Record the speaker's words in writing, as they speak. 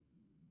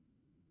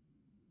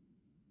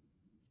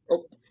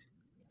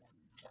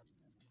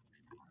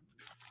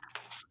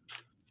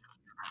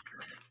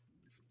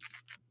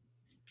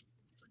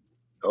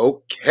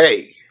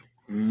Hey,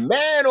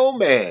 man, oh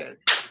man.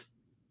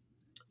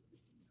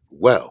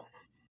 Well,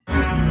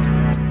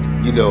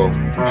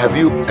 have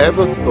you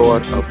ever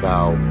thought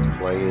about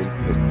playing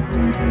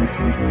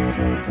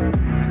pickleball?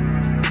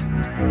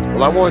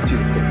 Well, I want you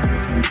to think.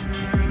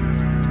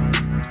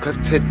 Because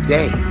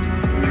today,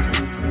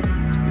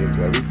 we're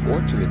very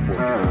fortunate,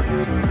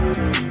 Porcupines.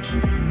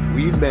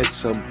 We met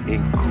some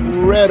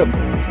incredible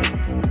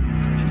people.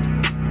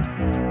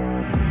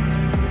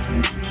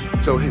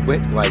 So it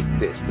went like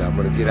this. Now I'm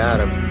going to get out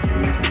of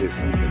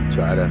this and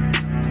try to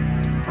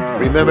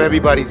remember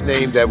everybody's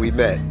name that we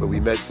met. But we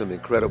met some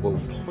incredible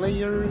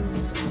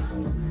players.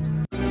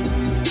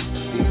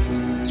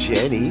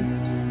 Jenny.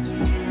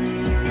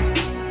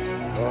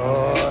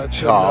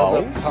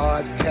 Charles.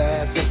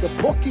 Podcast of the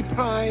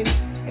Porcupine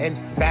and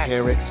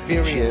Facts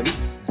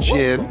Experience.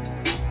 Jim.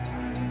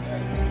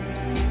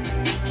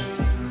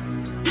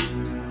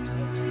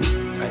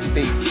 I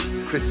think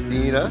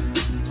Christina.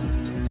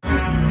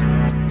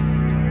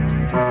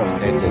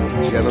 And the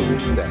gentlemen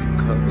that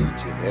come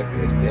each and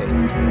every day.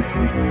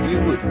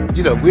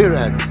 We're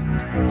at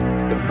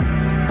the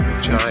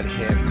John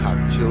Hancock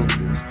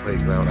Children's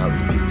Playground. I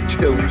repeat,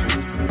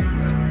 Children's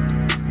Playground.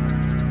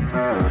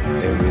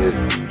 And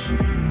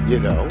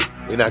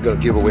we're not going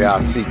to give away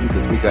our seat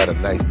because we got a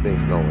nice thing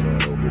going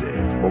on over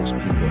there. Most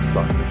people are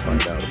starting to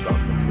find out about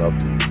the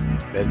lovely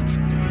events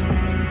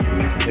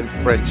and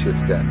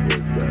friendships that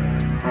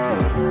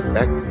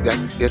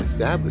get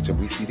established, and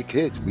we see the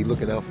kids. We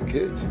looking out for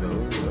kids,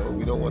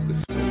 we don't want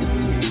this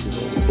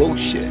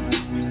bullshit.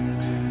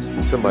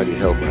 Somebody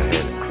held my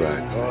hand and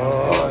cried.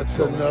 It's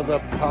another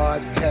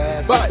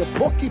podcast of the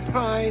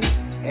Porcupine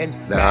and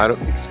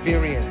Facts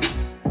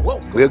Experience.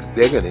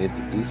 They're going to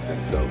introduce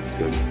themselves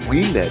because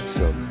we met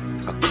a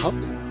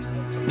couple.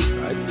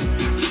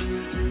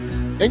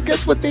 And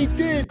guess what they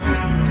did?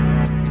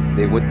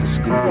 They went to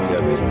school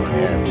together in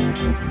Miami.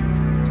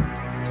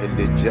 And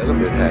the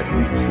gentlemen had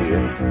roots here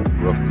in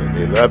Brooklyn.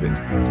 They love it.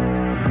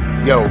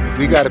 Yo,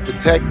 we got to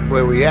protect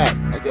where we at.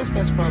 I guess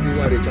that's probably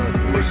why they're trying to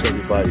push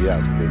everybody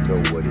out, because they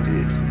know what it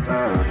is.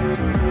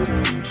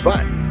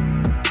 But,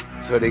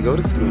 so they go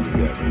to school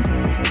together.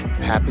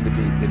 Happen to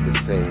be in the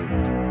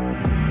same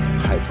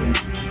type of,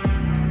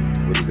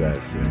 what do you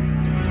guys say,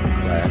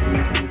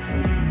 classes?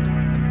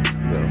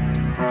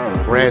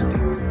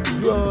 Branding.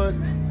 What?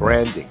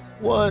 Branding.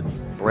 What?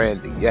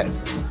 Branding,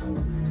 yes.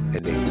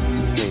 And they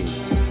became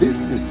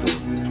business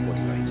owners in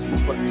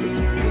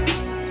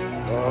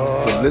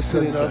 2019. But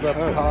listen to another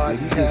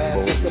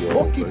podcast of the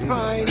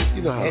Porcupine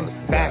and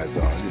Facts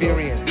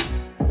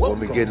Experience.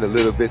 Woman getting a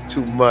little bit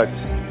too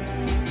much.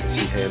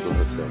 She handled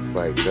herself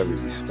right, very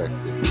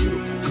respectful,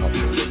 beautiful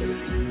couple. They're going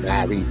to be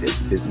married,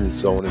 they're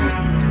business owners.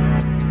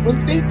 When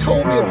they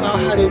told me about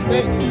how they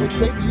met,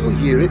 maybe you'll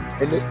hear it,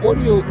 and the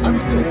audio, I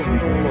don't know what's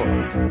going on.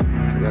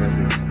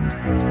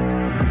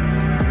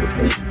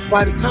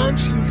 By the time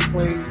she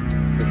explained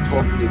and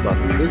talked to me about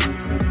the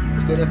business,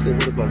 then I said,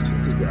 what about you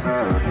two guys?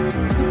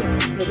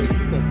 He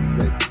must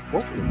have said,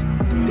 both of them.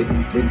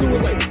 They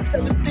doing like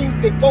 7 things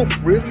they both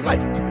really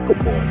like.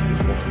 Pickleball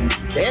is one.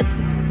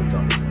 Dancing is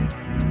another one.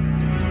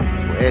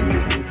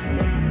 Branding is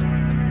another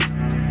one.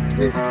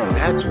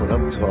 That's what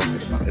I'm talking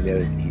about. And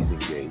then he's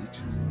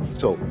engaged.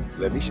 So,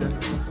 let me shut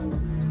up.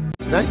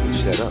 Not you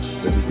shut up.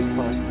 Let me be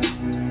quiet.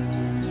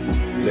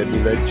 Let me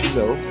let you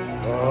know.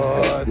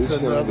 It's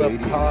another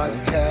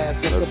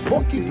podcast of the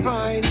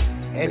Porcupine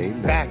and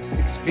Facts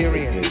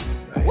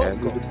Experience. I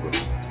handle the book.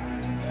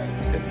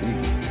 And we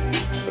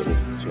are in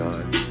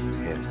John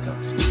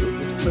Hancock's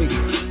Children's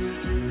Playground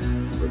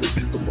for the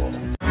pickleball.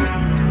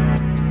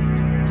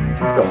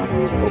 So,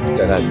 folks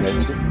that I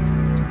mentioned,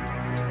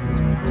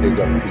 big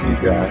up to you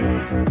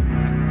guys.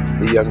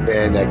 The young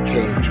man that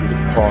came through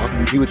the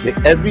park, he was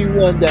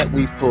everyone that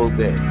we pulled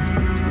in.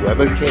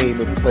 Whoever came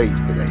and played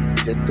today,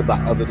 just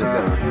about, other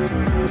than the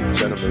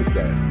gentlemen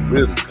that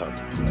really come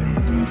to play.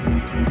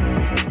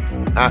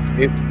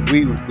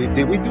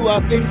 Did we do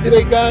our thing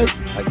today, guys?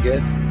 I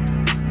guess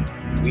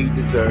we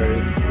deserve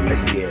a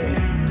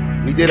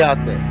yeah. We did our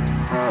thing.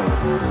 We're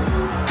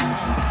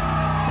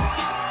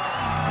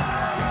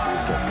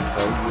going to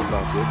tell you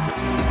about this.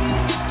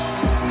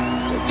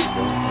 Let you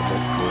know how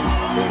much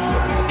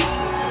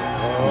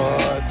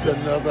it's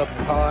another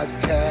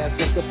podcast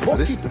of the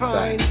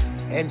Porcupine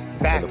and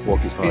Facts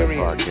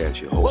Experience.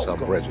 Podcast, your host, I'm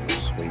Reginald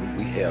Sweeney.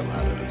 We hail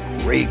out of the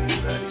great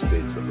United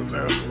States of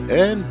America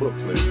and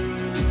Brooklyn.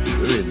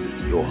 We're in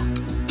New York.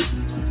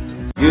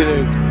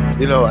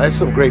 There's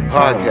some great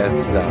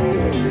podcasters out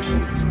there that just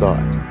didn't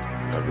start.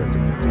 I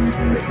recommend this.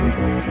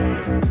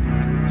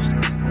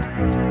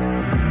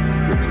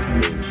 Get your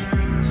things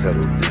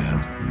settled down.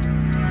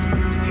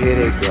 Here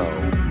they go.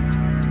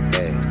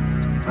 And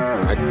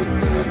I just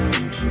think they have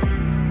something going.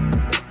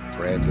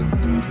 Brandon,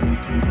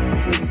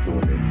 really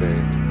doing their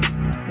thing.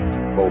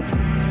 Both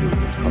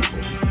beautiful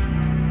couples.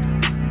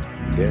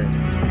 Yeah.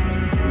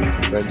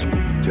 Friends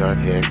group, John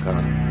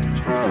Hancock,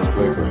 Children's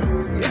Playground.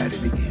 We at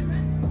it again.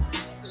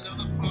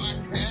 Another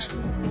podcast.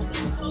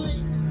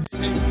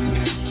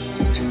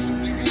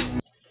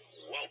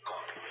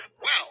 Welcome.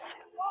 Well,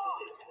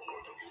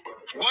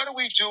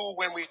 do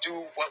when we do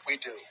what we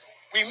do?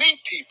 We meet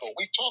people.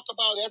 We talk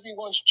about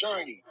everyone's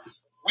journey.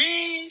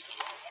 We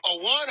are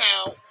worn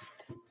out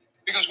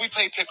because we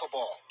play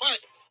pickleball. But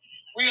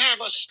we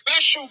have a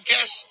special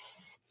guest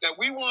that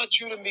we want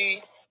you to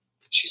meet.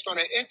 She's going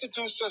to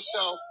introduce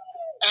herself.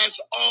 As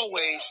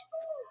always,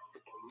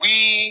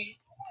 we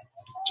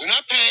do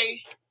not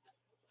pay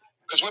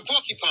because we're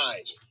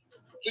porcupines.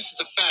 This is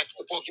The Facts,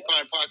 the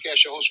Porcupine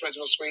Podcast. Your host,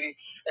 Reginald Sweeney.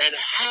 And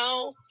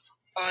how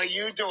are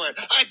you doing?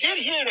 I did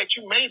hear that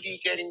you may be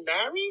getting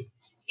married.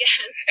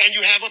 Yes. And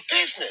you have a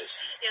business.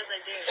 Yes, I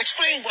do.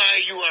 Explain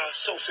why you are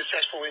so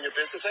successful in your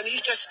business. I mean,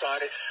 you just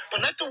started,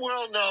 but let the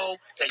world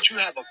know that you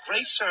have a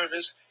great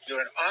service.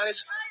 You're an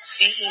honest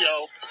CEO,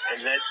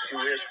 and let's do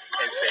it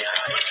and say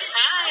hi.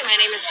 Hi, my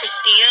name is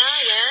Christina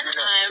again.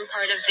 I'm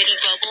part of Vidi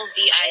Global,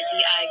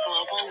 VIDI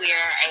Global. We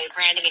are a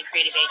branding and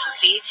creative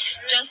agency.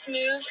 Just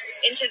moved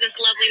into this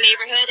lovely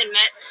neighborhood and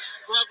met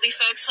lovely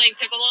folks playing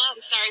pickleball.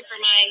 I'm sorry for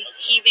my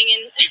heaving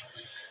and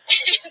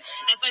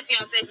that's my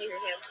fiance. If you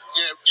hear him.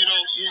 Yeah,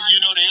 you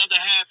know, the other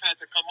half had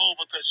to come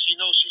over because she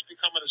knows she's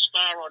becoming a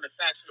star on the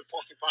Facts of the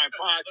Porcupine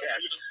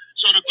Podcast.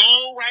 So the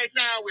goal right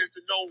now is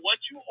to know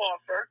what you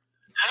offer,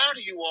 how do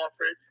you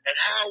offer it, and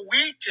how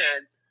we can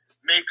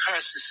make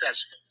her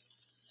successful.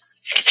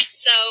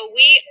 So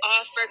we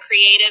offer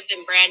creative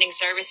and branding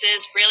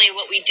services. Really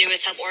what we do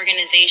is help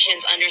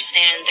organizations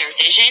understand their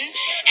vision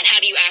and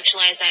how do you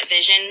actualize that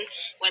vision,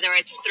 whether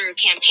it's through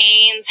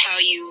campaigns, how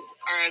you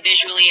are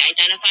visually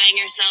identifying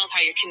yourself,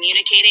 how you're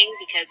communicating,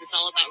 because it's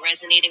all about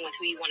resonating with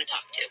who you want to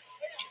talk to.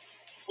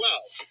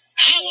 Well,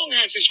 how long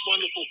has this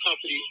wonderful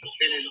company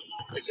been in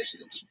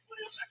existence?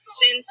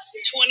 Since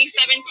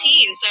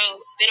 2017, so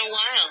been a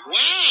while.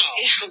 Wow,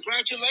 yeah.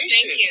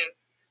 Congratulations. Thank you.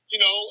 You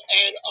know,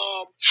 and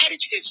how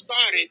did you get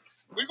started?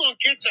 We're going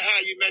to get to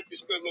how you met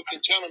this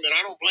good-looking gentleman.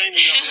 I don't blame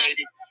the young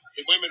lady.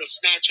 The women will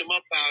snatch him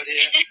up out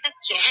here.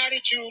 So how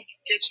did you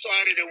get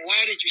started, and why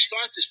did you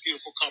start this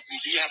beautiful company?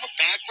 Do you have a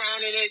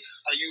background in it?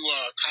 Are you a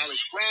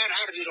college grad?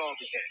 How did it all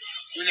begin?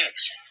 You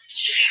next.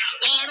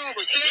 Come on over.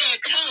 Sit down.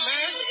 Come on,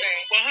 man.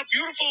 Well, her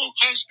beautiful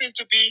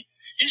husband-to-be,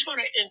 he's going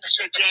to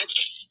interject,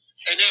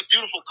 and they're a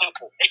beautiful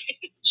couple.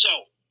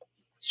 So,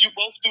 you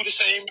both do the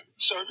same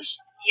service?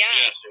 Yeah.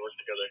 Yes, we work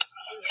together.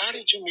 How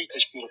did you meet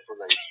this beautiful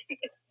lady?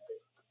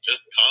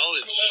 Just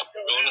college,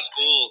 going to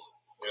school,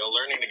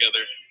 learning together.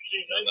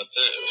 And that's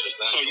it. It was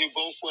just natural. So you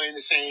both were in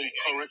the same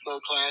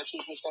curricular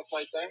classes and stuff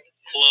like that?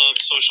 Club,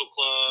 social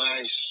club.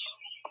 Nice.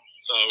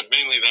 So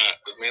mainly that.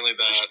 It was mainly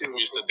that.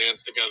 We used to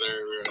dance together.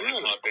 We were in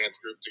a hip hop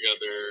dance group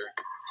together.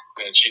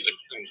 And she's an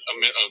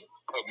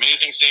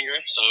amazing singer.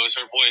 So it was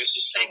her voice.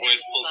 Her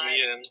voice pulled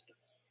me in.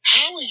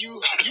 How are you?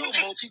 You're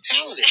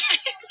multi-talented.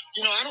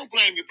 You know, I don't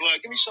blame you, blood.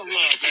 Give me some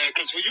love, man.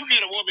 Because when you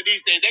get a woman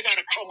these days, they got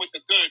to come with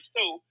the goods,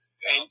 too.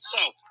 Yeah. And so,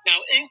 now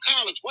in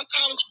college, what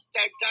college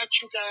that got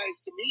you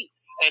guys to meet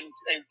and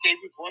gave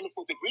you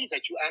wonderful degrees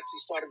that you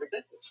actually started a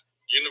business?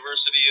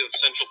 University of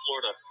Central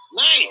Florida.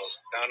 Nice.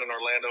 Down in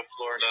Orlando,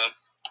 Florida.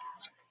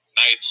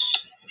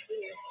 Knights.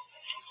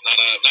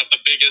 Not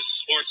the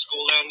biggest sports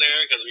school down there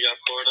because we got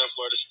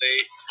Florida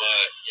State,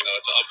 but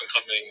it's an up and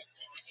coming,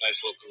 nice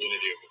little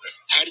community over there.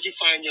 How did you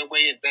find your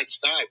way in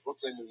Bed-Stuy,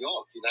 Brooklyn, New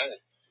York?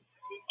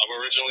 I'm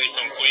originally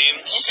from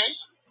Queens. Okay.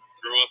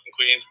 Grew up in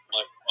Queens.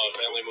 My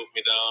family moved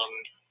me down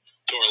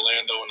to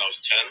Orlando when I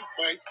was 10.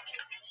 Right.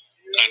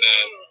 Kind of,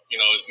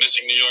 was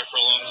missing New York for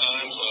a long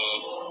time, so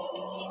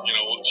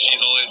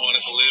she's always wanted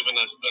to live in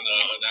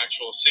an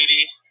actual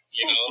city.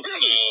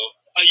 Really? So.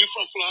 Are you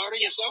from Florida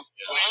yourself?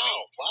 Yeah.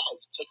 Wow.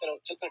 You took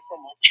her from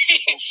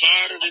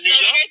Florida to New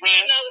York,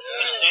 man.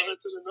 Southern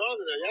to the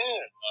northern,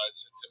 yeah.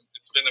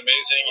 It's been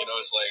amazing.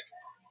 It's like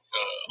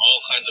all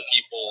kinds of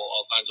people,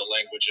 all kinds of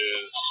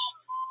languages,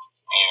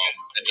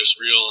 and just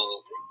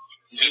real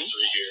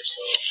history here. So.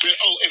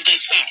 And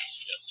Bed-Stuy.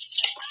 Yes.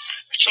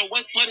 So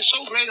what is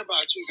so great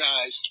about you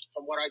guys,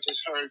 from what I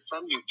just heard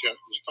from you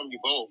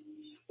both,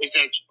 is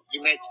that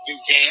you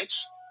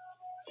dance,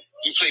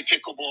 you play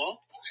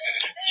pickleball.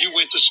 You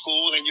went to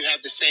school and you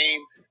have the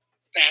same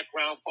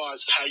background as far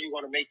as how you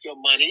want to make your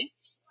money.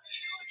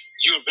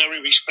 You're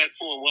very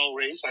respectful and well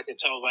raised. I can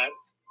tell that.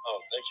 Oh,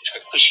 thank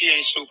you. Because she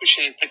ain't stupid.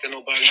 She ain't picking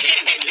nobody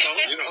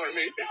down. You know what I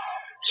mean?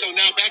 So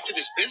now back to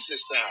this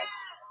business now.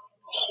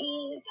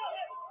 Who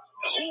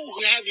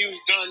have you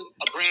done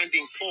a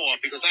branding for?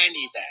 Because I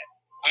need that.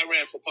 I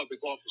ran for public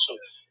office. So,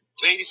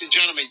 ladies and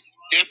gentlemen,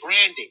 they're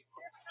branding.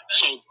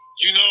 So,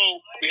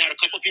 we had a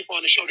couple of people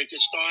on the show that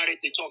just started.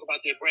 They talk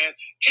about their brand.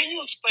 Can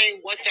you explain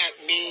what that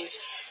means?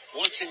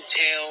 What's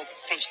entailed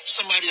from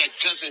somebody that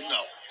doesn't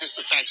know? This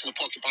is The Facts of the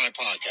Porcupine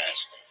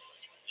Podcast.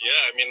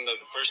 Yeah, I mean, the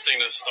first thing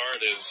to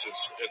start is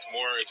it's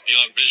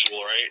beyond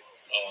visual, right?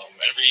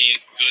 Every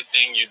good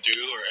thing you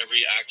do or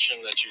every action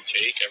that you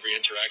take, every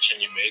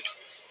interaction you make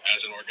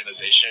as an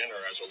organization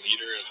or as a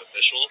leader, as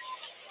official,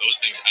 those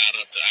things add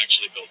up to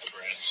actually build the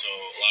brand. So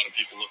a lot of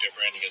people look at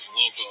branding as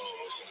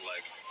logos and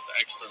like the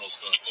external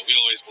stuff, but we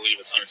always believe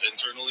it starts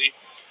internally,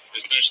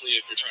 especially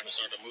if you're trying to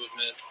start a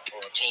movement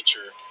or a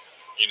culture.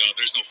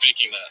 there's no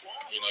faking that.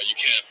 You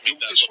can't fake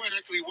that. The sweat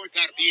equity work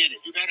got to be in it.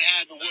 You got to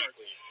have the work.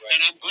 Right. And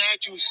I'm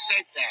glad you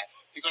said that,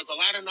 because a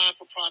lot of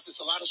non-for-profits,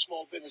 a lot of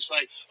small business,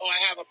 like, oh, I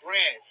have a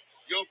brand.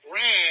 Your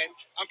brand,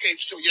 okay,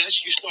 so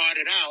yes, you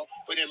started out,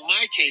 but in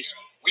my case,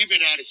 we've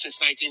been at it since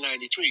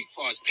 1993. As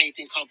far as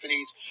painting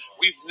companies,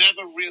 we've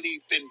never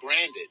really been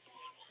branded.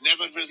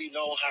 Never really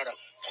know how to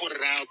put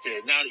it out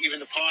there. Now, even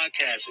the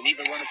podcast and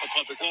even running for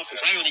public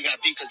office, I only got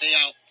beat because they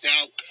out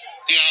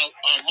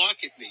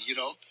market me,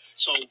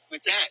 So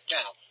with that,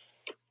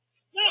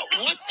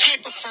 now, what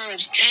type of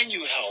firms can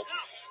you help?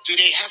 Do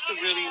they have to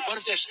really? What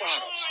if they're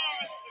startups?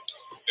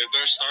 If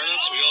they're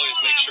startups, we always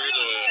make sure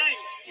to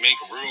make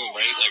room,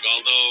 right? Like,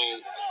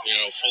 although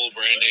full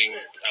branding,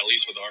 at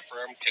least with our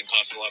firm, can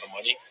cost a lot of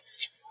money.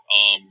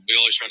 We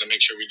always try to make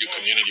sure we do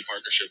community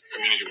partnership,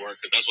 community work,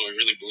 because that's what we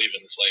really believe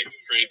in. It's like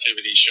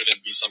creativity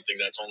shouldn't be something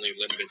that's only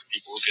limited to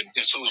people who can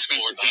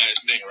afford the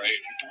highest thing,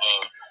 right?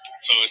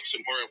 So it's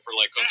important for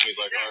companies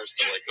like ours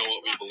to know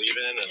what we believe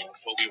in and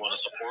what we want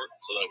to support,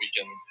 so that we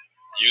can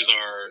use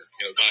our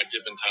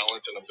God-given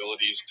talents and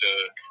abilities to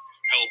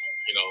help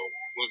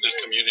move this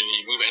community,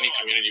 move any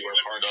community we're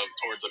part of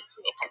towards a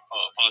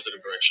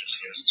positive direction.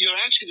 You're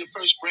actually the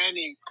first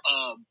branding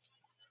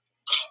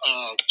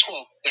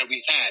talk that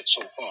we had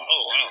so far.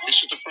 Oh, wow. This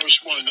is the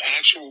first one. The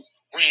actual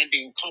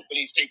branding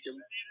companies take you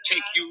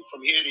from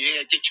here to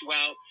here, get you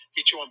out,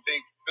 get you on big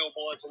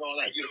billboards and all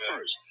that. You're the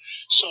first.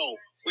 So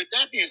with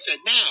that being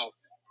said, now,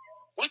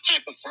 what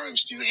type of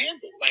firms do you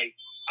handle? Like,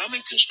 I'm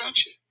in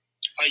construction.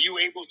 Are you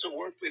able to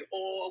work with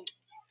all?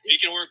 We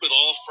can work with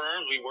all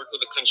firms. We worked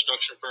with a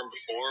construction firm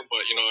before,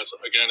 but it's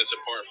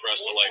important for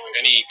us to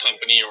any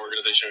company or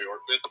organization we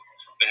work with,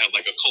 they have a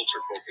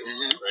culture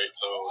focus, right?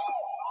 So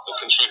the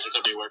construction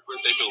company we work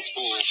with, they build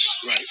schools.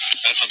 Right.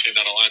 That's something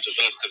that aligns with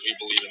us because we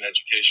believe in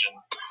education.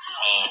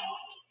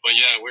 But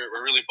yeah, we're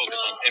really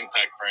focused on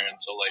impact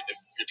brands. So if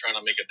you're trying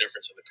to make a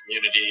difference in the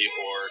community,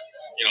 or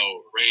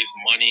raise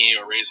money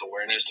or raise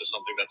awareness to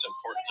something that's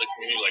important to the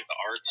community, like the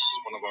arts.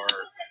 One of our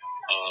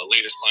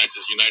latest clients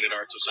is United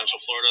Arts of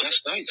Central Florida.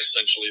 That's nice.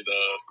 Essentially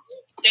they're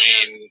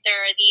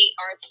the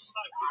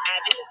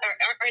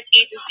arts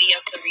agency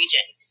of the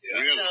region. Yeah.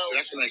 Really? So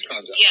that's a nice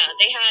concept. Yeah,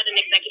 they had an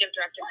executive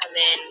director come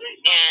in,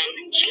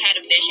 and she had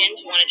a vision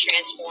to want to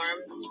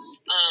transform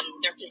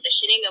their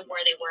positioning of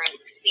where they were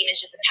seen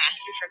as just a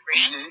pass-through for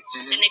grants.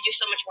 And they do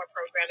so much more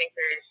programming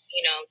for,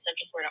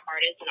 Central Florida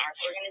artists and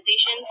arts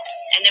organizations.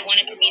 And they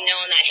wanted to be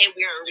known that, hey,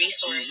 we're a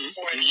resource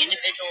for the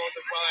individuals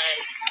as well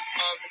as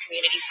all of the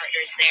community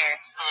partners there.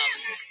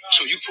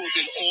 So you pulled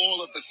in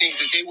all of the things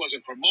that they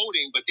wasn't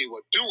promoting, but they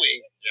were doing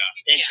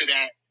into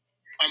that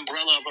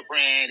umbrella of a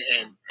brand,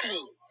 and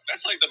boom.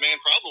 That's the main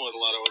problem with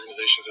a lot of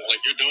organizations is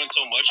you're doing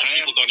so much and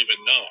people don't even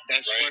know.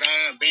 That's right? what I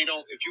am. They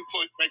don't. If you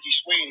put Reggie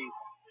Sweeney,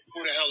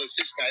 who the hell is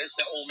this guy? It's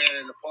the old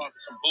man in the park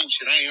with some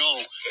bullshit. I ain't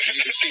old.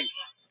 You can see.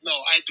 No,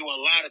 I do a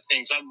lot of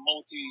things. I'm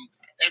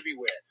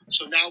everywhere.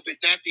 So now,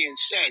 with that being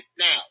said,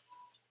 now,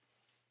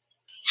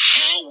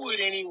 how would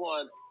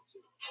anyone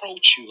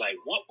approach you?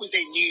 What would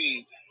they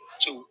need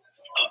to?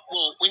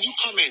 When you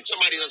come in,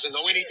 somebody doesn't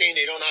know anything.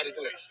 They don't know how to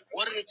do it.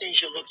 What are the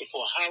things you're looking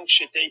for? How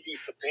should they be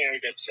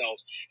preparing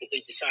themselves if they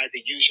decide to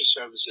use your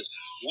services?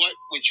 What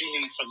would you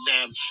need from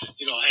them?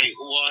 Hey,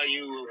 who are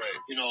you? Right.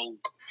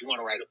 You want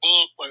to write a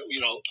book? But,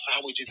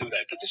 how would you do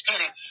that? Because it's kind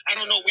of, I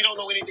don't know. We don't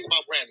know anything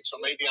about branding, so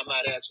maybe I'm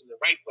not answering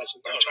the right question,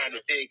 but I'm trying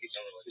to dig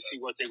to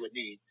see what they would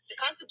need. The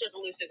concept is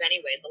elusive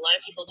anyways. A lot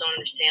of people don't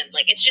understand.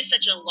 It's just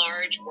such a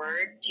large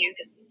word, too,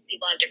 because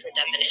people have different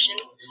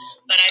definitions.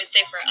 But I would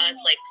say for us,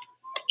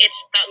 it's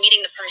about meeting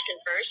the person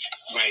first,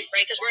 right?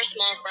 Because we're a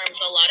small firm,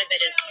 so a lot of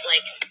it is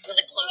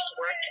really close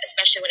work,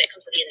 especially when it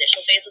comes to the initial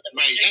phase of the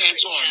project. Right,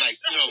 hands on.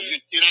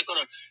 You're not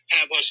gonna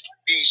have us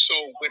be so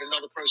with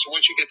another person.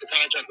 Once you get the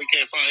contract, we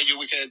can't find you.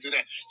 We can't do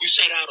that. You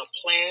set out a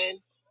plan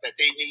that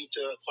they need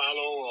to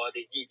follow, or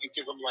you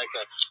give them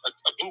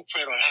a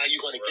blueprint on how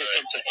you're gonna get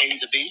them to A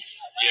to B.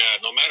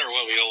 Yeah, no matter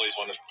what, we always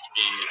want to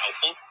be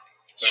helpful.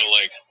 So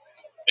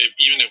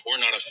even if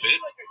we're not a fit,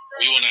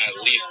 we want to at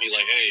least be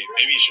hey,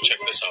 maybe you should check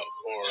this out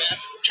or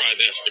try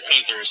this,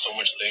 because there is so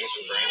much things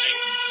in branding.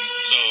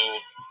 So,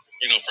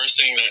 first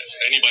thing that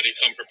anybody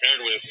come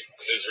prepared with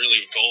is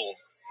really goal.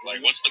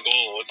 What's the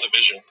goal? What's the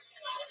vision?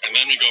 And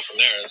then we go from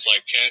there. It's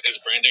is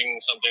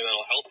branding something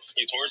that'll help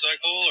you towards that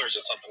goal, or is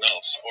it something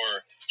else?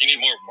 Or you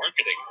need more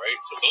marketing, right?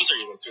 But those are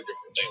even two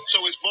different things.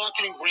 So is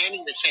marketing,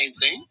 branding the same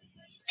thing?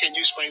 Can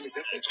you explain the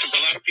difference? Because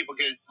a lot of people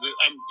get,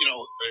 right.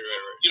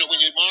 When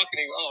you're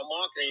marketing,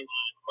 marketing,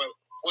 but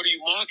what are you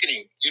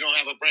marketing? You don't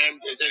have a brand.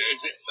 Is it?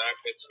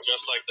 Exactly. It's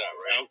just like that,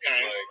 right?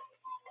 Okay.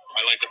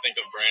 I like to think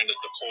of brand as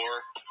the core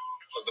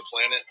of the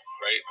planet,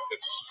 right?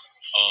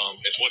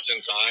 It's what's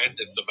inside.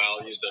 It's the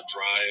values that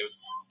drive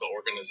the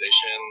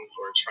organization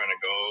where it's trying to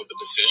go, the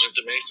decisions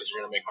it makes, because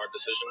you're going to make hard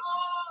decisions.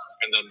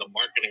 And then the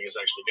marketing is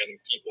actually getting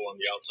people on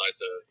the outside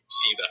to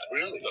see that,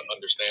 to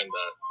understand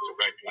that, to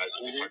recognize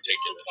it, to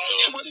partake in it.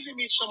 So what if you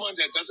meet someone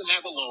that doesn't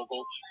have a logo?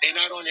 They're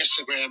not on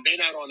Instagram.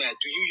 They're not on that.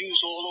 Do you use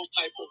all those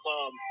type of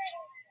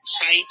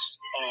sites,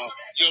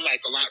 you're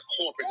like a lot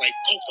corporate, like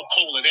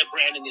Coca-Cola, their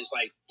branding is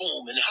like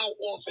boom. And how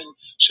often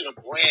should a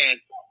brand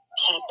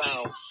pump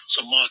out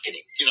some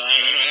marketing? You know, I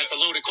don't know. That's a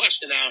loaded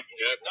question now.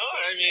 Yeah, no,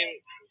 I mean,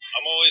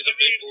 I'm always a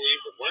big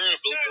believer. We're a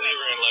big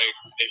believer in like,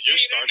 if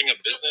you're starting a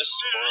business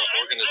or an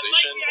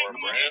organization or a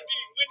brand,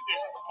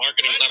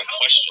 marketing is not a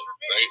question,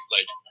 right?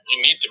 Like,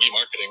 you need to be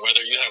marketing,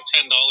 whether you have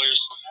 $10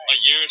 a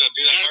year to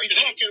do that marketing,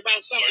 be talking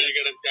about something. or you're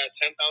gonna get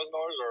 $10,000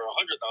 or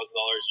 $100,000.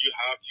 You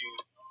have to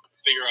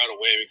figure out a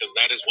way, because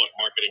that is what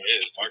marketing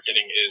is.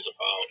 Marketing is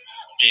about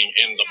being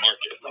in the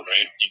market,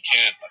 right? You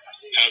can't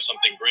have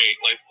something great,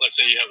 like let's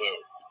say you have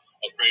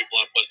a great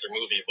blockbuster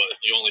movie, but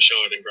you only show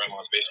it in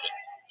grandma's basement.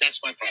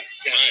 That's my problem.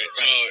 Yeah, right.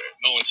 So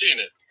no one's seeing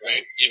it,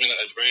 right? Even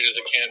as great as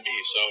it can be.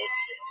 So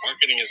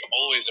marketing is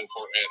always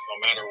important, no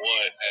matter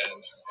what, and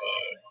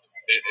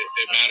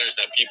it matters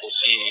that people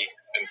see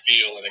and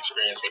feel and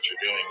experience what you're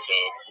doing. So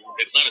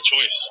it's not a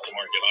choice to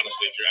market,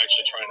 honestly. If you're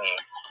actually trying to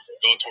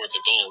go towards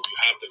a goal, you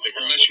have to figure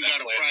Unless out.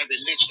 Unless you got a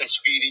private niche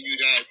that's feeding you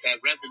that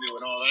revenue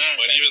and all of that.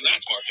 But even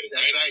that's marketing.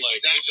 That's right.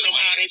 Like, that's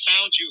somehow they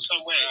found you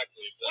somewhere.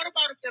 Exactly. What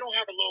about if they don't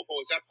have a logo?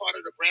 Is that part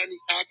of the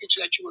branding package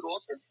that you would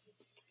offer?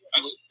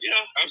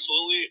 Yeah,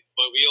 absolutely.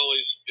 But we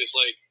always, it's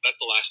like, that's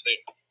the last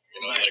thing.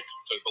 You know, like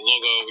the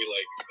logo, we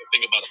like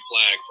think about a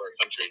flag for a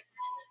country.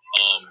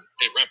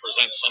 It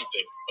represents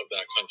something of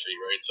that country,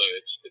 right? So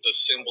it's a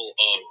symbol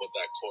of what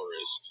that core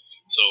is.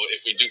 So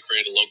if we do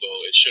create a logo,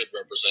 it should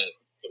represent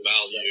the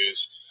values.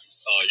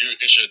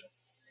 It should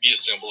be a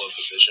symbol of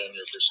the vision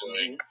you're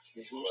pursuing.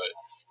 Mm-hmm. But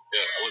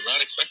yeah, I was not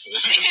expecting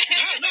this.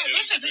 no,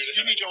 listen,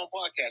 you need your own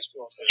podcast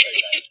too.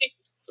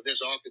 But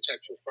there's an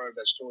architectural firm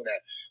that's doing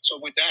that. So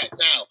with that,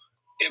 now,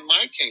 in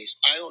my case,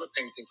 I own a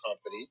painting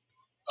company.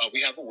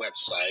 We have a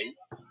website.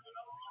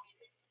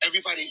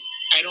 Everybody,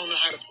 I don't know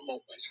how to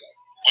promote myself.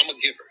 I'm a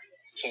giver.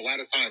 So a lot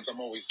of times I'm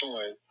always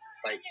doing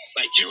like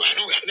you. I've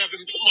never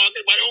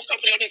marketed my own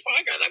company on this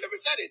podcast. I never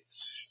said it.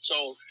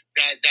 So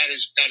that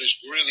is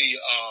really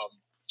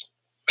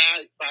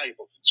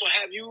valuable. So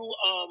have you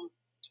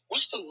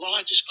what's the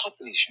largest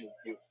companies you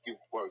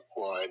worked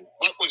for, and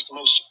what was the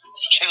most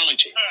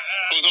challenging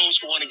for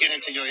those who want to get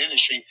into your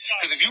industry?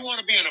 Because if you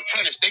want to be an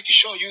apprentice, they can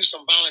show you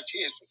some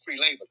volunteers for free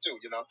labor too.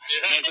 You know,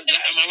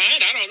 am I lying?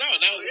 I don't know.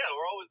 No. Yeah,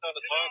 we're always down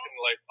to talk and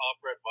like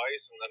offer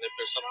advice, and then if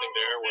there's something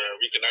there where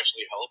we can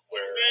actually help,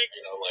 where like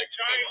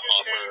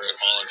offer and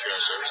volunteer our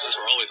services,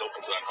 we're always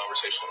open to that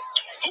conversation.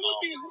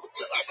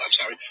 I'm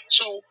sorry.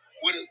 So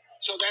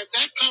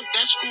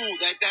that school,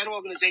 that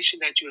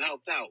organization that you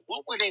helped out,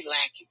 what were they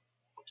lacking?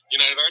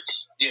 United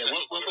Arts? Yeah,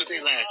 what was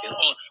they lacking?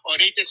 Or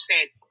they just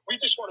said,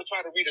 we just want to try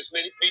to reach as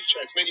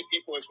many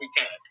people as we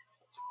can.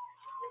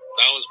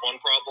 That was one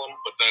problem,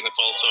 but then it's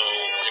also,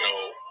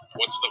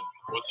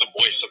 what's the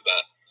voice of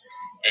that?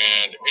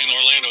 And in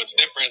Orlando, it's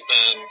different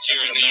than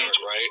here in New York,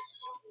 right?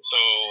 So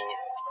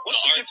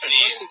what's the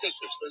difference?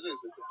 Because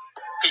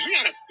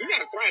we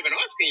gotta thrive in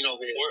our scene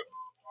over here.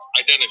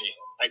 Identity.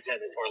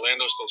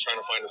 Orlando's still trying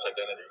to find its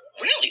identity.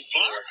 Really?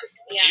 Florida?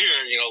 Yeah.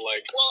 Here,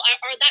 Well,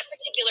 or that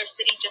particular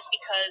city, just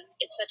because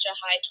it's such a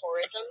high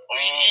tourism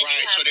region. Oh,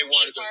 right. So they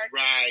wanted to.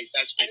 Right.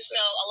 That's makes sense.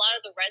 And so a lot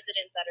of the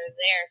residents that are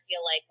there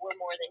feel like we're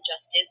more than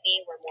just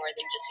Disney. We're more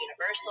than just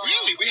Universal.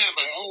 Really? We have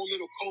a whole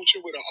little culture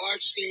with an art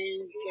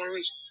scene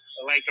flourish.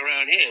 Like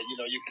around here,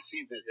 you can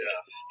see that.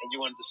 Yeah. And you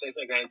wanted to say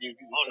something? No.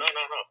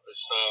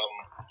 It's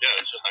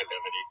it's just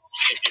identity.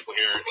 You see people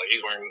here, like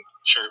he's wearing a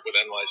shirt with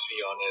NYC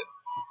on it.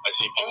 I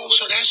see people.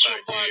 So that's your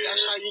part.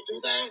 That's how you do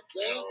that.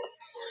 Yeah.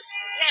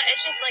 Yeah,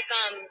 it's just like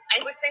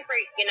I would say for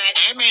United.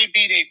 I may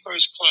be their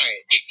first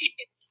client.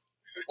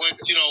 When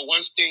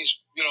once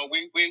things you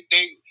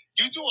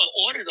do an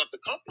audit of the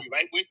company,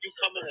 right? When you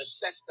come and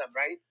assess them,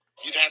 right?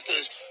 You'd have to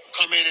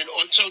come in and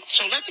so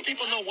let the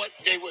people know what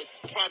they would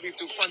probably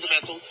do.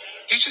 Fundamental.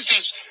 This is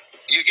just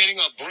you're getting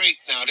a break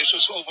now. This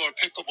was over a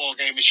pickleball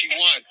game and she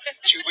won.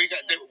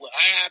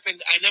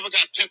 I never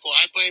got pickle.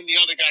 I blame the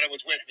other guy that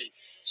was with me.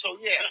 So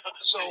yeah.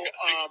 So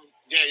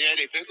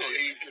they pickle.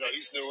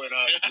 He's new and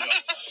and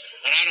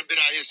I done been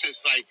out here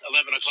since like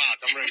 11 o'clock.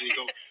 I'm ready to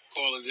go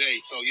call it a day.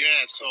 So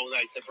yeah. So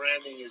like the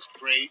branding is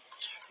great.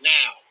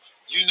 Now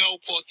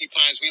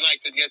porcupines. We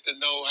like to get to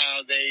know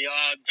how they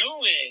are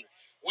doing.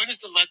 When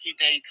is the lucky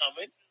day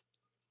coming?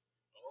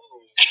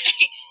 Oh.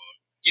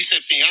 You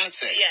said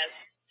fiance. Yes.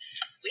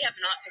 We have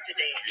not picked a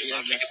date.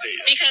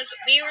 Because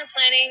we were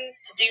planning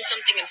to do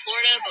something in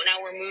Florida, but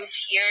now we're moved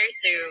here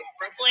to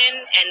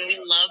Brooklyn, and we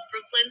love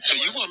Brooklyn. So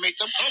you want to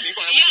make them come?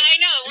 I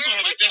know. We're going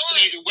to have a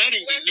destination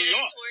wedding in New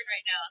York. We're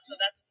right now, so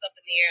that's what's up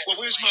in the air. Well,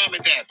 where's mom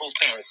and dad? Both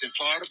parents in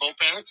Florida? Both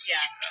parents?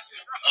 Yeah.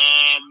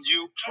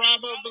 You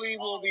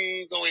probably will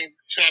be going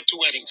to have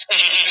two weddings.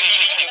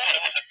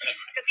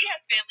 Because he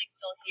has family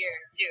still here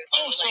too.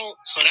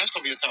 So that's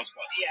going to be a tough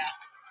one. Yeah.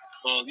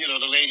 Well,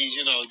 the ladies,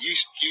 you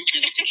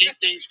to keep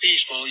things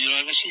peaceful,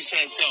 whatever she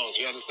says goes.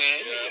 You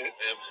understand? Yeah,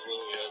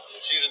 absolutely.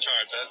 She's in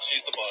charge.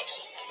 She's the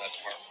boss in that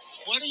department.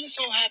 So. What are you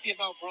so happy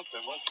about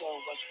Brooklyn? What's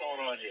going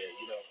on here?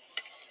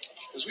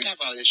 Because we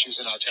have our issues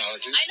and our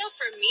challenges. I know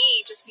for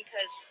me, just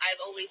because I've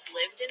always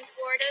lived in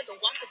Florida, the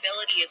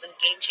walkability is a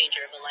game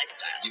changer of a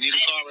lifestyle. You need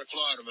a car in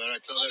Florida, man.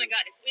 I tell you. Oh my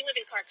God, we live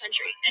in car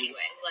country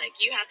anyway. Like,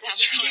 you have to have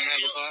a car. You gotta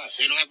have a car.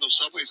 They don't have no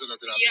subways or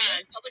nothing out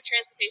there. Yeah, public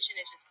transportation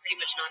is just pretty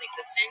much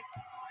non-existent.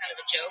 It's kind of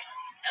a joke.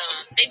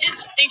 They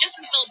just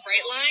installed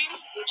Brightline,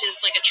 which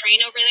is like a train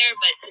over there,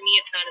 but to me,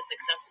 it's not as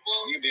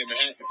accessible. You can be in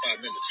Manhattan in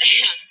 5 minutes.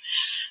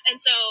 Yeah, and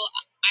so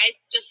I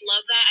just love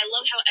that. I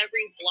love how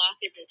every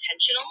block is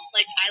intentional.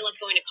 Like, I love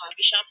going to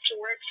coffee shops to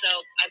work, so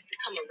I've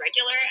become a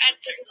regular at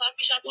certain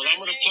coffee shops. Well,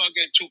 I'm going to plug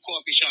in 2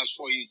 coffee shops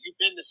for you. You've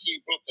been to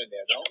see Brooklyn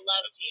there, no? I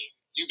love seeing.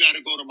 You got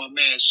to go to my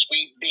man,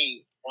 Sweet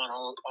B,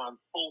 on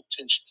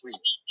Fulton Street.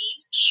 Sweet B?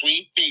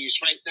 Sweet B. It's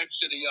right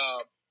next to the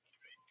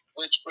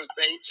Richford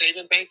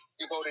Saving Bank.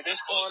 You go to this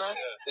corner,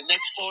 the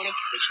next corner,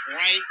 it's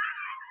right.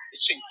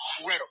 It's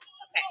incredible.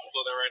 I'll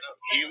go there right now.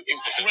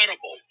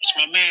 Incredible. It's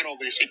my man over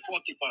there. Say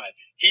Porcupine.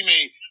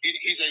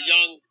 He's a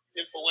young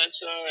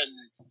influencer, and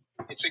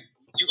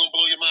you're gonna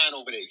blow your mind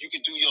over there. You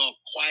can do your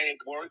quiet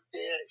work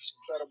there. It's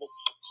incredible.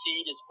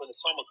 See, it's when the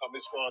summer comes,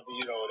 it's gonna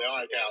be, the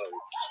art gallery.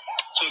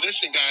 So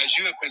listen, guys,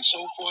 you have been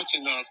so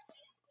fortunate enough.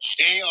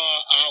 They are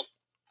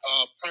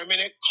our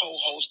permanent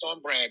co-host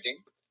on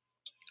branding.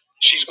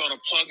 She's gonna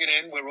plug it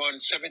in. We're on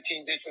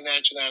 17 different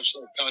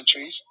international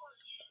countries.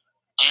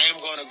 I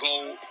am going to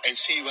go and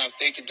see what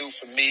they can do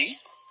for me,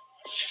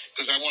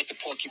 because I want the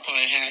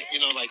porcupine hat,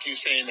 like you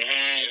saying, the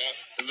hat,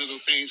 the little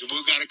things.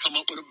 We've got to come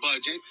up with a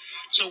budget.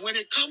 So when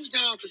it comes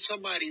down to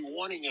somebody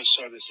wanting your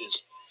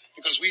services,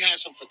 because we have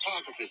some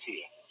photographers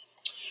here,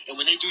 and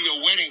when they do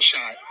your wedding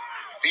shot,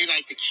 they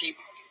like to keep,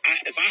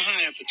 if I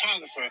hire a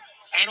photographer,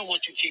 I don't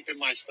want you keeping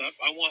my stuff.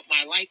 I want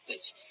my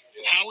likeness.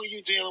 Yeah. How are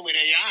you dealing with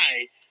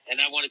AI? And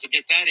I wanted to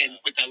get that in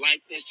with the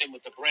likeness and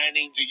with the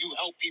branding. Do you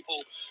help people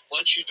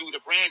once you do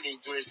the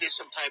branding? Is there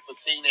some type of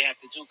thing they have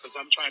to do? Because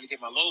I'm trying to get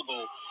my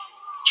logo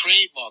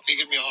trademark. They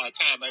give me a hard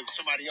time. I have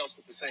somebody else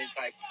with the same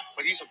type,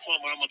 but he's a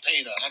plumber. I'm a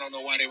painter. I don't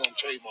know why they won't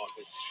trademark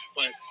it.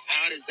 But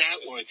how does that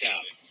work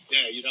out?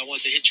 Yeah, I want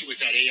to hit you with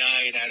that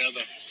AI and that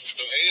other.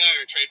 So AI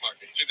or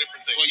trademarking, 2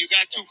 different things. Well, you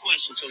got 2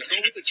 questions. So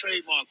go with the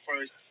trademark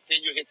first,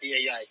 then you hit the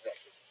AI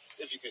thing.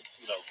 If you could,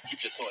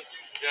 keep your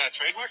thoughts. Yeah,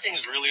 trademarking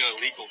is really a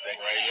legal thing,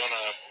 right? You want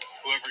to,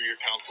 whoever your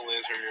counsel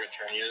is or your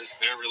attorney is,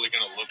 they're really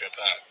going to look at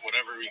that.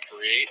 Whatever we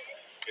create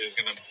is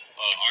going to,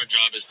 our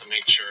job is to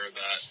make sure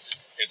that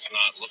it's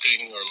not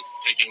looking or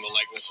taking the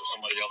likeness of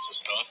somebody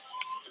else's stuff.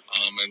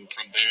 And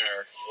from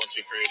there, once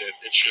we create it,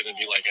 it shouldn't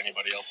be like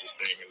anybody else's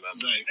thing. And then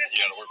you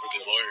got to work with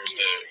your lawyers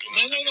to.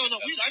 No.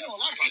 I know a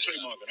lot about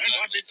trademarking.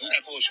 I've been through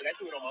that bullshit. I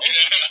do it on my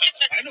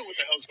own. I know what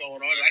the hell's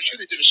going on. I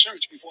should have did a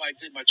search before I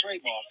did my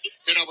trademark.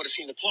 Then I would have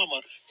seen the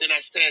plumber. Then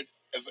I said,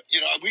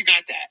 we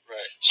got that.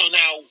 Right. So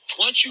now,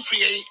 once you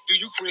do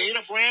you create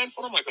a brand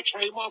for them, like a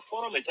trademark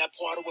for them? Is that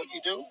part of what you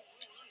do?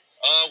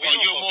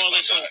 You're more or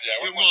less on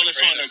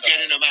the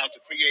getting them out,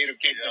 the creative,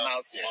 getting them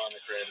out there.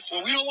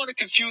 Well, we don't want to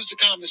confuse the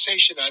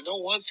conversation. I know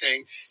one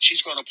thing.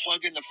 She's going to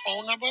plug in the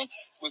phone number.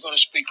 We're going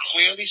to speak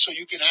clearly so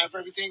you can have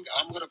everything.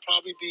 I'm going to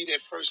probably be their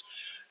first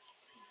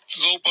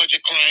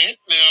low-budget client.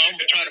 I'm going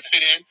to try to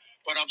fit in.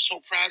 But I'm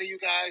so proud of you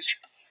guys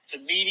to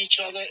meet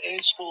each other in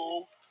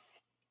school,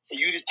 for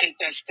you to take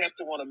that step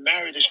to want to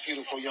marry this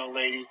beautiful young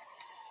lady,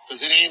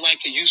 because it ain't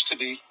like it used to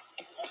be.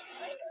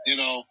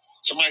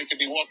 Somebody could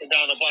be walking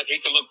down the block, he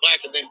could look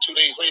black, and then 2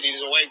 days later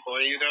he's a white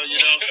boy.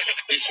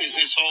 This is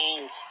the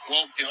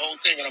whole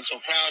thing, and I'm so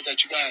proud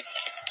that you're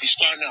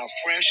starting out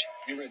fresh.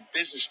 You're in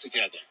business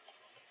together,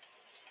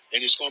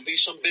 and it's gonna be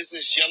some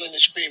business yelling and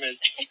screaming.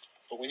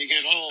 But when you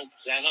get home,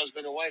 that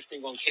husband and wife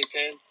thing gonna kick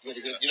in. You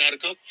know how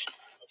to cook?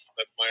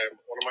 That's one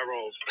of my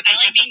roles. I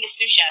like being the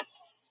sous chef.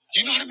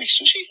 You know how to make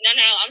sushi? No.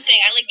 I'm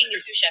saying I like being the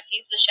sous chef.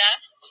 He's the chef,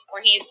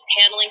 where he's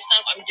handling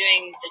stuff. I'm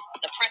doing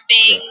the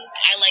prepping.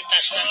 Yeah. I like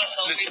that stuff.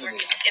 So we work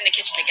in the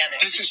kitchen together.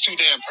 This is too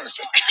damn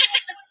perfect.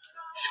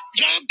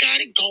 Y'all got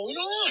it going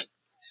on.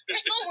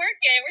 We're still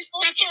working.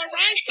 That's all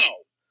right,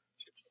 though.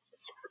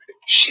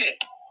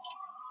 Shit.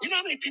 You know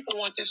how many people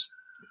want this?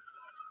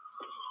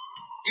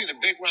 Give a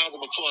big round of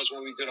applause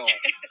when we get on.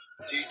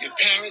 Your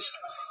parents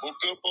were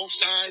good, both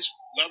sides,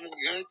 loving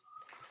good.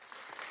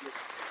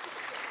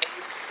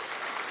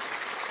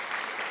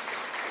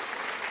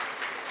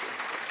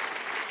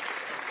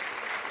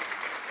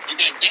 You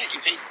got that?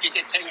 You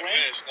get 10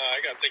 grand? No, I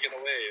got taken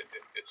away.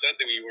 It said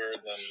that we were,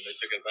 then they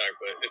took it back,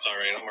 but it's all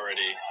right. I'm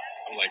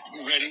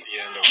you ready? At the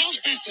end of How's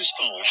business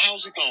going?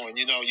 How's it going?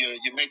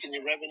 You're making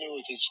your revenue?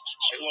 Is it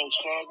slow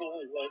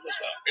struggle?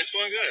 What's up? It's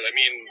going good. I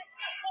mean,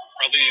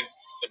 probably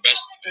the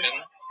best it's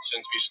been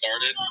since we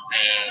started.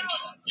 And,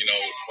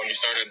 when we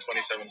started in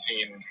 2017,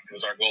 it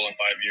was our goal in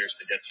 5 years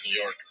to get to New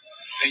York.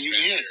 And you're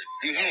here.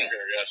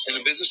 Yes. And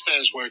the business plan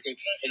is working.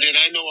 And then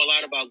I know a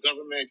lot about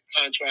government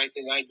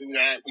contracting. I do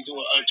that. We do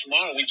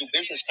tomorrow. We do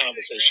business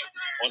conversation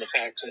on the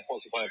Facts and the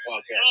Porcupine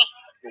podcast.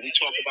 When we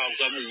talk about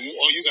government,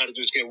 all you got to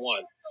do is get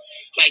one.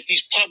 Like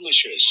these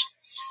publishers,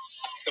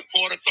 the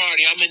Port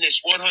Authority. I'm in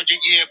this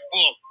 100-year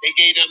book. They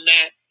gave them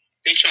that.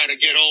 They try to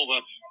get over.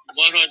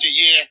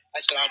 100-year. I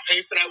said, I'll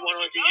pay for that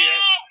 100-year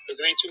because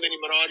there ain't too many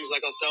minorities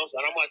like ourselves.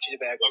 And I'm watching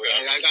your bag over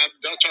there.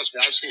 Don't trust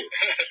me. I see it.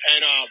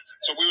 And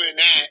so we were in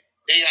that.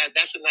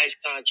 That's a nice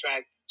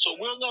contract. So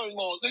we'll learn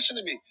more. Listen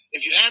to me.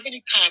 If you have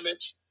any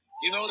comments,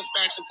 you know the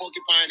Facts and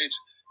Porcupine. It's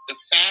the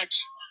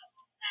Facts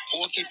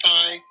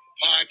Porcupine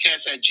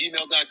Podcast at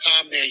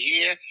gmail.com. They're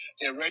here.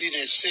 They're ready to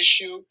assist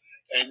you.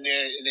 And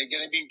they're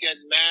going to be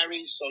getting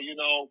married. So,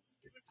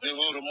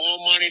 the more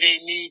money they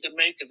need to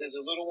make, because there's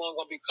a little one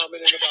going to be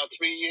coming in about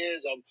 3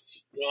 years.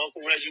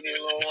 Uncle Reggie need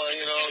a little one,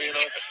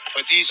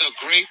 But these are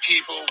great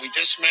people. We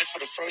just met for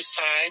the first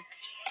time.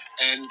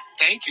 And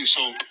thank you. So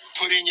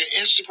put in your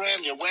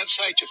Instagram, your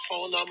website, your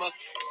phone number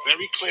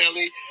very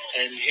clearly.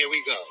 And here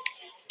we go.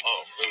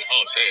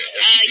 Say it.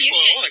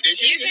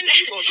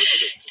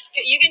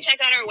 You can check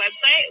out our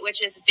website,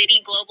 which is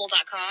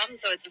vidiglobal.com.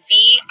 So it's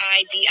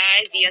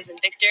VIDI, V as in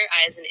Victor,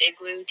 I as in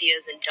Igloo, D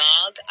as in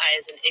Dog, I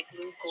as in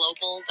Igloo,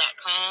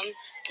 global.com.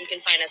 You can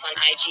find us on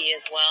IG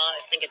as well. I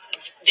think it's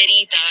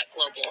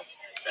vidi.global.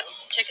 So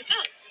check us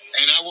out.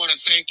 And I want to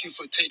thank you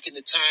for taking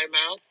the time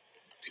out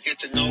to get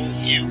to know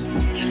you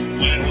and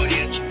my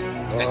audience.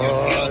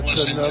 It's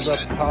another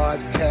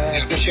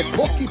podcast of the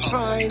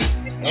Porcupine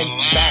and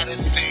Facts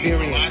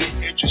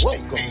Experience.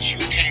 Welcome. You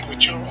came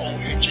with your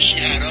own interest.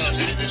 You had us,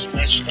 and it just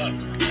meshed up.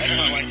 That's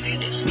how I see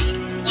this.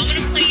 Well, I'm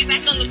going to play you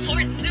back on the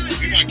court soon,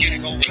 too. You're not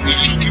getting over it.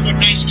 They were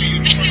nice to you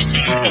the first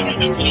time.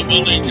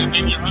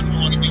 Maybe your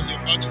husband want to give your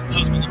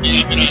husband to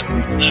me.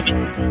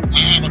 I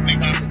have a big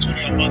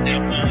opportunity on Monday.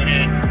 I'm going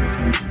in.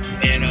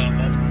 And,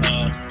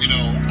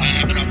 I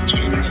have an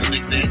opportunity to go to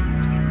big thing.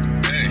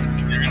 Hey,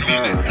 you're going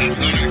to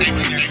be there.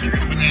 Thank you for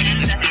coming out in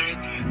the spirit.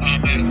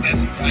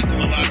 Manifesting. I do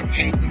a lot of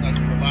painting. I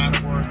do a lot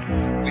of work.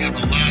 We have a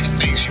lot of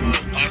things. You're an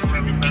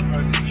honorary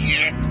member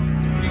here.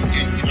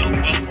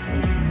 Welcome.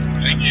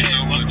 Thank you so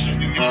much. From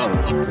New York,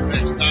 up to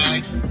Bed-Stuy.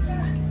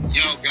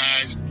 Yo,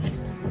 guys,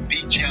 be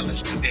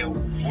jealous because they're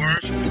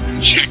worth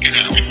checking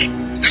out.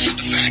 This is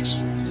the Facts.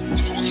 The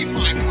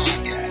Porcupine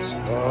Podcast.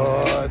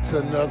 It's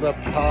another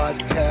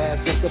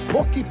podcast of the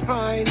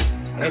Porcupine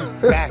and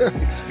Facts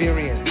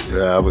Experience.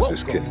 Yeah, I was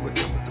just kidding with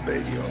the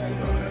baby on.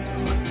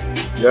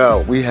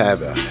 Yo, we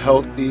have a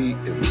healthy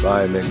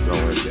environment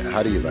going there.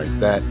 How do you like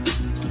that?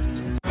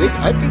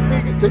 I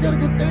think they got a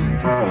good thing.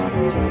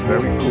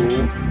 Very cool.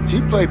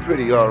 She played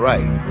pretty all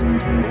right.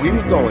 We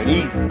were going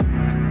easy.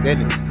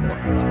 Then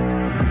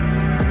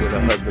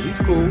her husband, he's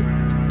cool.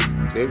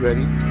 They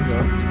ready,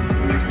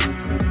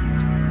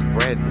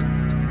 Brandon.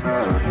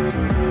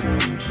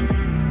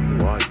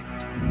 Who are you?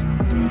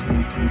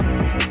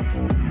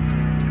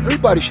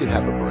 Everybody should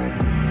have a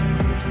brand.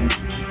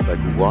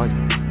 Like, who are you?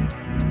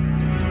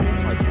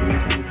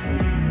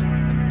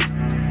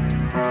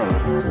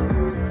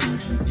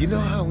 You know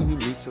how when you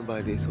meet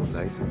somebody, they're so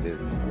nice and they're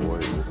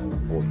loyal.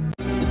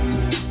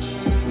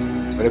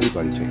 But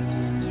everybody changes.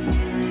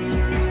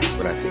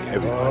 When I say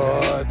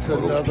everybody, it's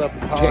another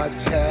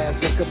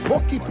podcast of the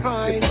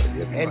Porcupine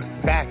and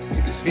Facts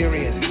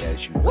Experience.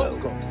 As you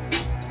welcome.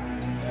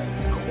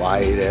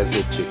 Quiet as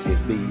a chicken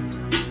bee.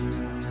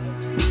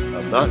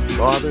 I'm not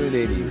bothering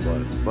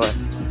anyone, but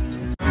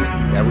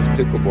that was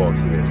pickleball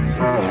today. So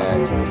we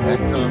had that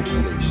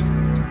conversation.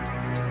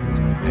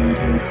 And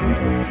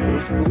it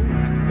was cool,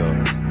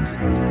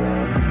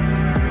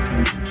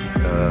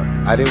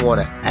 I didn't want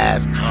to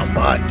ask how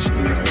much,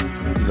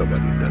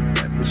 nobody does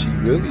that. But she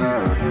really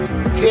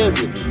cares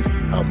if it's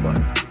how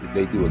much.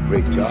 They do a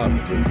great job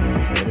and they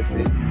can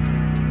benefit.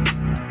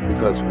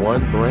 Because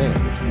one brand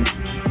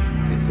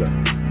is a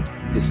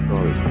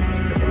historic,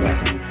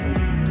 everlasting.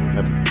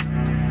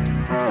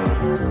 I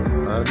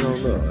don't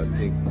know. I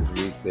think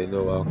they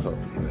know our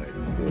company. I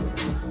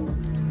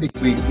think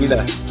we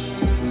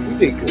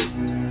did good.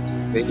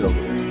 They know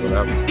what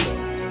I'm doing.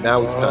 Now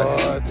it's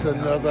time. It's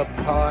another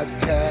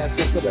podcast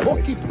of the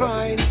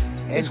Porcupine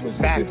and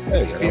Facts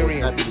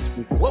Experience.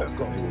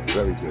 Welcome. It was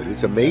very good.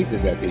 It's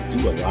amazing that they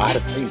do a lot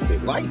of things they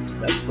like.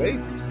 That's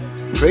crazy.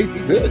 Crazy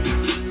good.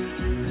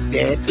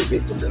 Dancing.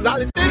 It's a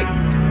lot of things.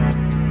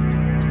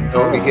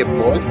 Don't get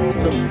bored.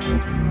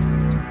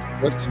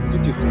 What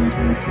you think?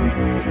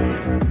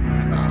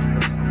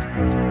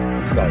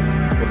 It's like,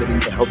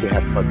 I hope they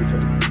have fun before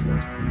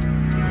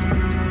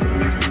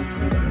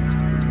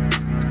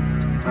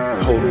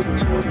total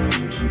is one.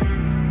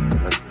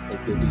 I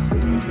think they'll be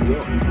safe in New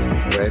York. This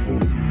branding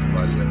is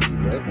somebody that we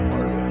met,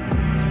 part of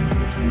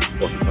the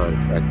Porcupine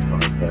Fact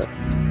Podcast.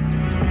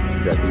 You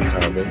got any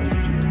comments if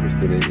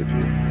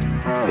you're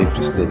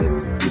interested in,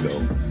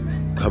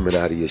 coming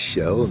out of your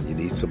shell and you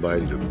need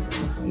somebody to,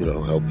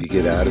 help you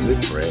get out of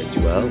it, brand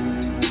you out.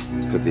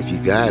 Because if you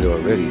got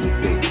already the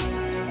things,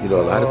 a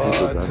lot of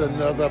people it's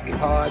another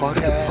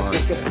podcast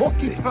of the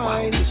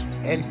Porcupine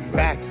and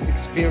Facts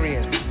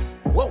Experience.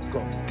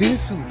 Welcome.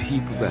 There's some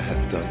people that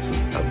have done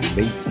some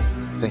amazing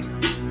things.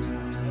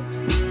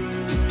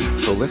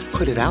 So let's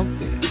put it out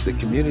there. The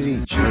community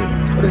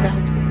journey, put it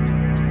out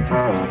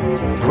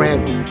there.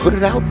 Branding, put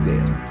it out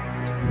there.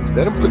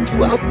 Let them put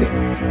you out there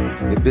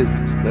in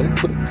business. Let them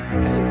put it,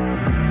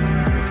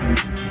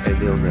 and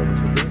they'll never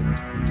forget.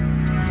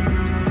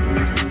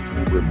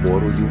 we're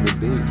mortal human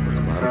beings, but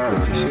a lot of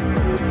crazy shit going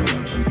on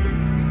around us. But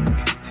if we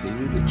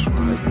continue to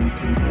try to make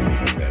things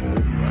better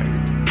and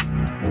right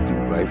and do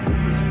right for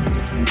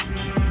business, and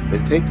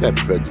take that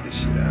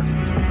prejudice shit out of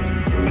here.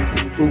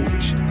 You're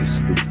foolish. You're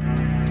stupid.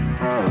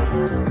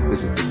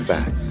 This is the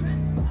facts.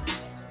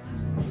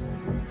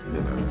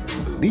 And I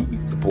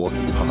believe the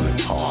Porcupine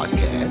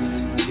Podcast.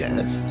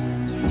 Yes.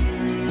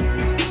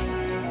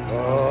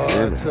 Oh,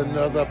 it's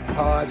another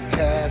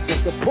podcast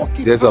of the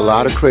Porcupine. There's a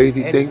lot of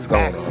crazy and things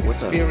going on. Facts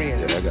What's up?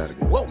 Experience. Yeah, I gotta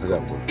go. I Welcome.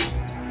 gotta work.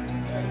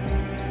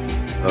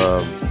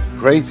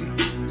 Crazy.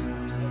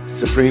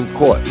 Supreme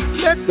Court.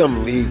 Let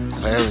them leave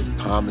Clarence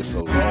Thomas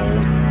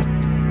alone.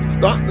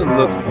 Starting to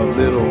look a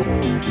little,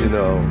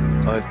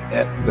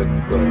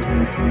 unethical.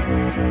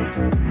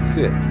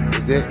 Shit.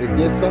 Is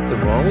there something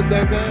wrong with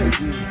that guy? Is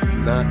he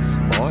not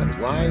smart?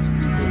 Why is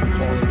people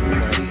calling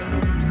somebody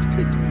out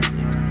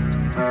particularly?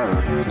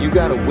 You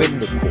gotta win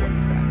the court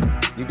back.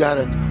 You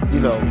gotta,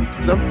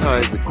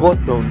 sometimes the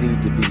court don't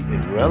need to be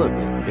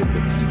irrelevant if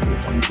the people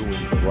are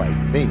doing the right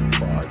thing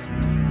for us.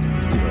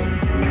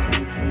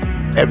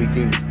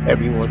 Everything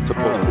everyone's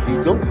supposed to be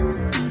doing.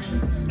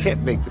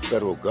 Can't make the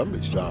federal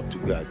government's job too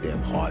goddamn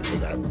hard. They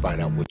gotta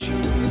find out what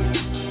you're doing.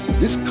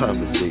 This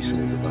conversation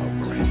was about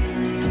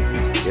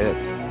branding. Yeah.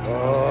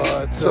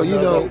 Oh, it's So,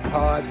 another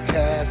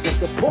podcast of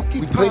the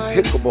Porcupine We played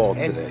pickleball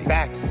and today.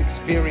 Facts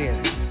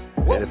Experience.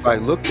 And if I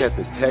look at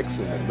the text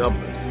and the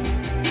numbers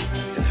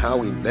and how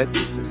we met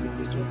this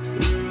individual,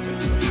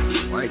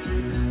 right?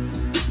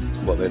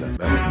 Well, they're not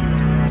mad.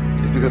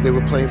 It's because they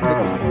were playing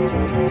pickleball.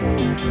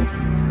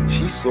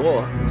 She saw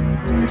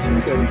and she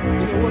said, you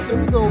know what, let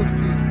me go and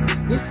see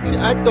this.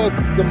 I thought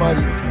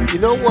somebody, you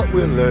know what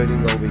we're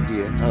learning over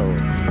here? Oh,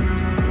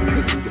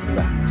 this is the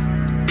facts.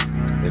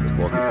 In the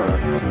Porcupine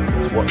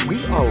Podcast. What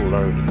we are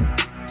learning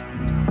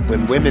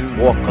when women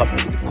walk up to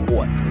the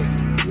court,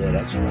 ladies. Yeah,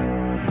 that's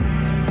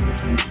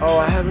right. Oh,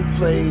 I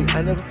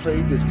never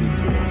played this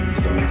before,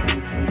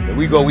 And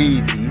we go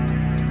easy,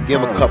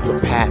 give them a couple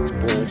of pats,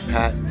 boom,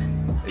 pat.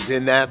 And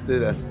then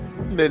after a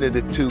minute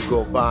or two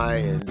go by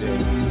and then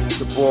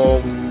the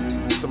ball,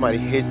 somebody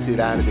hits it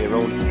out of their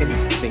own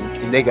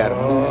instinct and they got to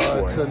move for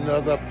It's it.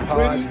 another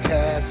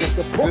podcast of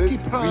the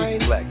Porcupine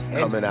reflex and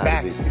coming out of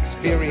Facts this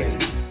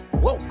Experience.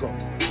 Welcome.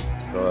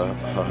 So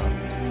her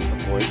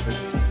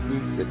boyfriend's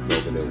sitting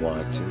over there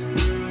watching.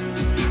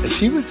 And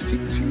she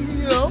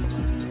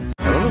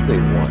I don't know if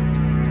they won.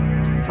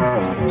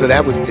 So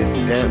that was their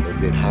standard.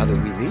 Then how did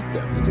we meet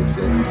them? We just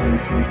said, we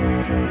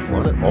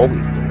want to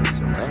always know what's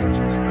around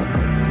us. Not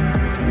like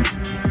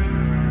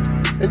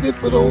and then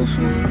for those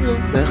who, they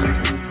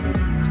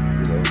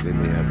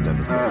may have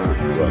never talked to a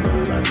brother,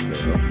 black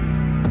male.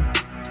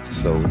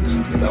 So, we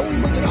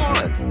moving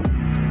on.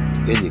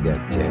 Then you got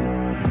Jenny.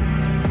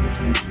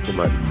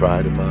 Somebody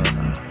cried in my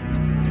eyes.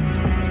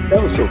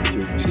 That was so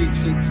cute. She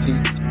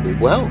did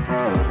well.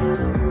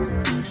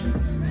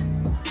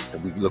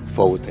 We look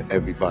forward to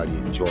everybody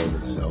enjoying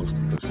themselves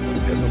because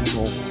whenever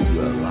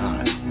you're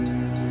alive, you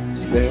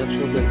damn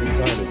sure that we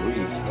try to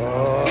breathe.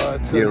 Oh,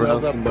 it's Be around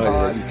another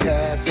somebody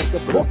podcast of the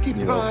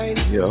Porcupine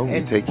we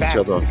and take each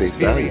other on Facts face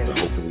value, but Experience.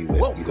 hopefully we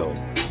don't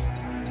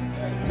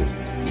just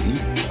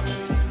leave each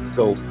other.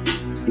 So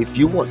if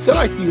you want, say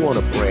like you want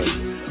to brand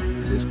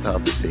this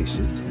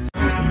conversation,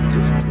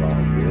 just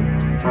log in.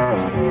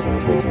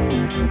 With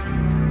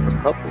a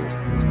couple,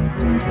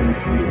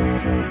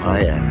 my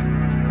app.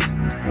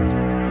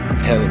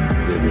 Parents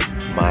live in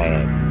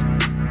Miami.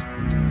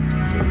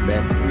 They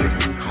met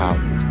in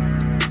college.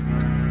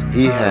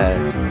 He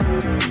had some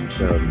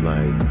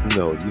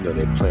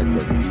they planted a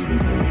seed in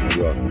New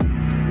York.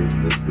 This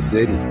the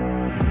city.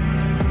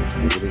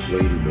 And this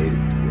lady made it.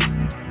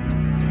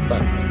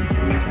 But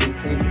they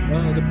came to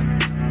find a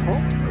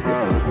home.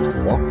 Just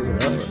walking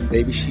around.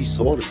 Maybe she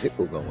saw the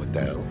pickle going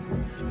down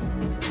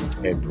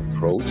and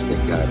approached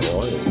and got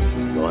on.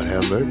 And Lord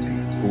have mercy.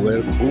 Who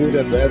would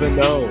have ever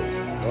known?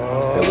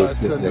 Oh,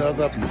 it's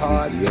another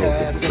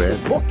podcast of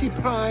the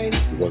Porcupine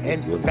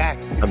and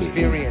Facts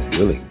Experience.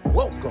 Willing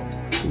Welcome.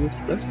 to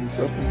express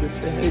himself and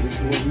just say, hey, this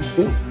is what we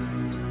do.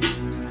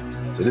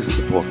 So this is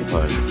the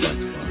Porcupine and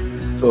Facts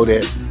Podcast. So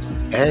they're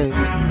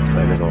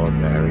planning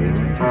on marrying.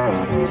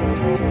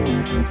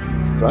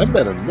 So I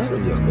met another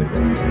young lady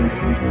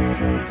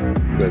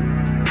because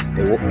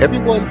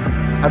everyone,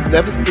 I've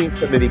never seen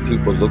so many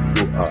people look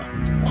through a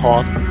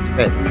park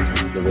fence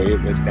the way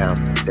it went down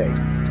today.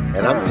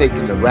 And I'm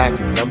taking the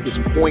racket and I'm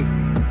just pointing.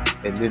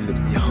 And then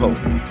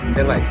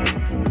they're like,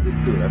 this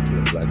dude, I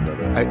feel black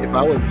brother. If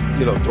I was,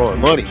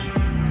 throwing money,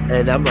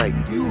 and I'm like,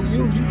 you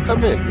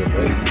come in. The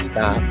lady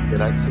stopped.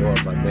 Then I saw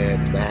my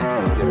man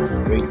Matt did a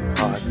great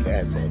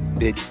podcast on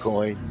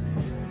Bitcoin.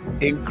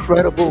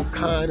 Incredible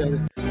kind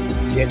of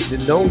getting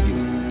to know you.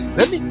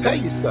 Let me tell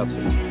you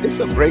something. It's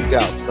a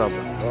breakout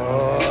summer.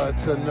 Oh,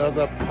 it's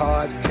another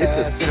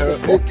podcast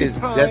of the It is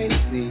Porcupine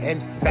definitely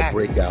and a Facts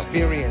breakout.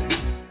 Experience.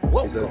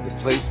 Because Welcome. the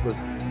place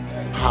was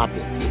popping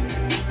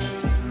today.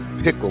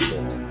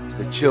 Pickleball,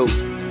 the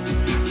children.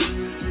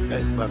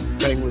 And my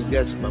penguin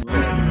guest, my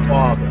man,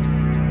 father.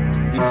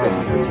 He said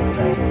he heard his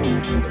back.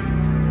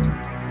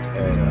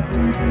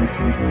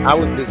 And I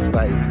was just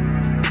like,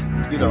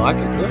 you know, I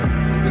can play.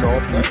 We can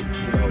all play.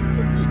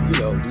 You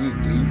know, we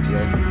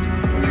just so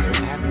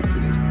happy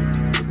today for the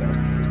people that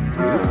came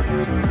through.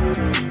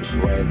 The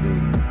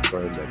branding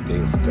firm that they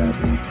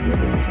established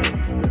together in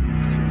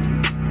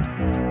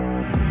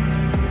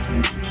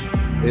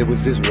 2017. It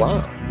was just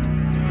wild.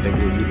 And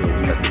then, you know,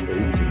 we got the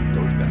A-team,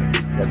 those guys,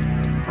 they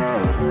definitely.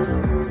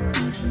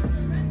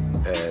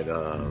 And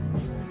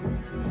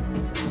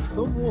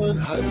somebody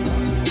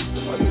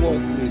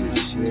wants me to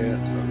share a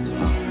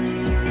lot.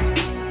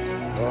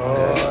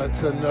 Oh,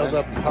 it's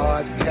another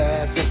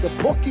podcast of the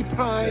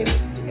Porcupine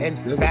and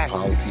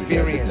Facts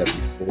Experience.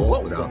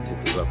 Without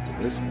interrupting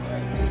this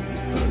one,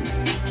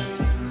 because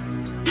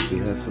we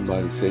had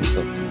somebody say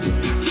something to me,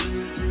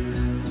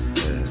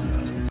 and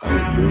I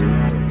was really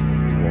thankful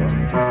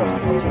for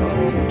how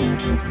proud you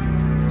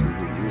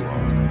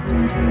are,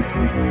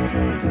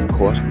 and be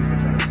cautious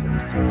about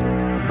things.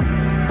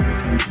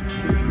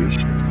 We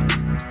appreciate it.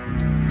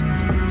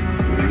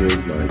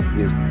 Here's my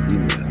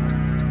email.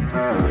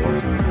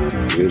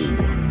 Really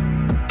want to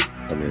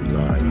come in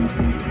live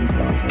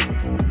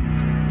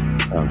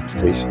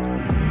conversations with me.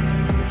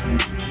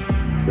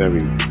 Very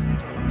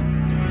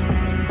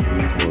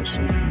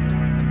cautious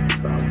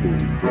about who we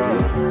deal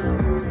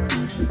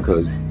with,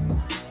 because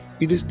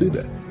we just do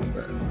that.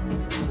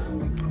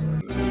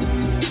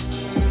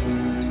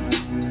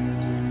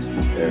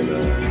 And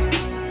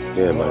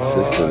yeah, my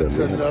sister. It's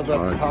another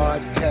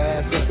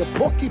podcast of the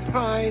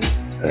Porcupine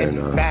and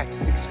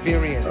Facts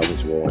Experience. I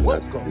was warned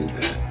not to do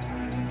that.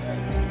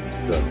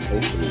 So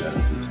hopefully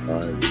that'll be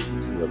fine.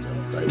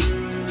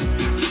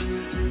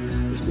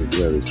 Because we're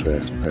very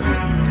transparent.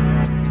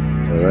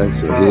 Alright,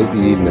 so here's the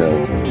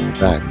email.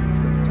 Back.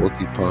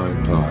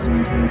 Porcupine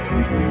Podcast.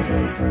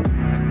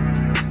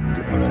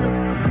 We're going to have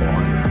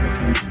on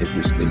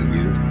Interesting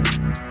You.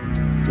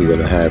 We're going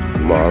to have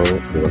tomorrow,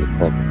 we're going to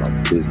talk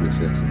about business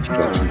and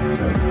construction.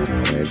 That's the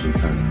branding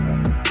kind of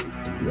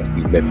conversation that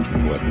we met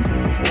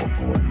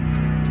before.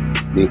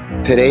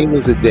 Today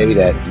was a day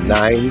that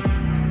 9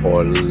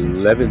 or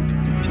 11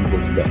 people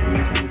met.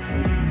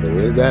 So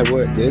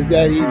there's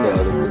that email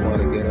if you want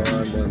to get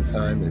on one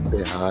time and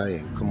say hi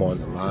and come on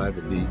the live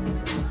and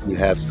you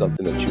have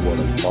something that you want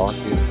to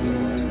market.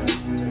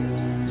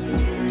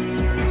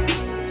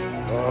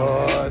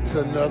 Oh, it's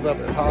another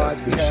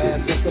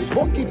podcast of the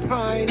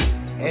Porcupine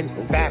and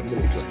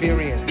Facts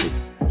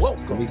Experience.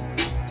 Welcome. Let me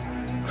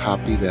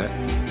copy that.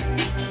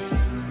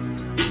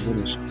 I'm going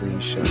to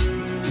screenshot.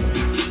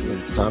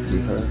 Copy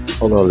her.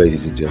 Hold on,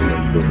 ladies and gentlemen.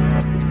 I'm doing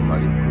something.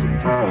 Somebody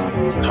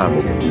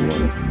comment and we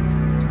want to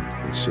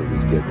make sure we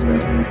get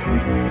that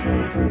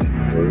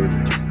word.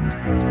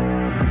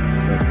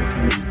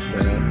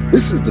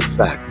 This is the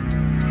Facts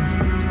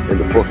in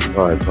the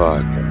Porcupine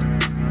Podcast.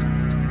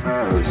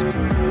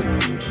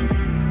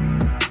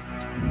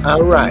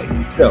 All right,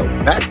 so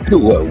back to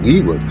what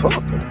we were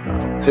talking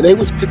about. Today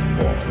was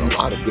Pickleball, and a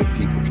lot of good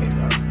people came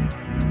out.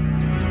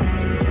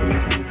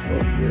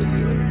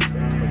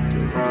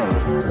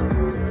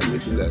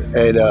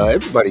 And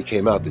everybody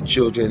came out. The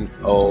children,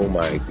 oh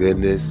my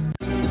goodness.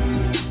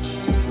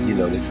 You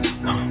know,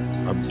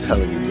 I'm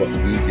telling you, what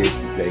we did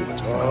today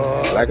was fun.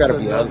 But I gotta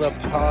be honest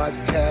with you.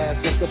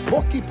 Podcast of the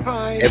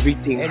Porcupine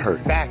Everything and hurt.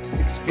 Facts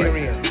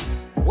Experience.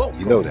 Right.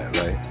 You know that,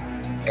 right?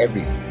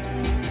 Everything.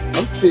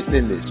 I'm sitting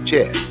in this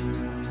chair.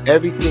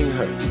 Everything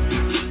hurt.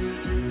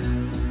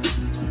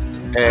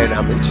 And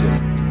I'm in chair.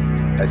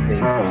 I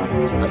think,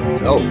 I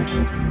don't know.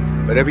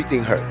 But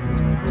everything hurt.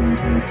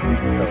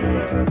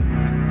 So,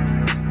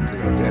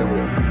 bear with me.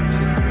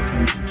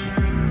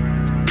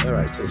 All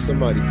right, so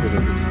somebody put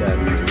in the chat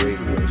the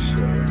radio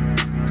show,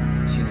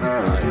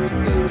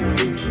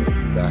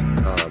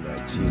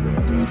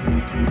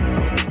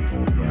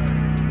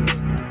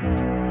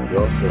 TIKRadio.com@gmail.com. We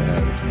also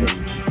have the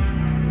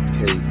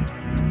case.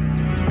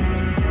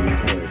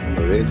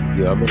 So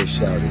I'm going to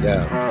shout it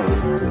out.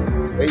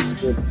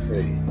 Facebook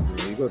page.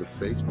 You go to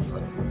Facebook, I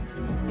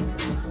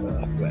don't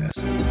know.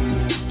 Glasses.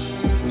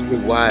 It's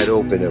been wide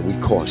open and we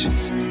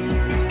cautious.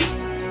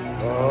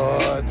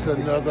 Oh, it's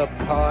another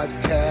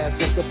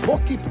podcast of the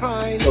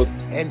Porcupine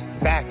and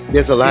Facts.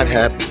 There's a lot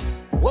happening.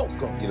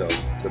 Welcome. You know,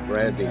 the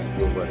branding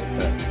will run it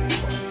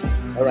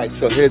back. All right,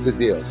 so here's the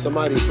deal.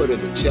 Somebody put in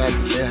the chat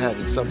that they're having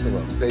something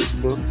on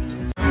Facebook.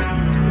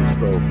 It's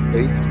from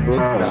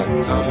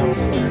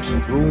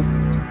facebook.com/group.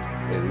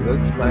 It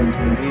looks like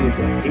to me it's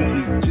at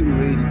 82,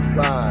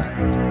 85,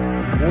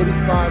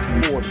 45,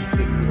 40,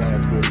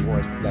 59,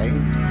 41,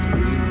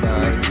 93,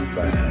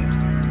 95.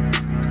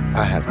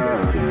 I have no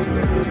clue what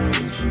that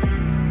is.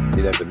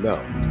 You never know.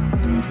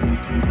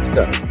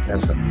 So,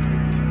 that's something we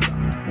think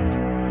about.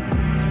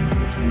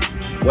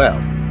 Well,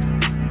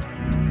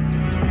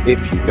 if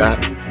you got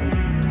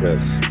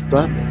the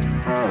stomach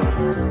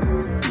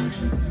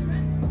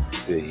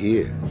to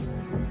hear,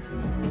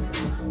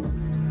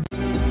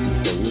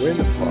 so we're in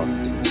the park.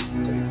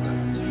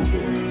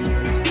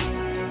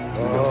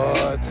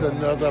 Oh, it's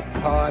another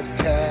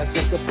podcast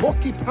of the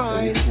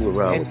Porcupine and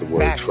with the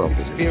word Facts Trump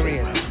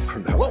Experience.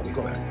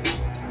 Welcome.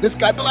 This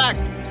guy Black.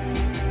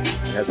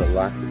 It has a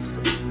lot to say.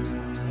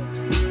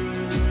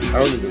 I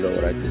don't even know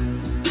what I did.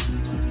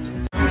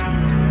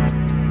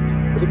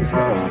 But it was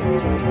nice.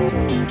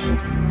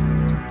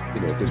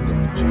 Just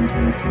talking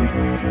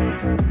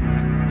shit.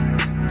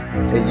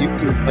 And you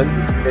can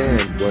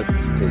understand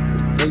what's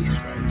taking place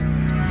right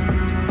now.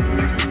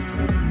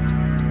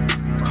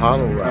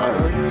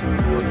 Colorado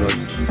was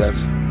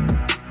unsuccessful.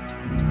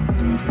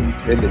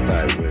 Then the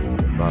guy wins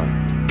the vibe.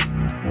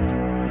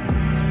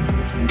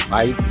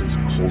 Life is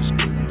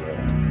coasting along.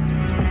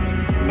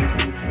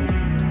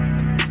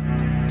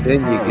 Then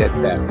you get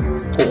that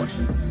report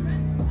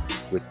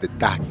with the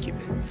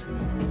documents.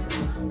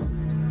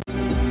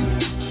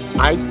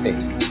 I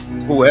think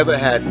whoever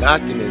had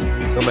documents,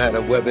 no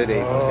matter whether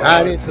they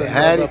forgot it, they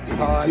had it, they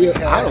didn't see it,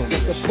 I don't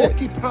give a shit.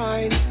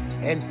 Porcupine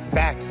and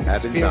Facts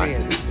Having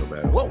Experience. documents, no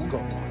matter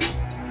Welcome.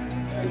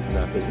 it's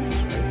not the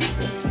rules, right?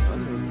 Yes, I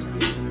know.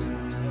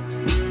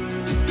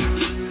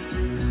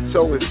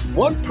 So if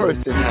one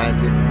person has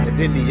it and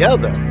then the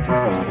other,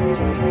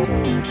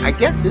 I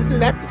guess isn't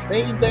that the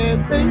same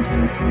damn thing?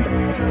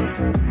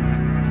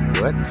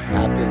 What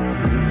happened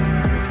to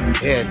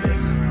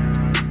fairness?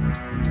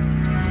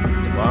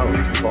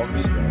 Tomorrow's talk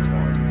show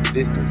on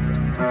business.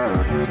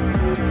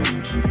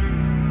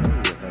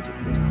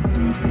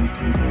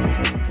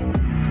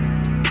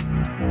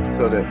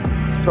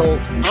 So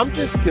I'm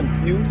just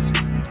confused.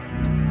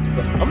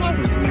 So I'm not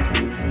really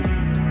confused.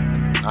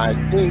 I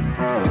think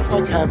it's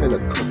like having a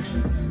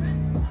cookie.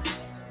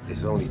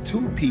 There's only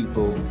two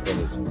people and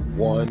it's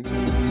one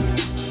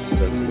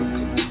regular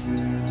cookie.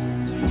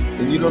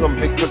 And you know them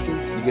big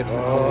cookies you get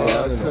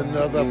from it's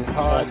another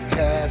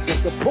podcast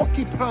of the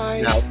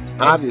Porcupine now,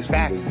 and obviously,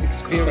 Facts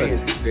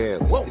Experience.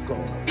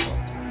 Welcome.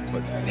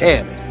 But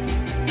damn it,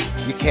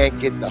 you can't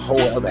get the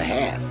whole other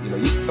half.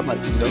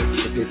 Somebody, if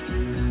it's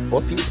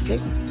a piece of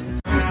cake,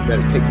 you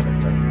better take it,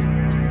 right?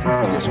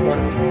 You just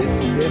want this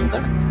is their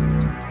time.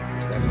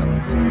 That's how I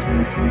see it.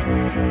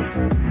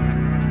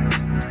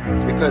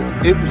 Because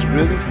it was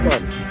really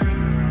funny.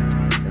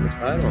 And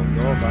I don't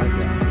know if I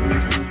got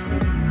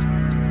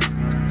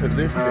to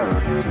listen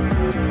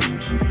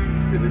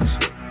to this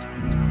shit.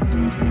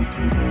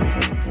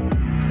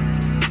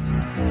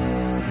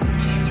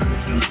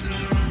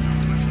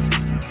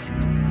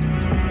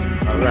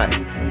 All right.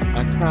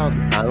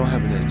 I don't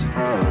have an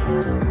engineer.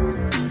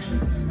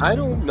 I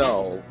don't know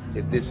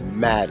if this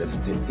matters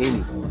to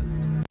anyone.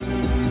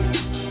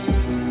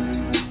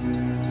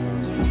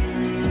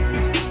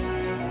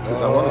 I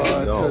want to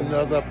it's know.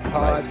 another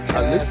podcast. I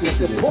listened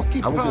to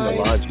this. I was in the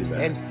laundromat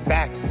and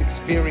Facts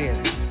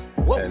Experience.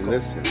 and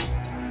listen,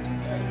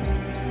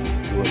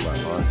 doing my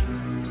laundry,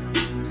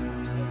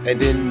 and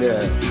then the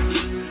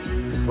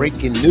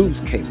breaking news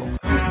came on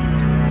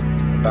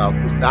about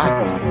the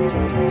document.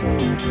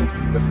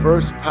 The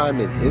first time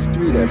in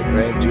history that a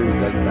grand jury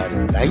does not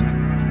indict,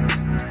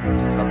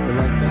 something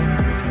like that.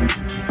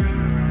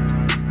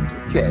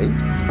 Okay.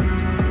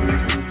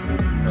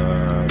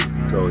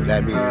 So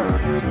that means,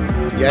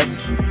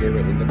 yes, they were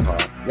in the car.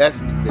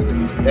 Yes, they were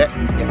in that.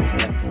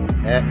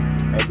 And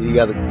the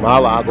other,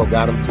 Mar-a-Lago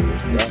got them too.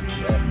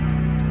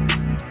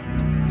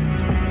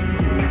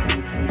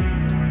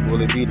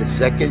 Will it be the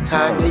second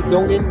time they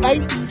don't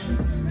indict?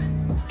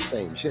 It's the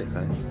same shit,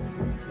 right?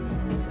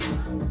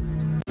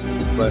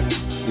 But,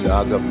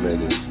 our government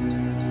is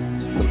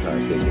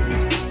sometimes thinking.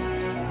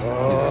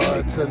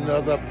 It's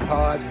another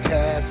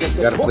podcast of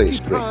the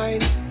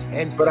Porcupine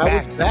and But I was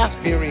Facts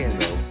baffled, Experience.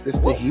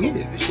 just to hear the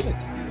shit, like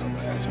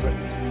it's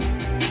crazy.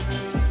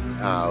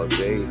 How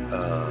they,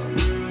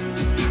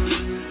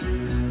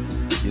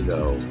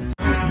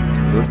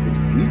 look and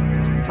see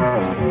things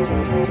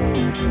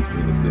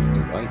in a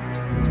different light.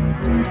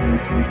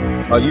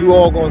 Are you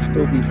all gonna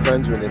still be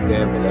friends when the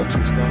damn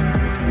election starts?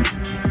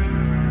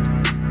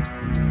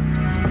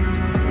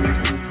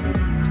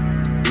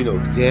 You know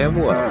damn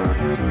well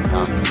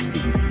how he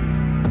sees it.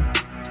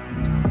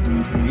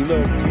 You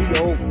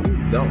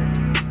know.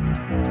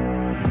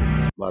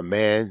 My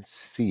man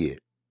see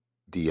it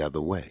the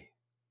other way.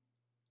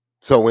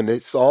 So when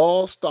this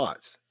all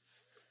starts,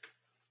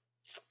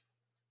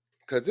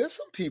 because there's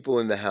some people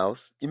in the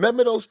house. You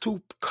remember those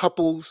two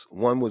couples?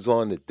 One was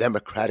on the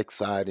Democratic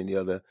side and the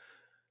other,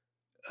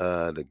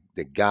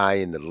 the guy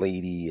and the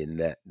lady, and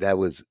that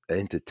was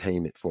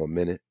entertainment for a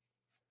minute.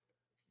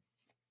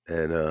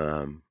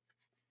 And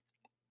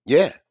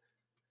yeah.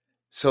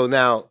 So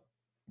now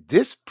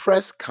this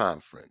press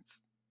conference,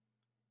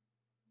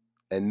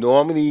 and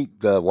normally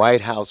the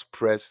White House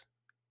press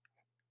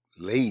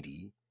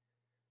lady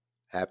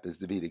happens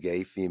to be the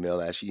gay female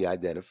as she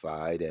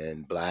identified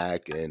and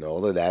black and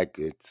all of that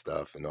good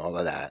stuff and all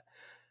of that.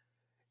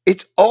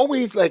 It's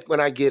always like when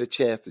I get a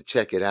chance to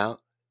check it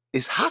out,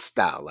 it's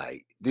hostile.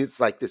 Like it's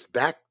like this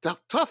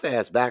tough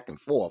ass back and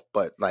forth,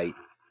 but like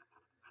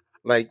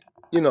how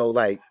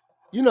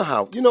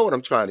what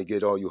I'm trying to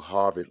get all you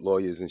Harvard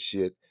lawyers and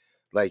shit,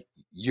 like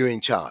you're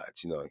in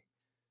charge,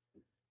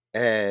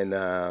 and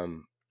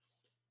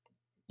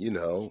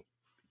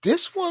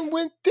this one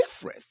went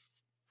different.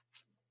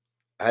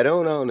 I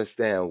don't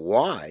understand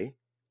why,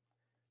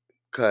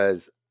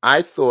 because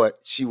I thought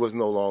she was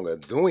no longer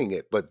doing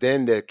it, but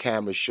then the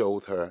camera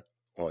showed her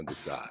on the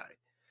side.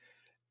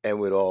 And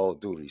with all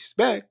due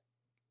respect,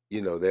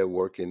 they're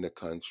working the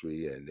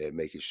country and they're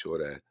making sure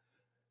that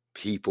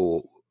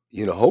people,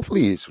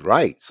 hopefully it's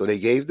right. So they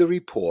gave the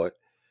report.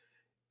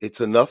 It's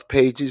enough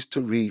pages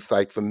to read. It's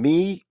like for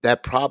me,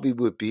 that probably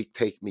would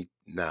take me.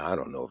 Nah, I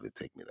don't know if it'd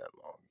take me that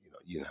long.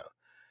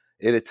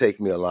 It'd take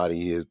me a lot of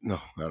years.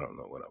 No, I don't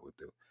know what I would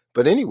do.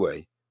 But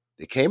anyway,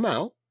 they came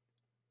out.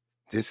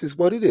 This is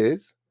what it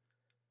is.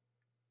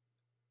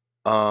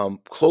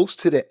 Close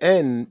to the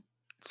end,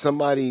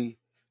 somebody.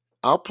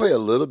 I'll play a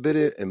little bit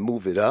of it and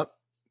move it up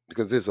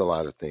because there's a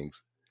lot of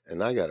things.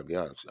 And I got to be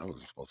honest, I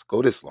wasn't supposed to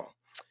go this long.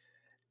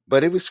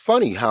 But it was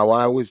funny how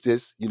I was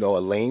just, a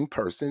lame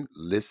person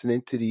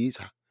listening to these.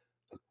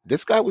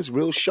 This guy was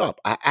real sharp.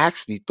 I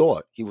actually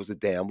thought he was a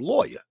damn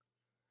lawyer.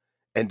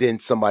 And then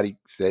somebody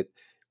said,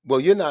 well,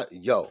 you're not,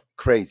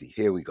 crazy.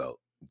 Here we go.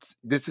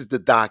 This is the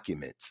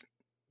documents.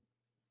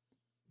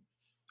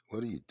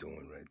 What are you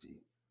doing,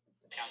 Reggie?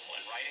 Counsel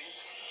in writing.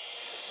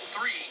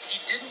 3, he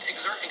didn't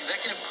exert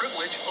executive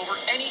privilege over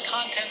any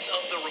contents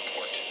of the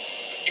report.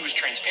 He was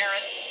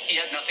transparent. He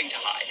had nothing to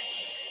hide.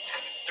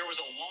 There was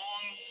a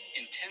long,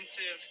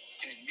 intensive,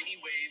 and in many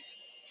ways,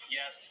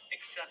 yes,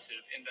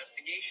 excessive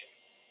investigation.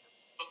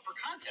 But for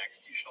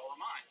context, you should all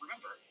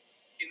remember,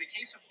 in the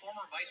case of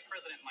former Vice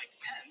President Mike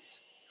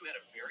Pence, who had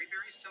a very,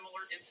 very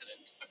similar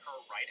incident occur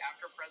right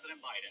after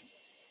President Biden,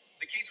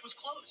 the case was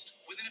closed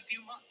within a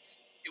few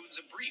months. It was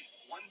a brief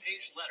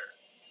one-page letter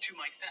to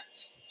Mike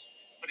Pence.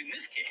 But in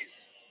this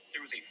case,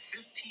 there was a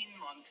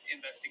 15-month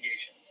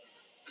investigation.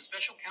 The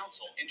special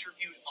counsel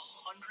interviewed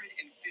 150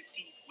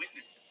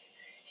 witnesses.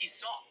 He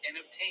sought and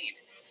obtained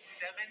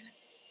 7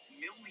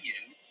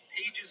 million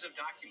pages of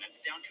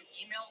documents down to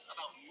emails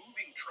about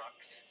moving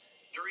trucks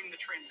during the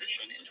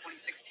transition in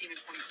 2016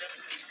 and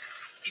 2017.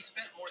 He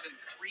spent more than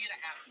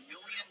 $3.5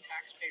 million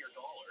taxpayer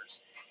dollars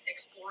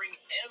exploring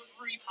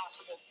every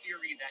possible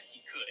theory that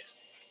he could.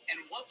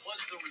 And what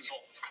was the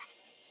result?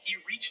 He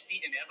reached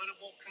the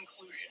inevitable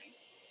conclusion,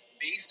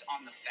 based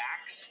on the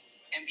facts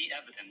and the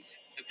evidence,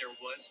 that there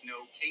was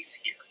no case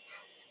here.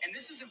 And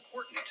this is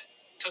important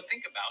to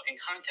think about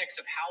in context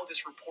of how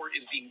this report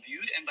is being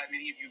viewed and by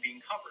many of you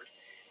being covered.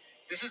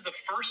 This is the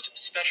first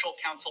special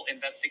counsel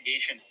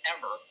investigation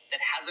ever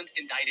that hasn't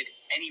indicted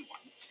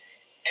anyone.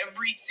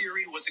 Every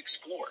theory was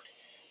explored,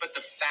 but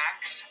the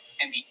facts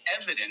and the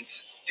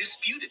evidence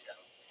disputed them.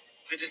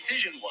 The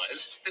decision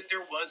was that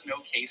there was no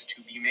case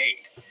to be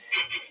made.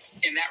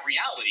 In that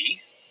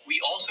reality, we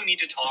also need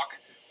to talk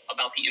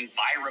about the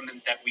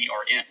environment that we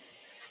are in.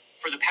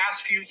 For the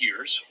past few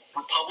years,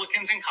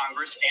 Republicans in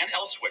Congress and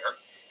elsewhere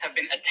have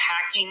been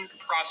attacking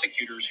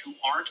prosecutors who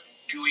aren't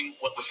doing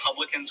what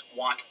Republicans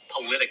want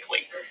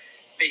politically.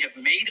 They have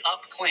made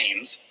up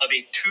claims of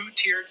a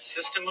two-tiered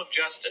system of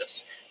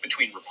justice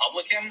between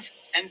Republicans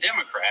and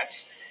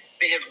Democrats.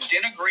 They have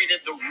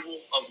denigrated the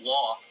rule of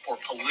law for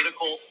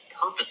political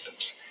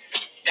purposes.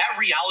 That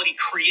reality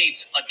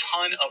creates a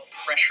ton of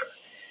pressure.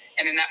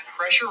 And in that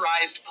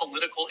pressurized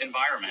political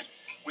environment,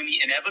 when the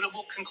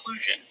inevitable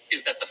conclusion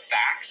is that the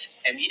facts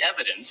and the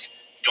evidence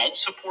don't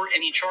support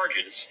any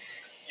charges,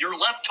 you're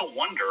left to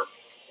wonder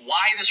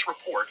why this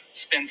report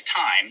spends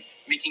time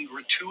making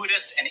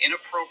gratuitous and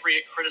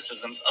inappropriate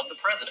criticisms of the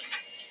president.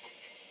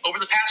 Over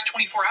the past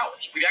 24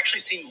 hours, we've actually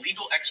seen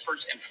legal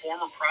experts and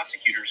former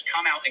prosecutors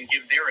come out and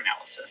give their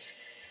analysis.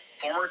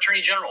 Former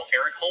Attorney General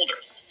Eric Holder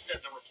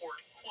said the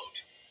report,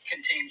 quote,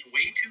 contains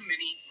way too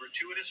many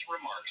gratuitous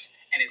remarks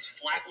and is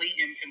flatly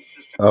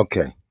inconsistent.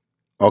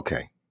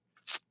 Okay.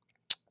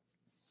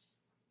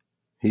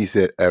 He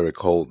said Eric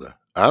Holder.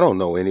 I don't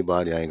know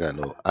anybody. I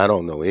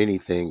don't know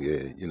anything.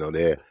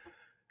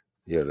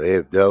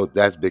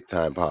 That's big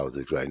time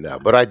politics right now.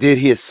 But I did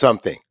hear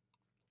something.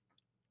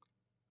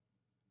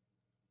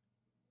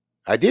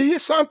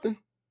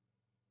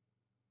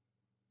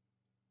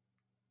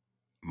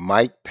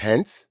 Mike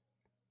Pence,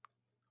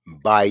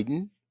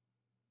 Biden,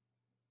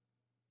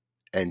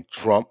 and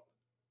Trump.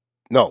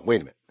 No,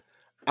 wait a minute.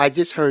 I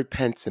just heard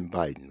Pence and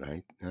Biden,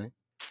 right?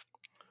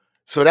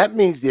 So that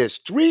means there's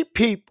 3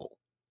 people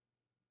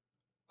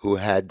who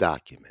had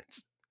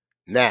documents.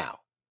 Now,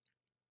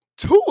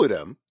 2 of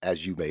them,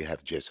 as you may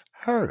have just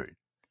heard,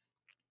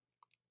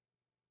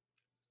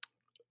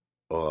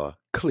 are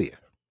clear,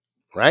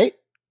 right?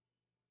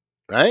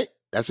 Right?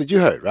 That's what you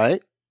heard,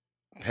 right?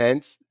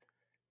 Pence,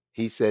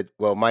 he said,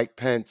 well, Mike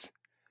Pence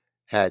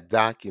had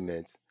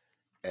documents.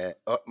 And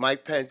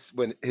Mike Pence,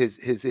 when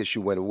his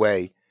issue went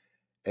away,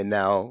 and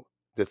now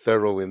the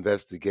thorough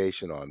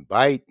investigation on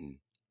Biden,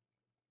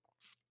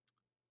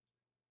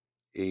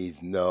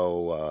 he's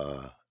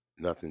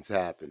nothing's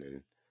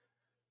happening.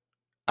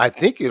 I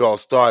think it all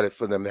started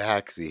for them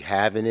actually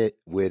having it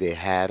where they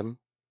had him,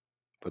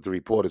 but the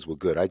reporters were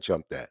good. I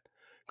jumped that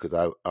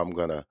because I'm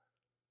gonna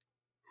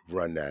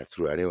run that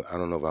through. I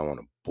don't know if I want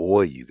to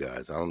bore you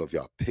guys. I don't know if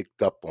y'all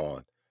picked up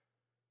on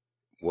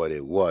what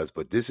it was,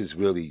 but this is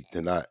really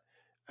to not.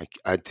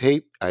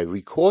 I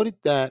recorded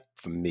that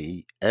for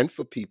me and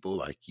for people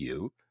like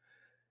you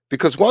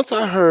because once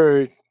I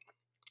heard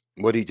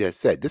what he just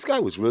said. This guy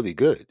was really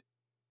good,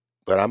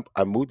 but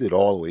I moved it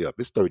all the way up.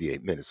 It's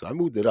 38 minutes, so I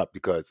moved it up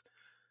because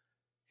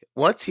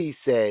once he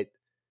said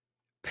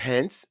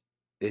Pence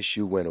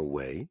issue went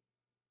away,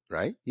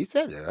 right? He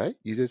said that, right?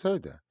 You just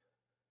heard that.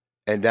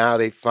 And now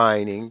the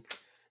finding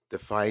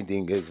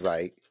is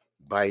like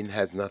Biden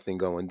has nothing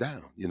going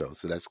down,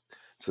 so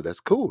that's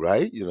cool,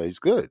 right? He's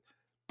good.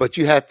 But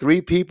you had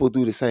three people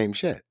do the same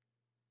shit.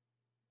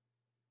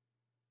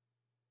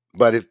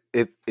 But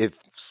if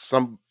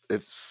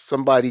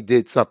somebody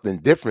did something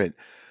different,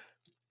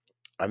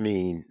 I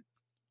mean,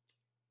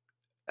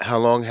 how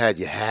long had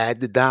you had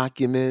the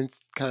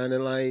documents? Kind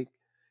of like,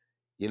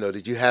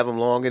 did you have them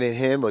longer than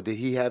him, or did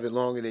he have it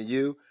longer than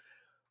you?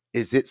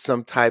 Is it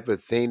some type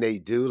of thing they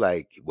do?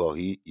 Like, well,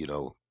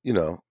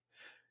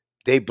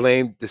 they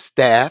blamed the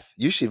staff.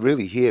 You should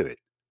really hear it.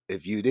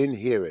 If you didn't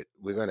hear it,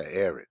 we're gonna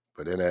air it.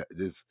 But then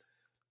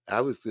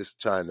I was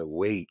just trying to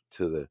wait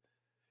to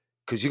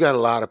because you got a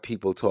lot of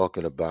people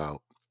talking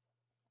about,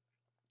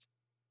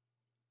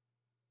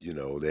 they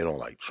don't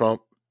like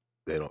Trump,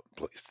 they don't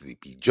play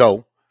Sleepy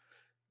Joe.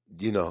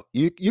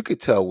 You could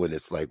tell when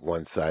it's like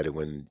one sided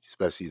when,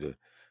 especially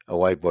a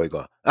white boy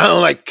go, I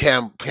don't like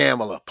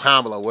Pamela,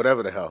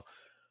 whatever the hell.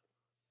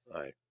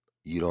 Like,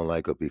 you don't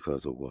like her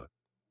because of what?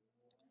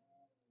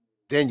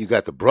 Then you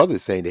got the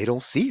brothers saying they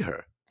don't see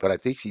her, but I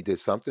think she did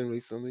something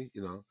recently.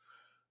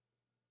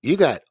 You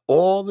got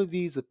all of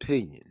these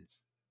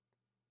opinions,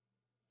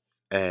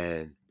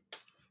 and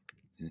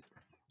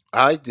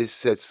I just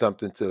said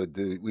something to a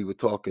dude. We were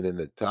talking in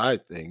the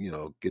Tide thing,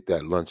 get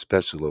that lunch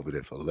special over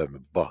there for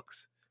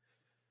 $11.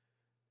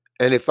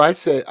 And if I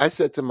said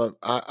to him,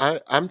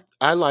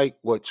 I like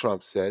what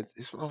Trump said.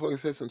 This motherfucker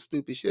said some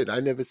stupid shit. I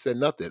never said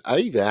nothing. I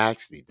even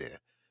actually there,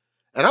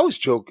 and I was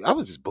joking. I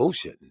was just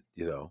bullshitting.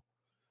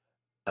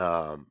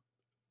 Um,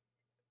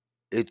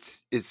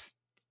 it's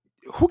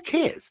who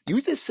cares?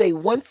 You just say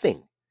one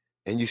thing,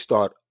 and you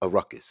start a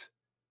ruckus.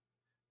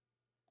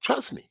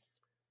 Trust me.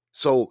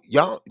 So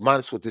y'all might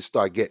as well just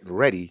start getting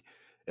ready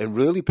and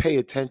really pay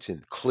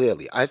attention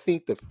clearly. I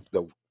think the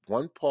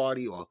one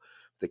party or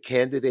the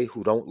candidate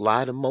who don't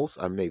lie the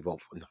most, I may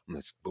vote for. No,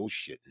 that's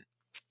bullshitting.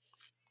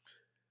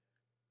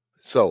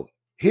 So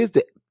here's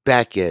the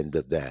back end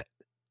of that.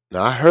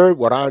 Now I heard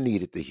what I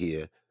needed to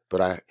hear,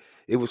 but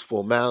it was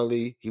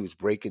formality. He was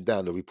breaking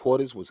down. The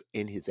reporters was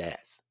in his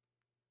ass,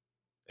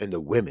 and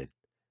the women.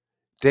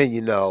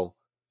 Then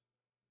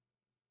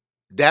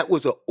that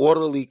was an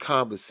orderly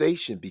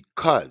conversation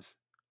because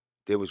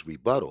there was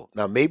rebuttal.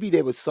 Now, maybe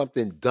there was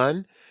something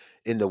done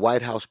in the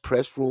White House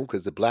press room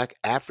because the black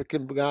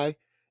African guy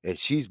and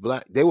she's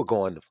black, they were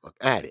going the fuck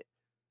at it.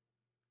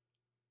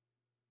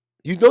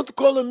 You not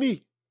calling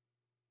me.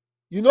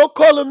 You not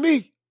calling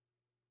me.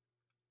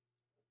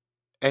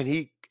 And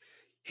he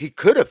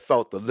could have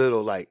felt a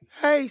little like,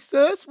 hey,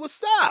 sis,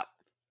 what's up?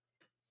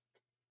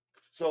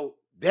 So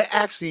there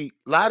actually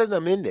a lot of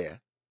them in there,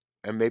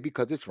 and maybe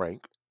because it's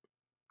rank.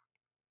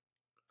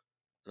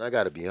 And I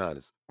got to be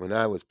honest, when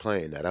I was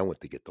playing that, I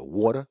went to get the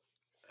water,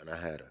 and I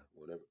had a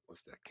whatever,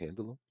 what's that,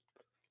 candle?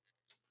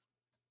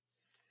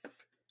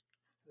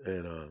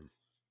 And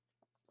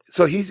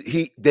so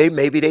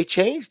maybe they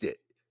changed it.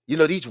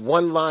 These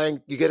one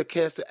line, you get a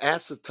chance to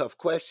ask a tough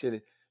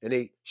question and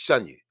they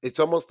shun you. It's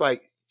almost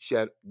like,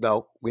 shut,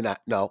 no, we're not,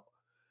 no.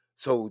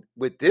 So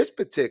with this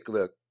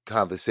particular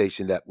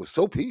conversation that was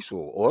so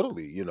peaceful,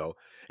 orderly,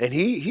 and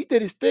he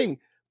did his thing.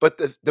 But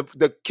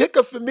the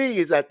kicker for me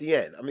is at the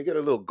end. I'm gonna get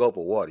a little gulp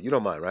of water. You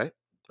don't mind, right?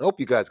 I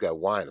hope you guys got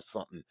wine or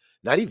something.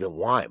 Not even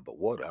wine, but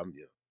water.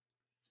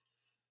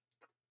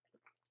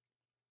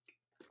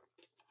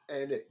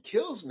 And it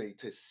kills me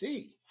to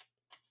see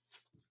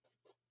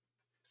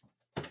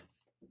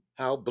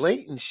how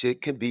blatant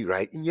shit can be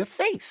right in your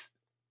face.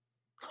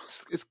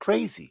 It's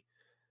crazy.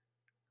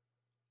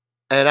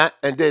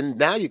 And then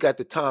now you got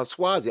the Tom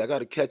Swazi. I got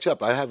to catch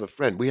up. I have a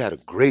friend. We had a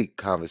great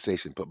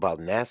conversation about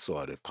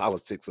Nassau, the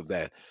politics of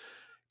that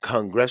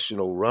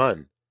congressional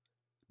run,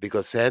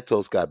 because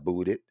Santos got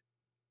booted.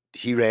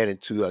 He ran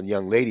into a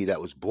young lady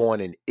that was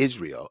born in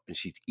Israel and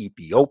she's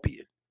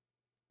Ethiopian.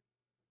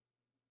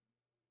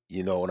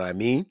 You know what I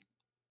mean?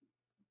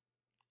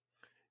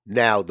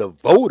 Now the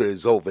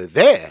voters over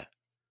there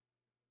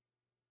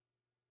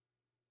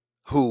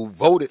who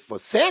voted for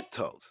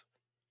Santos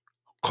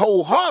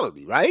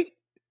cold-heartedly, right?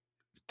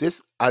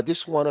 I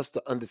just want us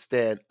to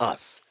understand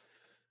us.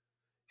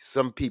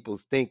 Some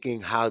people's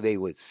thinking, how they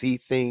would see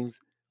things,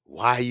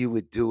 why you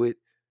would do it.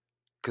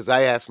 Because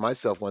I asked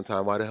myself one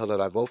time, why the hell did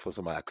I vote for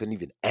somebody? I couldn't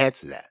even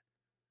answer that,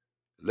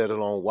 let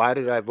alone why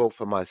did I vote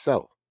for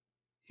myself?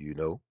 You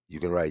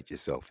can write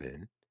yourself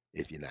in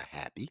if you're not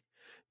happy.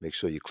 Make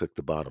sure you click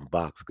the bottom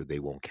box because they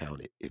won't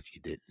count it if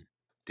you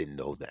didn't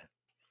know that.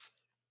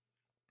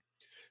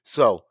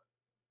 So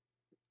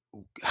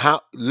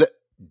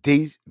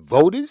these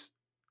voters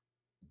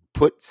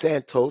put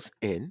Santos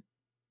in,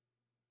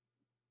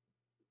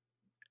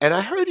 and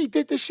I heard he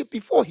did this shit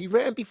before. He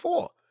ran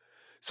before.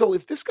 So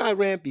if this guy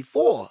ran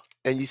before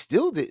and you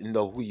still didn't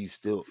know who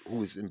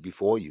was in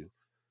before you,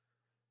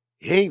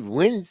 he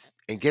wins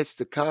and gets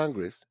to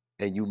Congress.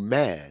 and you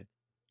mad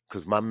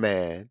because my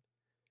man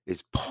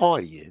is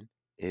partying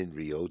in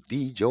Rio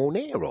de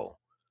Janeiro.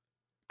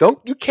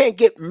 You can't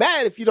get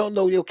mad if you don't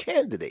know your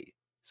candidate.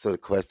 So the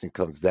question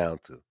comes down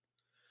to,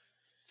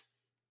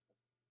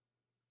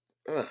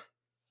 uh,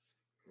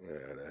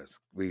 yeah,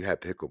 we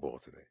had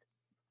pickleball today.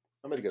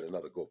 I'm gonna get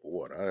another gulp of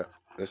water.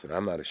 Listen,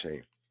 I'm not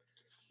ashamed.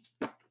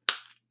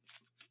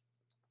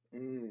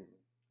 Mm.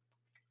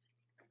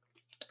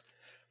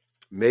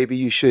 Maybe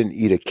you shouldn't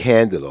eat a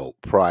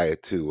cantaloupe prior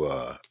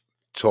to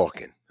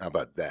talking. How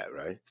about that,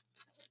 right?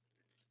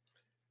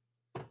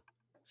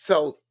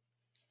 So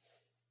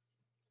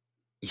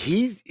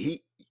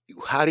he.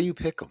 How do you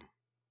pick him?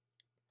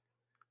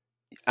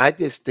 I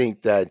just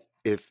think that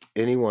if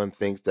anyone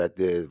thinks that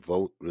their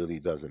vote really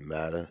doesn't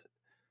matter,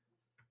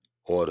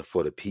 or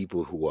for the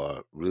people who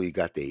are really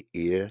got their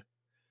ear,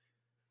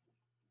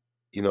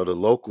 the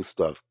local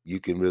stuff, you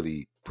can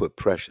really put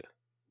pressure.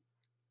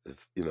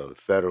 The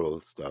federal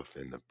stuff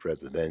and the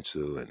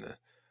presidential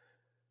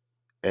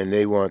and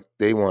they want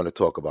to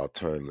talk about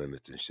term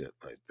limits and shit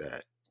like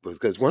that.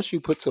 Because once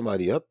you put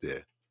somebody up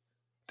there,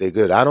 they're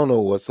good. I don't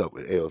know what's up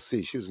with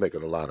AOC. She was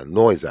making a lot of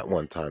noise at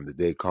one time. Did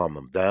they calm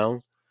them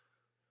down?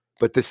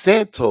 But the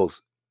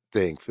Santos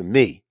thing, for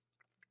me,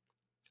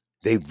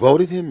 they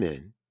voted him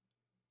in,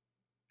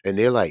 and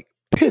they're like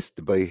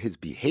pissed by his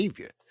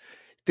behavior.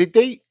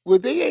 Were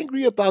they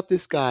angry about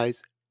this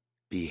guy's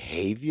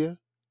behavior?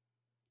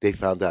 They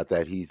found out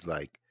that he's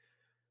like,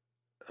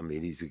 I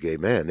mean, he's a gay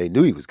man. They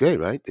knew he was gay,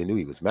 right? They knew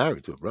he was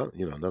married to a brother,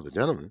 another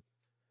gentleman.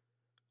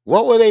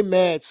 What were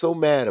they so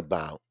mad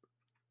about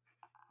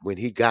when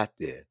he got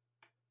there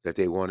that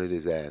they wanted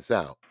his ass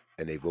out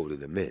and they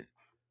voted him in?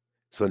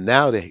 So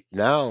now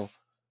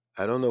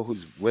I don't know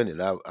who's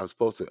winning. I was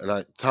supposed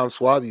to, Tom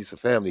Swazi's a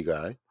Family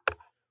Guy.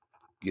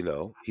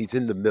 He's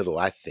in the middle,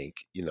 I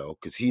think.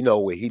 Because he know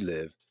where he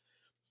live,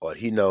 or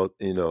he know,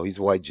 he's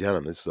a white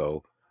gentleman.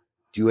 So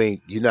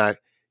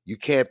you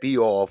can't be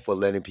all for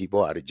letting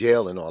people out of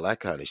jail and all that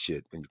kind of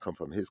shit when you come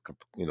from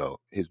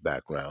his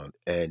background.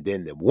 And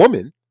then the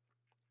woman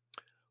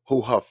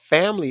who her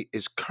family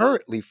is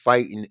currently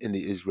fighting in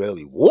the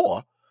Israeli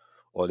war,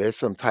 or there's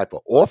some type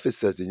of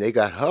officers, and they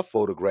got her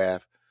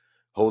photograph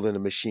holding a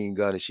machine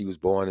gun, and she was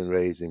born and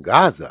raised in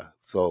Gaza.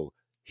 So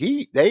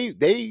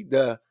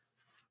the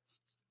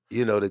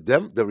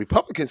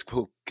Republicans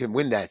can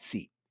win that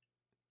seat,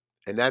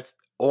 and that's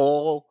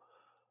all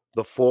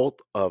the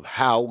fault of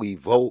how we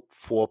vote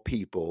for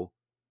people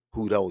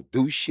who don't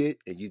do shit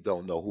and you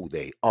don't know who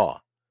they are.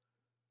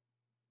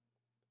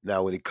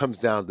 Now, when it comes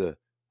down to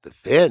the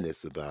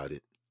fairness about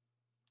it,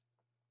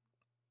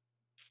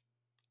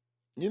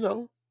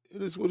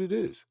 it is what it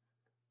is.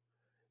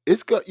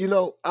 It's got,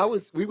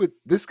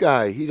 this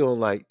guy, he don't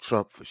like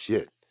Trump for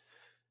shit.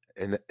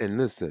 And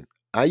listen,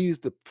 I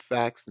used the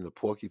facts in the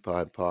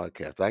Porcupine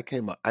podcast.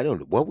 I don't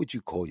know, what would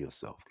you call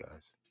yourself,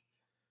 guys?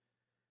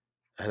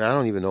 And I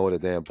don't even know what a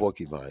damn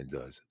porcupine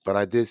does. But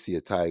I did see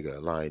a tiger, a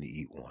lion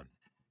eat one.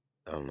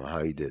 I don't know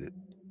how he did it.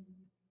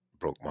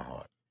 Broke my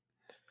heart.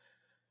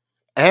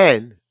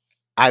 And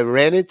I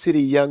ran into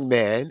the young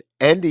man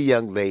and the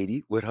young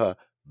lady with her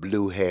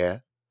blue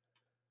hair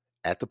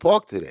at the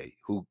park today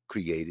who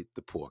created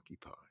the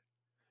porcupine.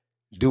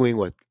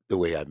 Doing the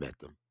way I met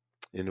them.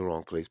 In the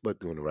wrong place, but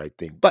doing the right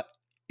thing. But,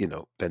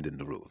 bending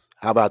the rules.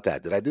 How about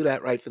that? Did I do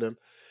that right for them?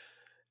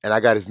 And I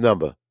got his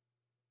number.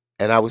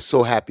 And I was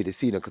so happy to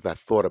see them because I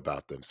thought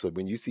about them. So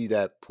when you see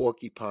that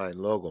porcupine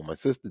logo, my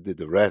sister did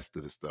the rest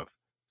of the stuff.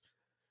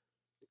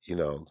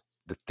 The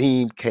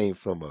theme came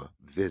from a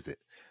visit.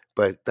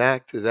 But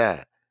back to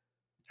that,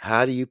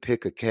 how do you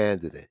pick a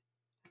candidate?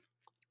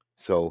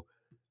 So,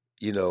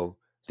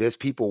 there's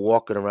people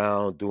walking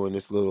around doing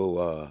this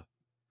little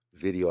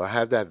video. I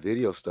have that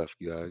video stuff,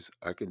 you guys.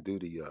 I can do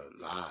the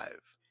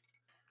live.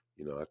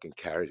 I can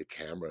carry the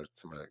camera.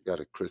 Somebody got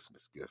a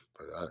Christmas gift,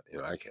 but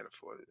I can't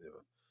afford it.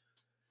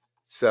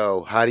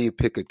 So, how do you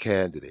pick a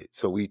candidate?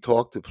 So, we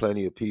talked to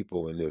plenty of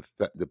people, and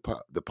the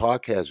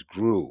podcast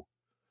grew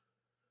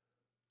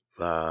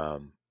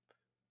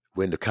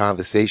when the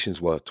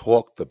conversations were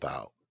talked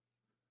about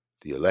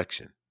the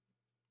election.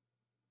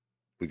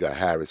 We got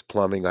Harris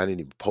Plumbing. I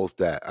didn't even post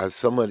that.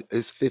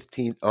 It's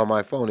 15 on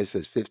my phone. It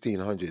says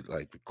 1,500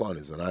 like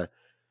recordings, and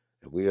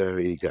we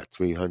already got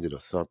 300 or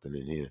something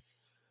in here.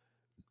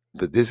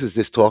 But this is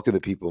just talking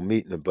to people,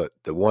 meeting them. But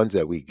the ones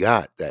that we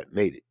got that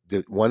made it,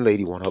 the one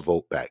lady won her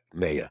vote back,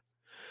 mayor.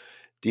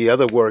 The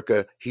other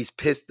worker, he's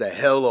pissed the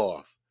hell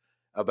off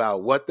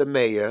about what the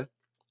mayor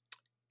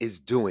is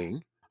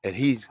doing, and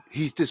he's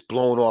just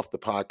blown off the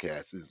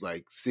podcast. It's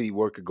like city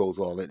worker goes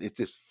all in. It's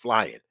just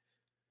flying.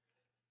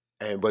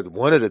 But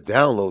one of the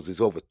downloads is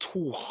over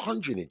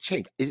 200 and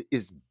change. It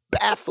is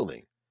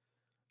baffling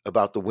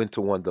about the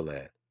Winter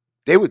Wonderland.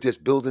 They were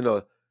just building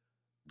all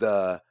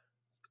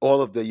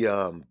of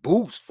the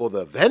booths for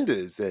the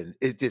vendors, and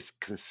it just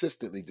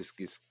consistently just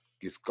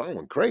gets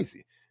going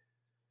crazy.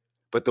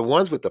 But the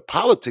ones with the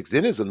politics,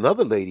 then there's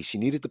another lady. She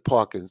needed the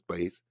parking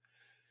space.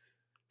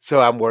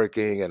 So I'm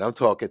working and I'm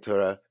talking to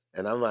her,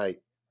 and I'm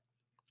like,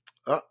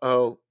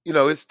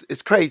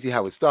 It's crazy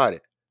how it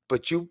started.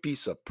 But you'd be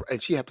surprised.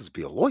 And she happens to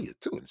be a lawyer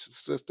too, and she's a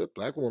sister,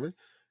 black woman.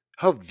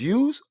 Her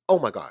views, oh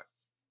my God.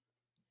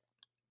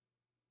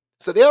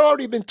 So they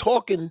already been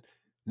talking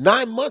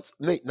 9 months.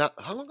 Not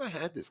how long I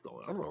had this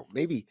going? I don't know,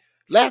 maybe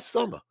last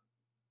summer,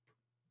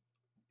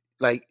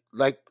 like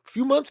a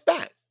few months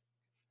back.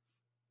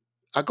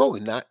 I go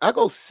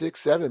 6,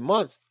 7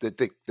 months.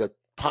 The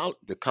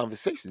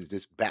conversation is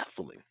just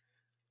baffling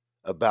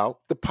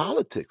about the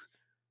politics.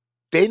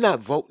 They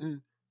not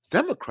voting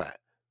Democrat.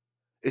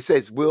 It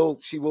says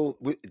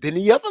then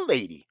the other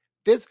lady.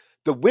 There's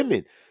the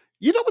women.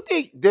 You know what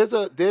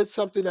there's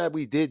something that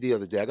we did the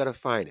other day. I gotta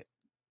find it.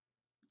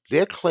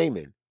 They're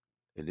claiming,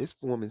 and this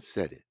woman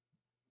said it,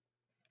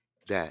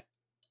 that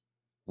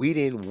we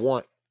didn't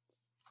want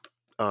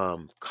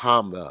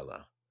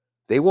Kamala.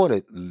 They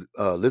wanted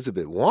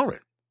Elizabeth Warren.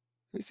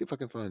 Let me see if I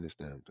can find this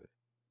damn thing.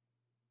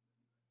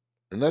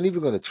 I'm not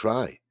even gonna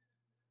try.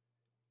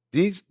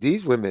 These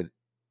women,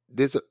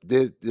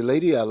 the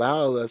lady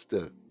allowed us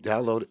to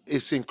download it.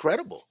 It's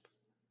incredible.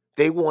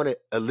 They wanted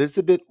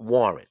Elizabeth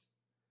Warren.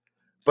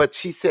 But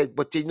she said,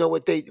 but you know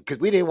what because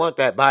we didn't want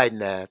that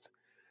Biden ass.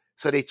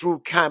 So they threw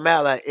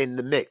Kamala in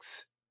the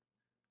mix.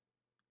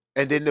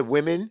 And then the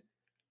women,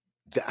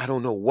 I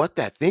don't know what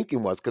that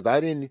thinking was because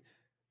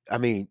I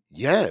mean,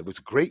 yeah, it was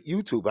great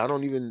YouTube. I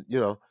don't even,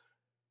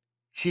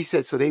 she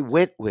said, so they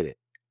went with it.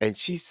 And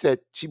she said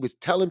she was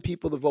telling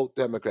people to vote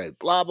Democrat,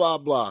 blah, blah,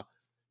 blah.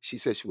 She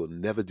said she will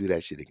never do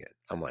that shit again.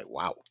 I'm like,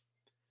 wow.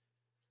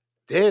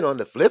 Then on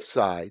the flip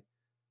side,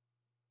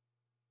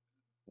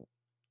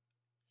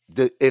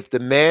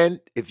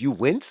 if you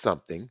win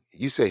something,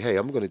 you say, hey,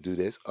 I'm going to do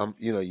this.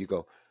 You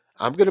go,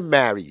 I'm going to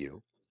marry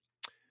you.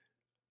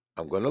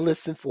 I'm going to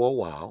listen for a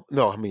while.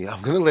 No, I mean,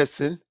 I'm going to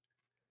listen,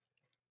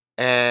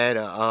 and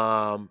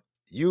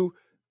you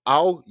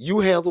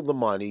handle the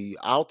money.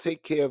 I'll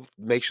take care of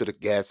make sure the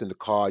gas in the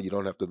car. You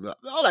don't have to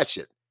all that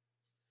shit.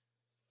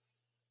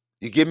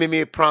 You give me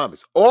a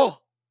promise, or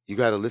you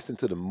got to listen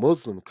to the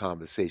Muslim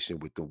conversation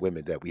with the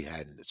women that we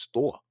had in the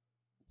store.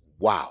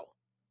 Wow,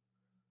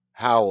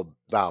 how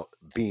about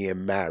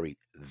being married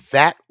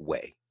that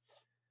way?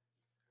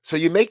 So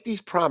you make these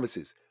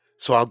promises.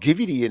 So I'll give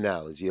you the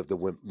analogy of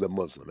the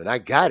Muslim, and I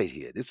got it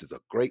here. This is a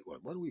great one.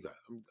 What do we got?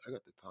 I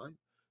got the time.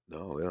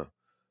 No, yeah.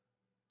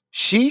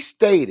 She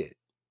stated,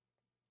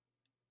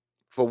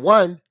 for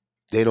one,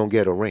 they don't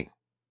get a ring.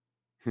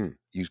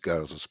 You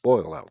guys are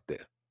spoiled out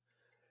there.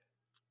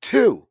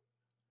 Two,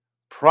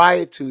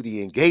 prior to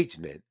the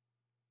engagement,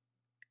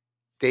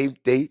 they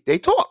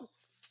talk.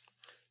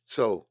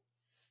 So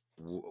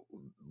wh-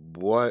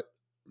 what?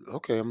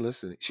 Okay, I'm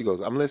listening. She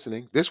goes, I'm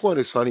listening. This one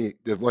is funny.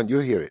 The one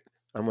you'll hear it.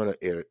 I'm gonna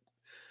air it.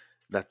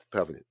 That's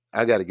permanent.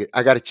 I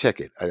gotta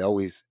check it. I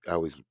always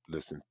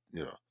listen.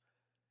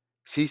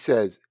 She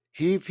says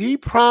he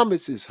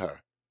promises her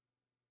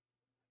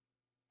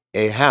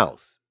a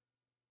house,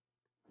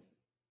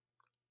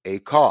 a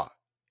car,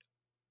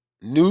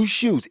 new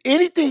shoes,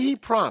 anything he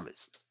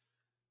promised,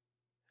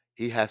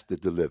 he has to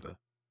deliver.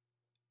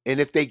 And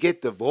if they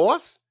get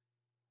divorced,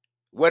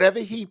 whatever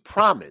he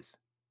promised,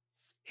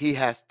 he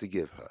has to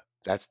give her.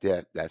 That's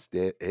their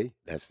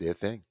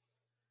thing.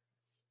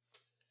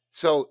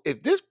 So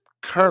if this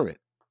current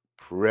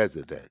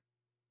president,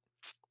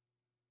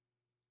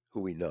 who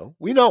we know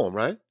him,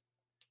 right?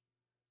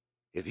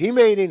 If he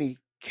made any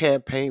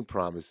campaign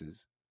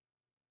promises,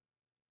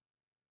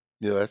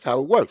 that's how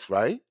it works,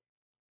 right?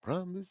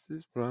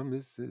 Promises,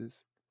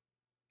 promises.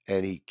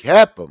 And he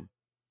kept them.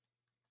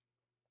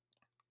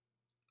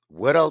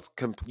 What else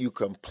can you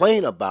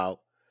complain about?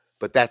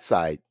 But that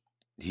side,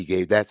 he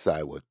gave that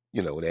side what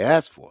they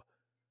asked for.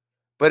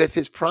 But if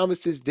his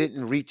promises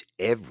didn't reach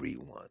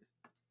everyone,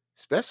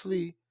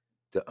 especially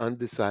the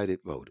undecided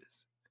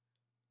voters,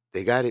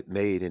 they got it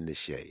made in the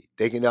shade.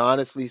 They can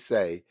honestly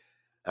say,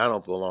 I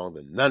don't belong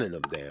to none of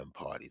them damn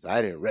parties.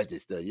 I didn't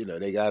register.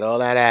 They got all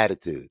that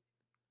attitude.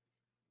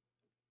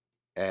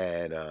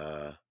 And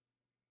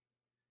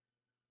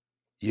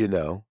you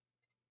know,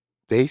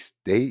 they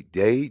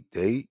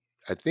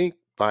I think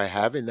by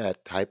having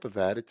that type of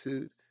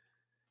attitude,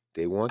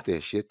 they want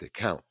their shit to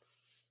count.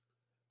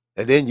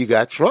 And then you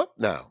got Trump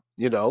now.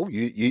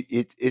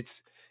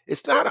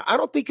 It's not. I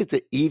don't think it's an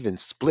even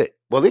split.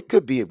 Well, it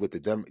could be with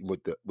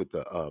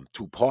the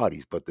two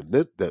parties, but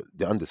the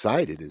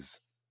undecided is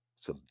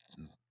some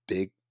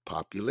big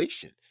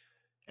population,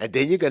 and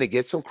then you're going to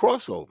get some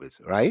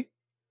crossovers, right?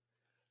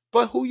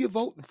 But who you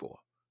voting for?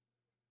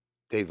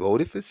 They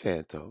voted for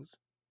Santos.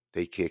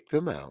 They kicked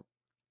him out.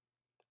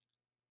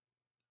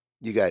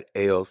 You got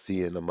ALC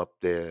and them up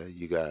there.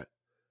 You got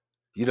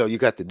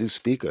the new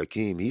speaker,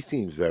 Akeem. He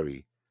seems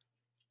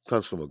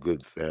comes from a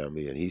good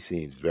family, and he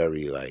seems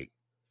very like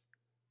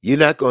you're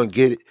not going to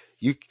get it.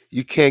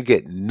 You can't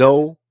get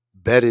no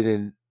better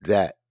than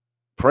that.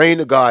 Praying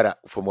to God,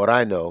 from what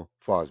I know,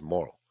 as far as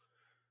moral,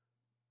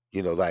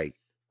 like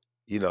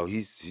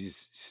he's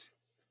just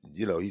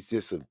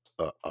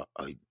a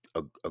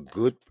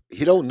good.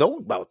 He don't know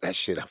about that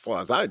shit as far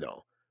as I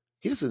know.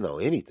 He doesn't know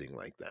anything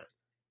like that,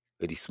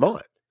 but he's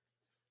smart.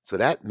 So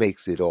that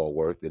makes it all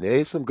worth it.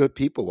 There's some good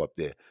people up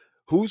there.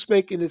 Who's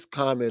making this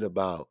comment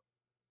about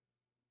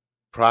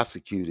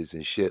prosecutors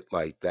and shit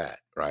like that,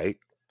 right?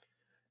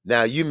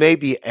 Now, you may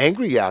be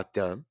angry at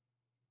them.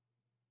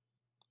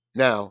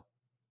 Now,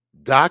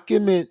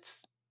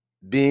 documents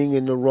being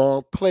in the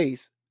wrong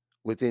place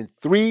within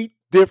 3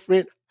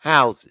 different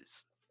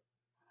houses.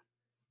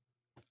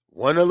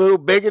 One a little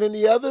bigger than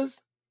the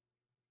others,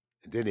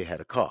 and then they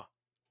had a car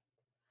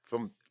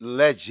from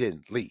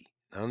Legendly.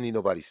 I don't need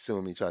nobody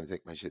suing me trying to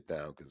take my shit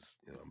down because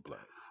I'm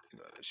black. You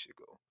know how that shit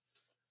go.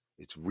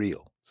 It's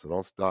real. So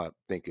don't start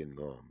thinking,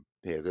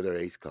 yeah, go to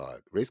race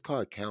card. Race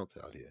card counts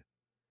out here.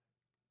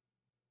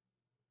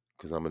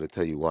 Because I'm going to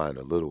tell you why in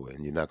a little way,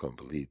 and you're not going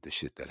to believe the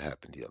shit that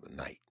happened the other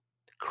night.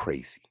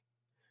 Crazy.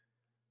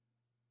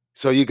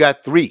 So you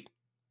got 3.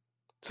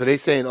 So they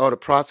saying all the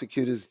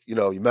prosecutors, you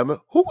remember?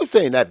 Who was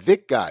saying that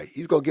Vic guy?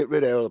 He's going to get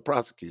rid of all the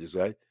prosecutors,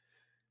 right?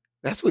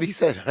 That's what he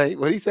said, right?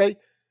 What'd he say?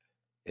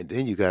 And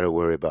then you got to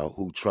worry about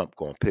who Trump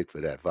going to pick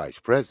for that vice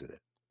president.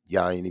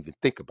 Y'all ain't even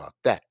think about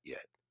that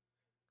yet.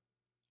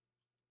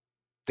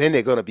 Then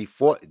they're going to be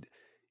for.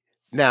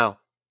 Now,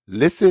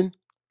 listen.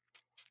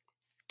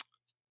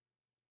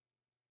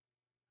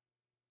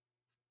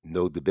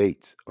 No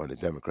debates on the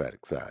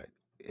Democratic side.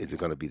 Is it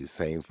going to be the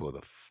same for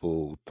the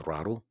full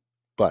throttle?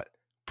 But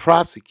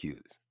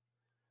prosecutors,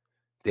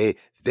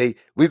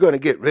 we're going to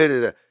get rid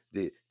of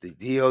the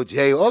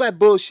DOJ, all that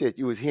bullshit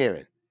you was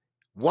hearing.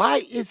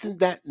 Why isn't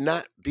that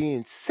not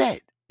being said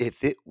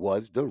if it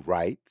was the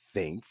right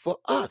thing for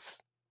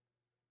us?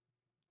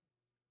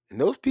 And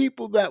those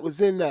people that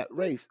was in that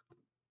race,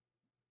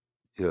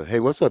 hey,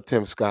 what's up,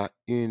 Tim Scott?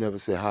 You ain't never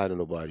say hi to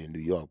nobody in New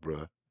York,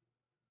 bro.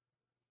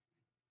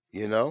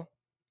 You know?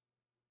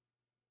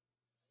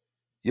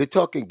 You're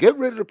talking, get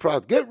rid of the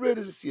process, get rid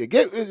of this,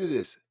 get rid of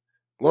this.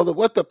 Well,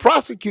 what the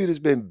prosecutor's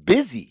been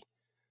busy.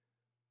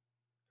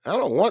 I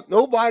don't want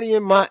nobody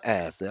in my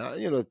ass. Now,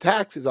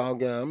 taxes I'm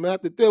gonna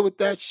have to deal with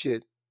that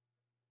shit.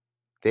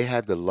 They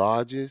had the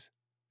largest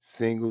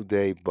single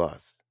day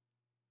bus.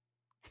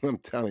 I'm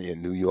telling you,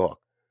 in New York.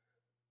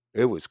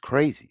 It was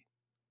crazy.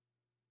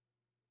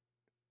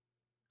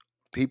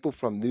 People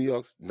from New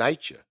York's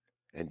NYCHA.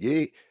 And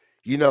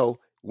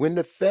when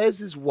the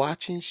feds is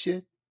watching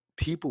shit,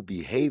 people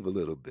behave a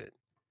little bit.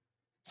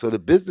 So the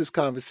business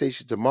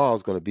conversation tomorrow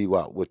is going to be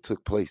about what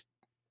took place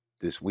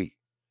this week.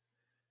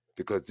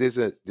 Because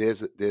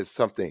there's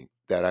something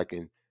that I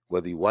can,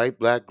 whether you white,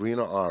 black, green,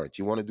 or orange,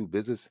 you want to do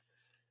business,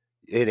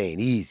 it ain't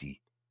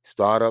easy.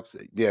 Startups,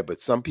 yeah, but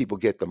some people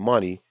get the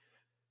money,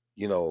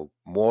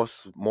 more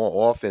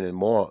often and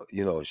more,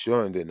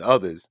 assuring than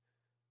others.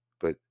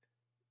 But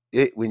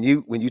when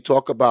you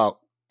talk about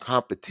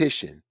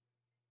competition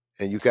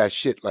and you got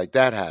shit like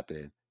that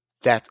happening,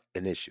 that's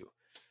an issue.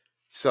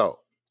 So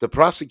the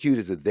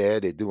prosecutors are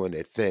there, they're doing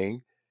their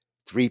thing.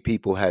 3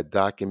 people had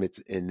documents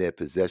in their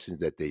possession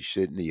that they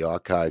shouldn't. The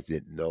archives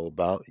didn't know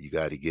about. You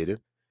got to get it.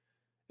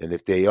 And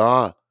if they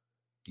are,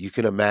 you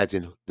can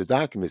imagine the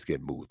documents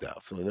get moved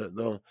out. So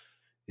no,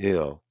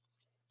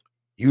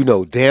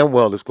 damn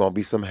well it's going to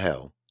be some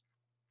hell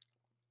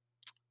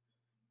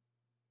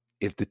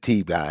if the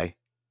T guy,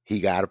 he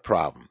got a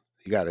problem.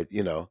 He got a,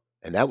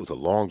 and that was a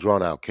long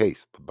drawn out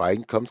case. But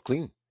Biden comes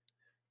clean.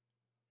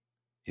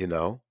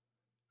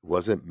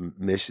 Wasn't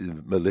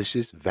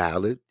malicious,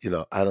 valid.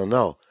 I don't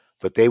know.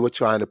 But they were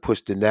trying to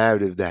push the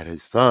narrative that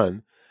his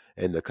son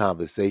and the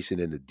conversation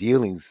and the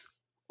dealings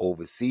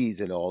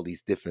overseas in all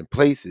these different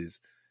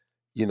places,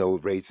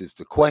 raises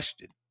the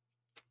question.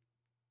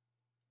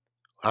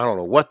 I don't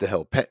know what the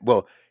hell.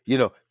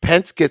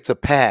 Pence gets a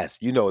pass.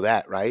 You know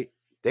that, right?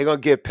 They're going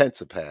to give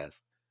Pence a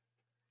pass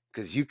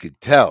because you could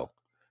tell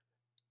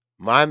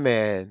my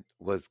man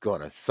was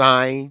going to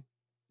sign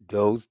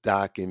those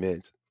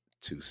documents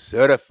to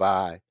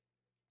certify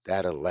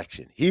that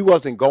election. He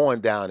wasn't going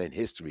down in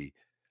history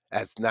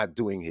as not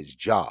doing his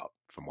job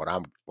from what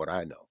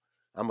I know.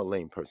 I'm a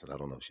lame person. I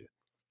don't know shit.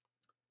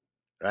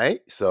 Right?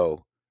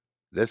 So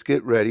let's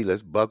get ready.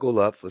 Let's buckle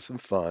up for some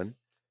fun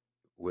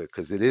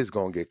because it is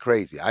going to get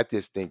crazy. I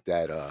just think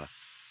that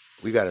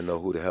we got to know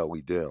who the hell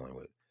we dealing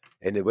with.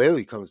 And it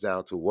really comes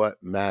down to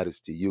what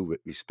matters to you with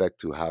respect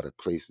to how the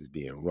place is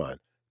being run.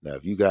 Now,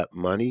 if you got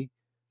money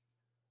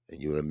and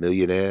you're a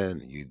millionaire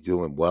and you're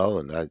doing well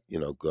and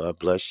God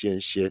bless you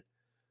and shit,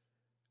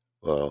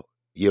 well,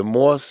 you're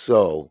more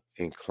so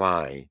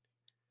inclined.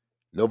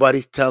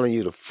 Nobody's telling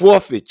you to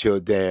forfeit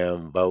your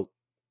damn vote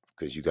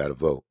because you got to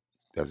vote.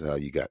 That's how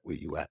you got where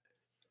you at.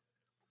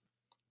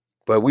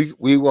 But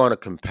we want a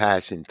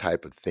compassion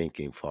type of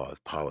thinking for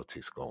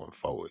politics going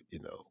forward,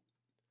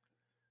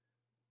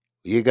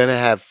 You're going to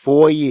have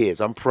 4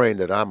 years. I'm praying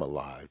that I'm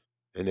alive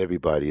and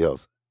everybody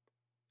else.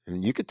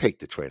 And you could take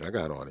the train. I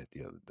got on it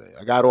the other day.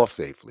 I got off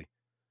safely.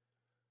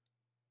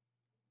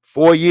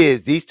 4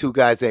 years, these 2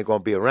 guys ain't going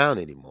to be around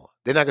anymore.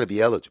 They're not going to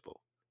be eligible.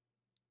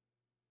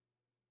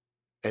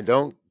 And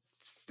don't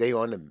stay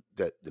on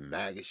the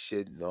MAGA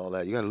shit and all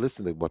that. You got to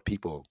listen to what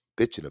people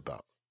are bitching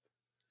about.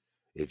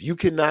 If you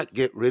cannot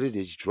get rid of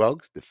these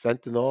drugs, the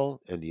fentanyl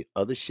and the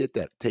other shit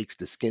that takes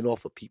the skin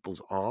off of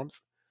people's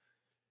arms,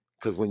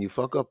 Because when you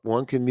fuck up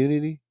one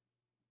community,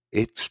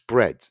 it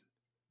spreads.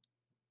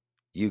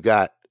 You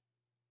got,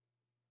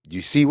 you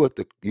see what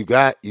you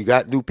got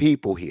new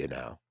people here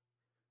now.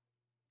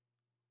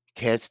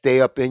 Can't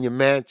stay up in your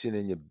mansion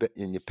in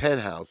your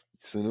penthouse.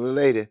 Sooner or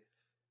later,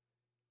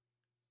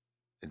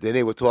 and then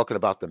they were talking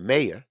about the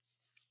mayor.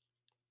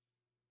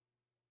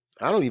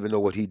 I don't even know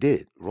what he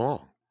did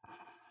wrong.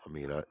 I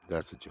mean,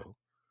 that's a joke.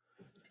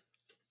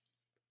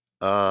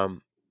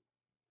 Um,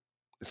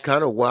 it's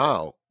kind of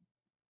wild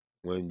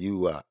when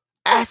you are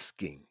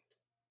asking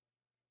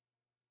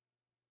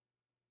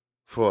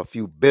for a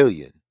few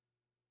billion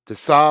to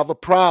solve a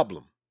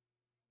problem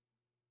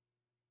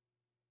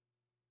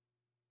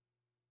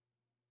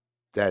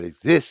that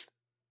exists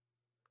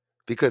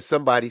because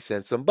somebody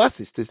sent some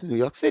buses to New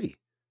York City.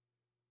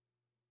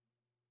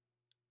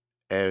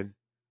 And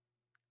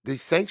the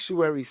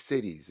sanctuary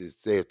cities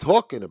is they're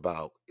talking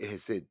about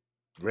is it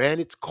ran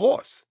its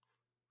course.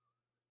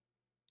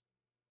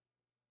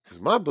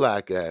 Because my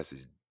black ass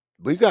is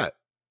we got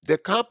the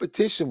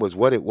competition was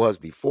what it was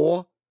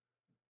before.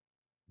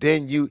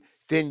 Then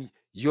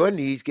your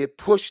needs get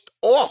pushed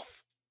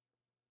off.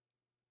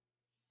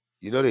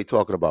 You know they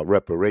talking about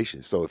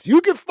reparations. So if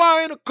you can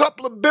find a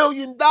couple of $1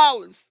 billion,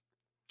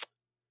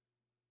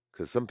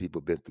 because some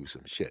people been through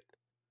some shit.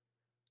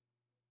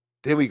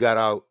 Then we got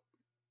out.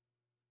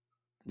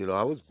 You know,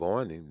 I was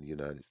born in the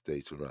United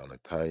States around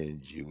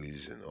Italian,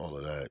 Jewish, and all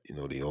of that. You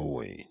know, the old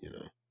way. You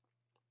know,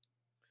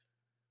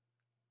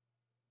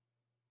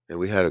 and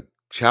we had a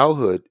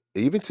childhood.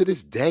 Even to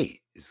this day,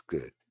 it's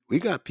good. We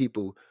got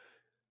people.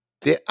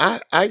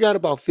 I got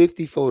about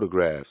 50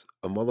 photographs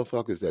of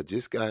motherfuckers that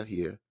just got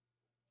here,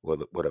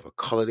 whatever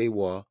color they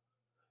were,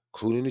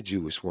 including the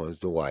Jewish ones,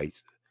 the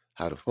whites.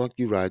 How the fuck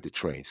you ride the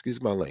train?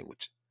 Excuse my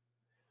language.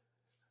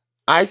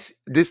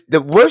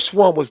 The worst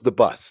one was the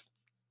bus.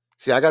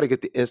 See, I got to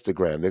get the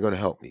Instagram. They're gonna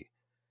help me.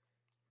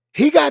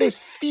 He got his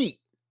feet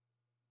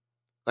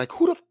like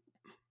who the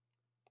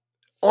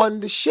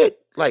on the shit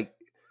like.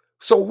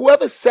 So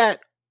whoever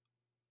sat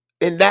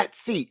in that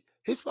seat,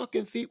 his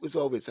fucking feet was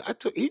over his.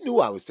 He knew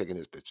I was taking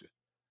his picture.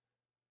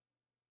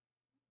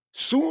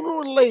 Sooner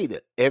or later,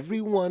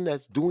 everyone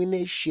that's doing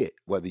their shit,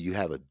 whether you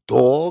have a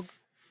dog,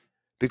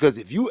 because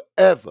if you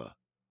ever,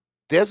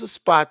 there's a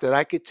spot that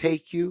I could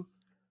take you,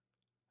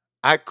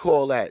 I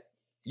call that,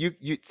 you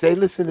say,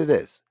 listen to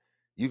this.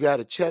 You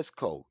got a chest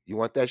cold. You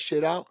want that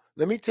shit out?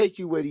 Let me take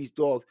you where these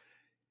dogs,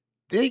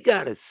 they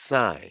got a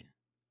sign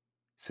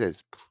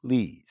says,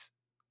 please.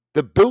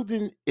 The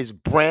building is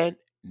brand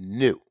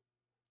new.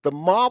 The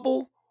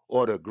marble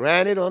or the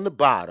granite on the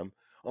bottom,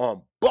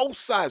 on both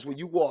sides when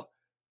you walk,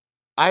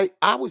 I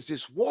was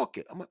just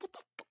walking. I'm like, what the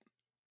fuck?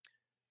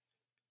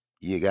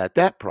 You got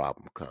that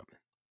problem coming.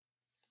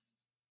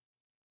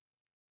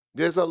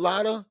 There's a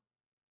lot of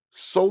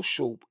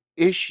social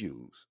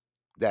issues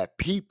that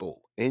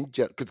people in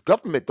general, because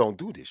government don't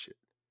do this shit.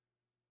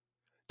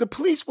 The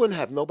police wouldn't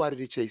have nobody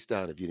to chase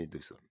down if you didn't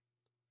do something.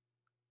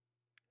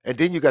 And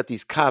then you got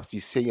these cops, you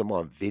see them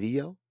on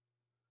video,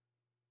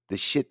 the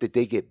shit that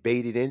they get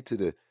baited into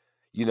the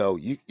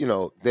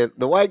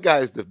white guy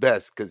is the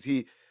best because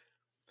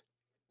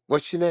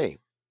what's your name?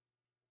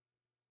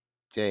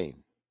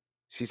 Jane.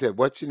 She said,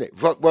 what's your name?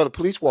 Well, the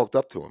police walked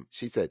up to him.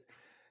 She said,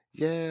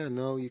 yeah,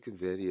 no, you can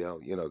video,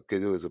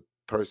 because there was a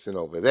person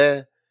over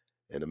there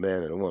and a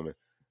man and a woman.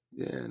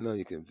 Yeah, no,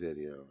 you can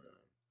video.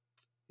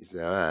 He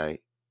said, all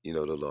right, you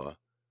know the law.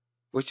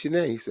 What's your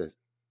name? He says,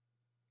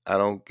 I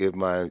don't give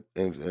my,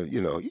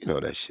 you know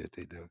that shit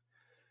they do.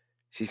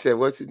 She said,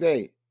 what's his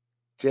name?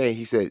 Jane.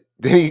 He said,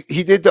 then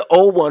he did the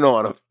old one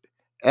on him.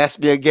 Ask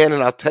me again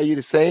and I'll tell you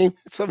the same.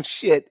 Some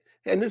shit.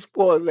 And this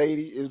poor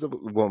lady, it was a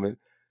woman.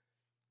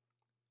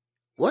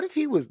 What if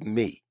he was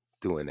me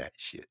doing that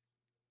shit?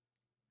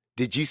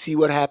 Did you see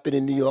what happened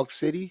in New York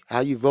City?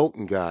 How you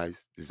voting,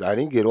 guys? 'Cause I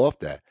didn't get off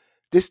that.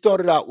 This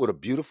started out with a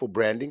beautiful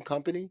branding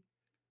company.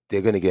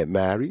 They're gonna get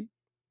married.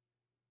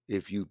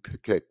 If you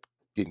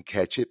didn't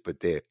catch it,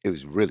 but it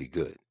was really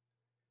good.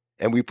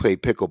 And we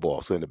played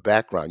pickleball. So in the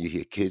background, you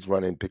hear kids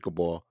running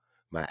pickleball.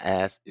 My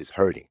ass is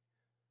hurting.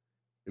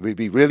 It would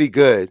be really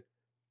good,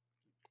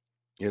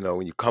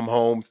 when you come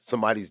home,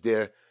 somebody's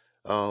there.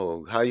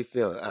 Oh, how you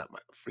feeling? Ah, my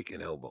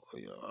freaking elbow.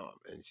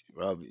 And she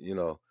rub,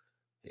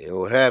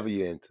 whatever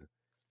you're into.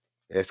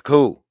 It's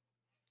cool.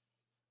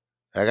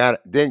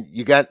 Then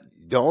you got,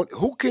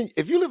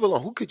 if you live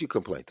alone, who could you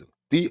complain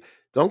to?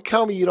 Don't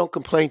tell me you don't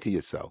complain to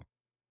yourself.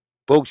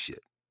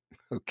 Bullshit.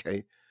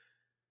 Okay.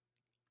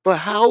 But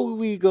how are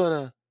we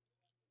gonna,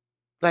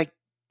 like,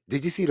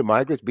 did you see the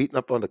migrants beating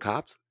up on the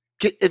cops?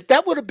 If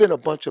that would have been a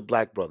bunch of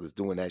black brothers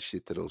doing that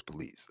shit to those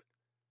police,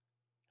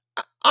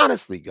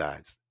 honestly,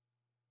 guys.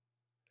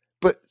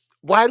 But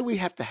why do we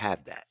have to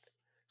have that?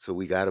 So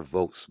we got to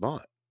vote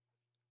smart.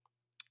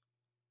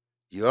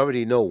 You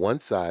already know one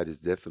side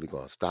is definitely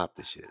going to stop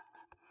the shit.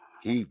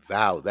 He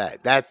vowed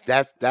that. That's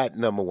that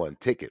number one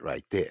ticket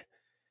right there.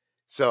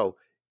 So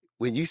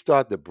when you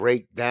start to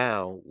break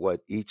down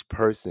what each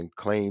person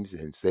claims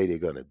and say they're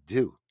going to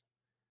do,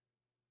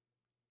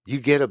 you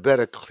get a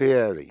better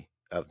clarity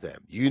of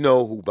them. You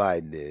know who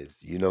Biden is.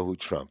 You know who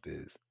Trump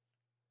is.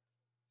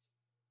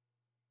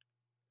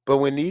 But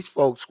when these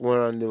folks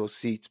were on those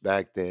seats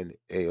back then,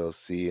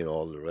 AOC and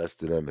all the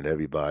rest of them and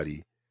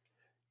everybody,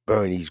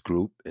 Bernie's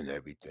group and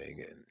everything,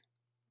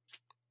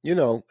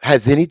 and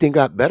has anything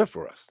got better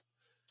for us?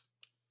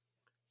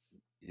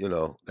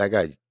 That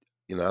guy,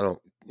 I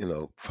don't,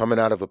 coming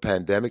out of a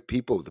pandemic,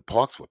 the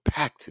parks were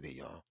packed today,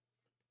 y'all.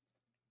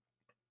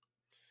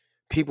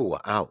 People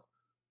were out,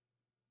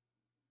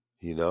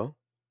 you know.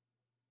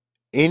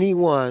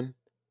 Anyone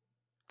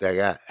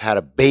that had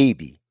a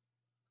baby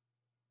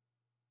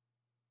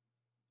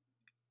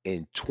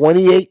in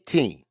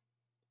 2018,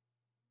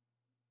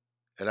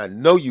 and I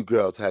know you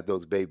girls had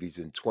those babies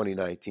in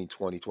 2019,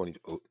 2020.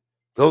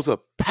 Those are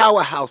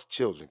powerhouse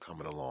children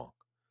coming along.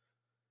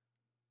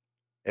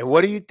 And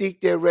what do you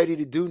think they're ready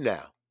to do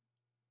now?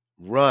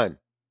 Run.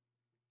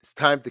 It's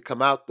time to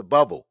come out the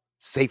bubble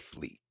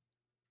safely.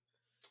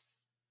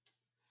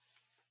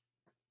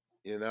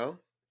 You know?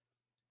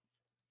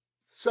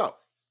 So,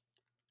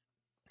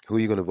 who are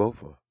you going to vote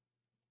for?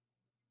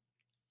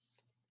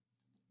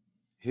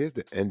 Here's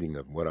the ending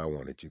of what I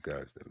wanted you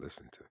guys to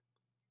listen to.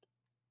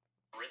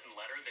 Written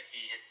letter that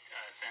he had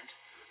sent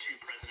to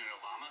President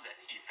Obama that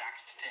he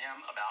faxed to him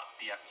about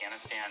the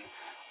Afghanistan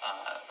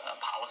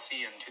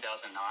policy in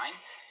 2009.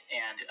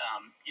 And,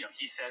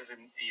 he says,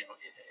 and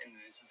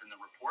this is in the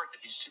report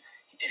that he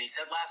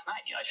said last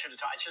night, I should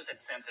have said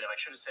sensitive. I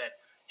should have said,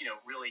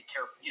 really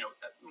careful,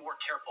 more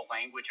careful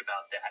language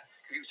about that,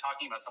 because he was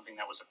talking about something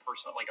that was a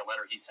personal, like a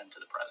letter he sent to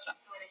the president.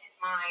 So in his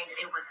mind,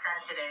 it was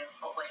sensitive,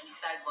 but what he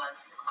said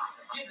was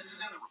classified. Yeah, this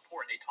is in the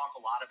report. They talk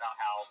a lot about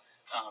how,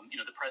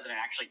 the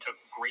president actually took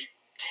great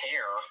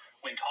care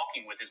when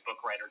talking with his book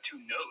writer to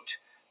note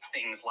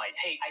things like,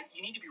 hey,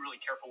 you need to be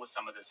really careful with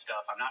some of this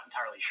stuff. I'm not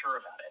entirely sure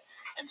about it.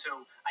 And so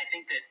I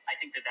think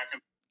that that's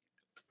important.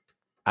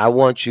 I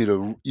want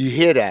you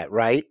hear that,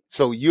 right?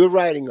 So you're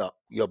writing up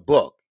your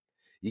book.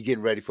 You're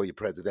getting ready for your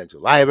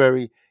presidential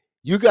library.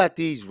 You got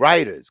these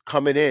writers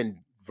coming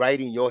in,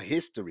 writing your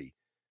history.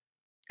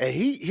 And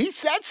he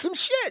said some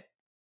shit,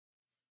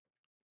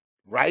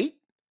 right?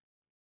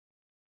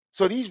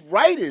 So these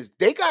writers,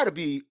 they got to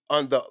be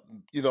under,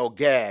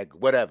 gag,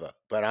 whatever.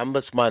 But I'm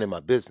just minding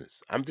my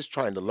business. I'm just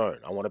trying to learn.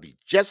 I want to be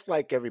just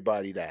like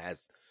everybody that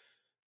has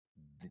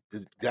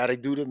got to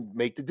do to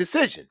make the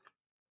decision.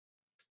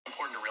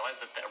 Important to realize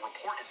that the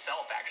report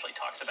itself actually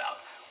talks about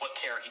what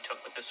care he took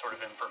with this sort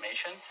of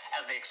information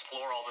as they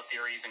explore all the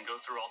theories and go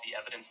through all the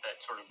evidence that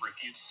sort of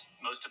refutes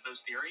most of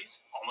those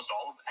theories, all of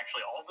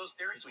those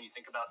theories, when you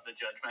think about the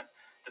judgment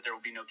that there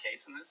will be no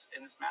case in this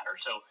matter.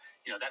 So,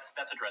 that's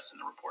addressed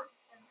in the report.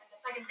 And the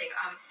second thing,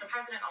 the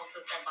president also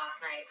said last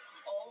night,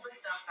 all the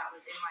stuff that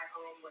was in my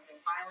home was in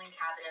filing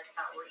cabinets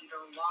that were either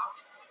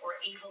locked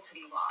or able to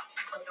be locked.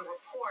 But the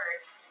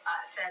report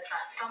says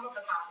that some of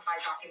the classified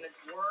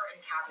documents were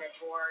in cabinet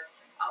drawers,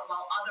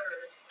 while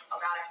others,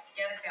 about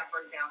Afghanistan,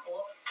 for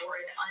example, were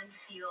in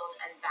unsealed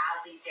and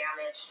badly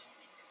damaged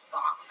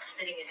box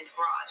sitting in his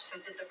garage. So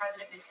did the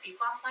president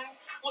misspeak last night?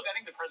 Look, I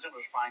think the president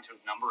was responding to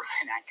a number of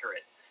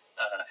inaccurate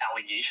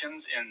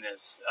allegations in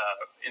this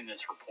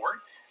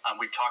report.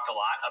 We've talked a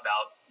lot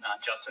about,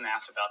 Justin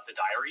asked about the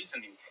diaries.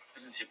 I mean,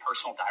 this is his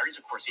personal diaries.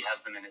 Of course, he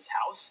has them in his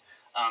house.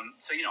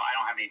 So, I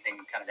don't have anything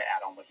kind of to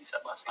add on what he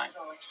said last night.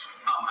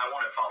 I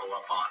want to follow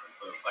up on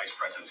the vice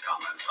president's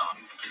comments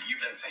on, you've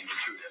been saying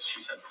gratuitous.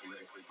 She said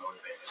politically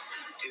motivated.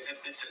 Is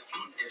it this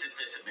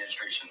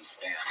administration's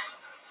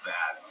stance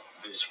that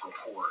this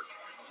report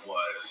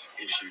was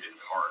issued in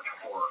part,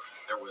 or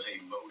there was a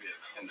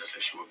motive in this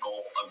issue, a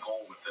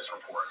goal with this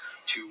report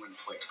to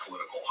inflict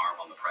political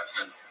harm on the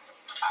president?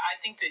 I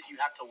think that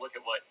you have to look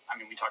at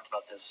we talked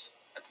about this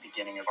at the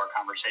beginning of our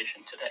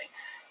conversation today.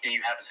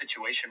 You have a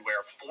situation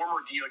where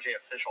former DOJ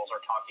officials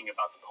are talking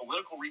about the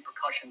political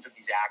repercussions of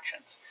these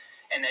actions,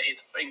 and that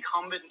it's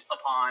incumbent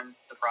upon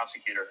the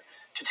prosecutor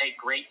to take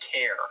great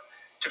care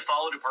to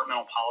follow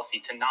departmental policy,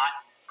 to not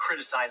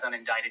criticize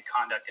unindicted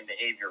conduct and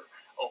behavior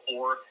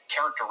or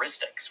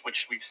characteristics,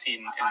 which we've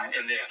seen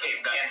in this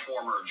case. That's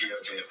former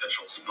DOJ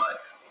officials. But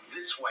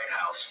this White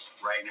House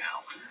right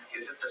now,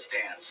 is it the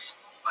stance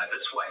by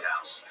this White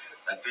House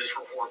that this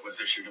report was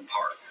issued in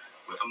part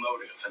with a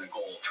motive and a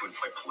goal to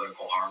inflict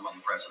political harm on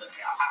the president?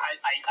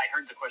 I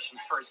heard the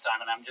question the first time,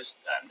 and I'm just,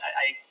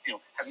 I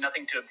have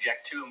nothing to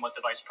object to in what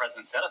the vice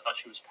president said. I thought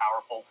she was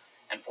powerful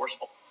and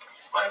forceful.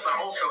 But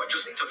also,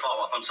 just to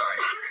follow up, I'm sorry,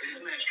 this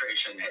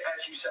administration,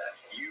 as you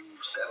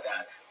said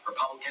that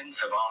Republicans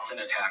have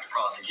often attacked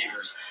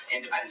prosecutors,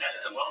 independent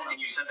systems, and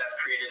you said that's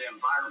created an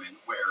environment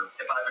where,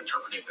 if I've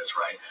interpreted this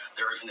right,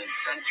 there is an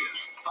incentive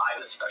by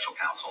the special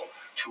counsel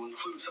to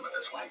include some of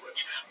this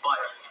language. But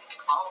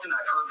often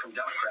I've heard from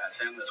Democrats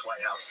and this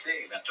White House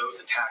say that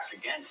those attacks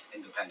against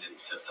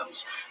independent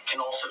systems can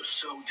also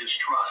sow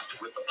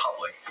distrust with the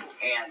public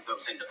and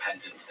those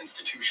independent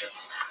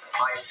institutions.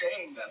 By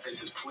saying that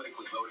this is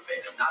politically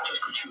motivated, not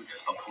just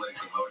gratuitous, but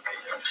politically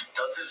motivated,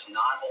 does this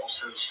not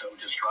also sow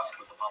distrust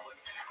with the public?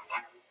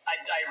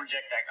 I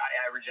reject that.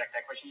 I reject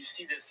that question. You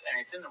see this, and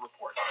it's in the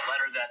report, a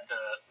letter that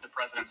the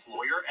president's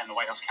lawyer and the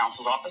White House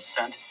counsel's office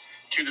sent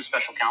to the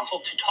special counsel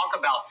to talk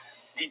about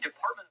the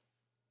Department.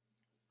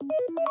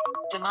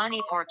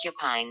 Damani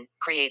Porcupine,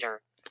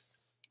 creator.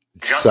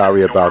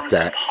 Sorry about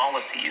that.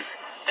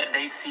 Policies that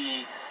they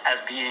see as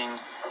being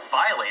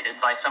violated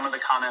by some of the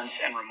comments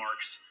and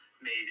remarks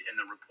made in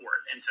the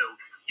report. And so,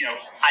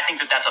 I think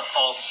that that's a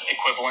false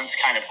equivalence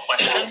kind of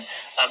question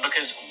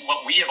because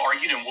what we have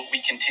argued and what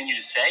we continue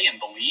to say and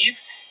believe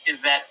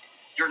is that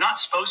you're not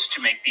supposed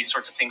to make these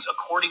sorts of things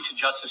according to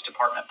Justice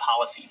Department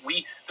policy.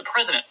 The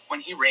president,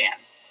 when he ran,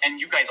 and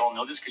you guys all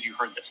know this because you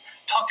heard this,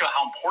 talked about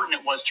how important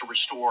it was to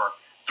restore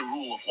the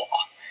rule of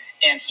law.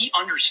 And he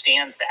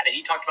understands that. And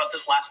he talked about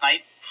this last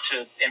night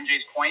to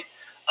MJ's point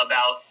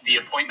about the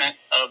appointment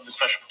of the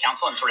special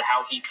counsel and sort of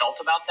how he felt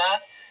about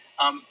that.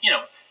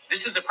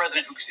 This is a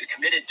president who is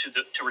committed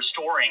to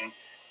restoring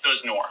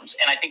those norms.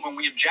 And I think when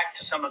we object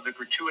to some of the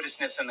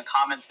gratuitousness and the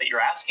comments that you're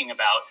asking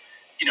about,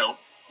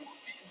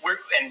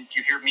 and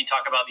you hear me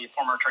talk about the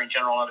former attorney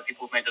general and other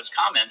people who've made those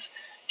comments,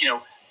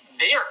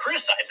 they are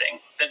criticizing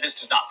that this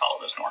does not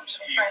follow those norms.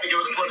 It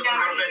was political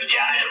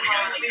motivation.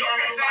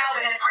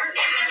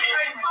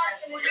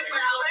 With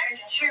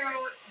respect to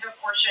the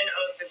portion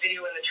of the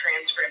video in the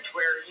transcript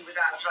where he was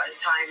asked about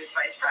his time as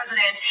vice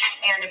president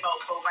and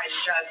about Joe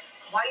Biden's job,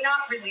 why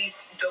not release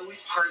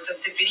those parts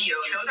of the video?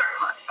 Those aren't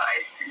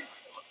classified.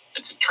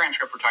 It's a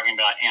transcript we're talking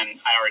about,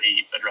 and I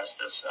already addressed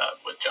this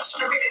with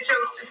Justin. Okay, so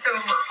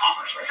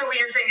what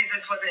you're saying is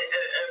this wasn't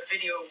a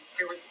video.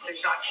 There's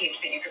not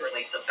tapes that you can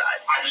release of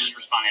that. I was just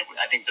responding.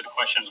 I think that the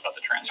question is about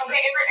the transcript. Okay,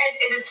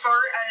 and as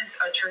far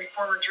as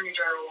former Attorney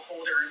General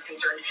Holder is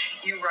concerned,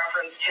 you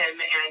referenced him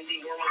and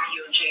the normal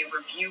DOJ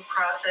review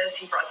process.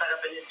 He brought that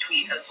up in his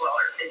tweet as well,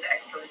 or his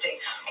ex posting.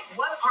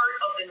 What part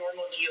of the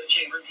normal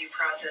DOJ review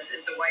process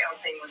is the White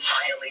House saying was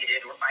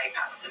violated or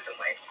bypassed in some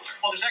way?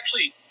 Well, there's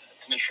actually.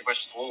 It's an interesting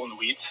question. It's a little in the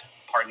weeds,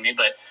 pardon me,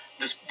 but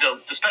the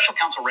special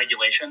counsel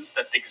regulations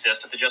that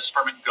exist at the Justice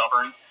Department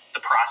govern the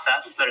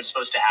process that is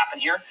supposed to happen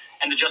here.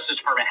 And the Justice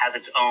Department has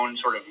its own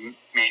sort of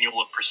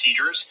manual of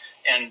procedures.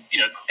 And,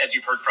 as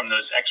you've heard from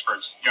those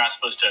experts, you're not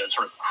supposed to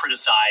sort of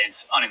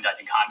criticize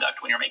unindicted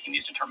conduct when you're making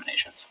these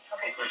determinations.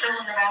 Okay, so in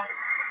the back.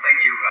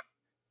 Thank you.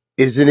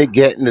 Isn't it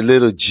getting a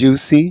little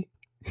juicy?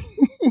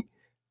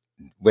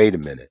 Wait a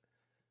minute.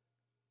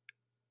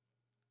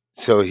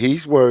 So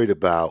he's worried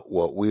about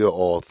what we are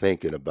all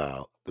thinking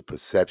about, the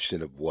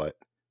perception of what,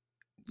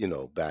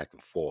 back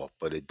and forth.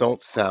 But it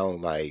don't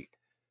sound like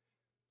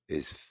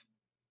it's,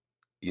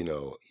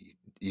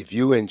 if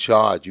you're in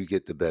charge, you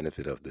get the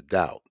benefit of the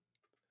doubt.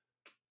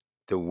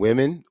 The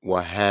women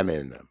were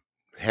hammering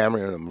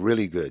them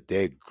really good.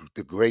 They're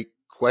the great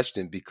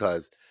question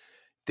because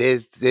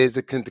there's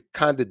a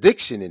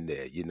contradiction in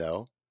there,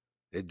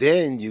 And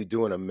then you're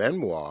doing a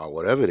memoir,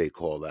 whatever they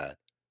call that.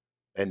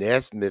 And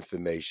there's some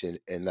information,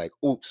 and like,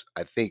 oops,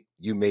 I think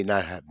you may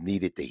not have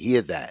needed to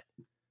hear that.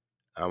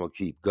 I'm going to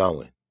keep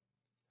going.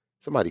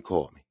 Somebody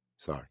called me.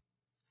 Sorry.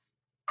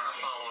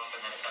 Follow up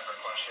and then a separate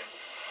question.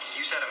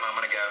 You said a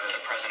moment ago that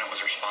the president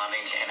was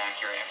responding to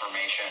inaccurate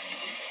information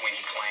when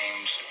he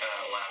claimed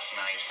last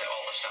night that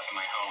all the stuff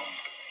in my home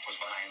was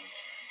behind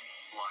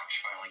locked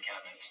filing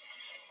cabinets.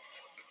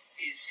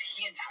 Is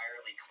he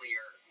entirely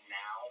clear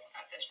now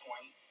at this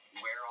point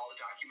where all the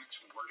documents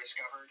were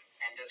discovered?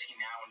 And does he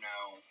now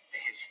know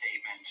that his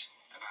statement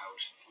about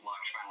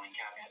locked filing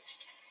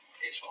cabinets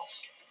is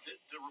false?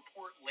 The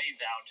report lays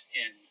out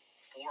in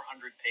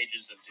 400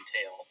 pages of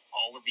detail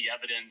all of the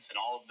evidence and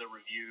all of the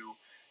review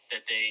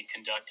that they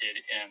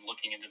conducted in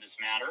looking into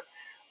this matter.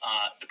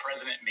 The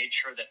president made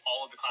sure that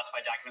all of the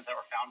classified documents that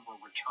were found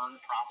were returned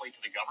promptly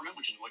to the government,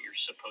 which is what you're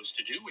supposed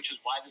to do, which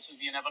is why this is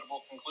the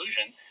inevitable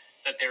conclusion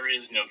that there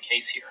is no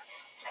case here.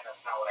 And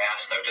that's not what I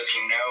asked, though. Does he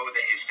know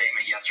that his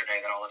statement yesterday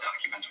that all the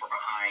documents were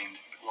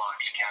behind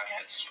locked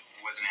cabinets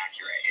was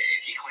inaccurate?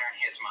 Is he clear in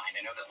his mind?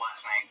 I know that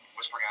last night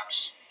was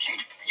perhaps,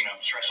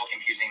 stressful,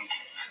 confusing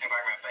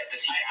environment, but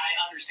does he... I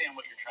understand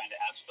what you're trying to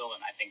ask, Phil,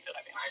 and I think that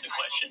I've answered the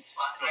question.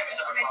 I have a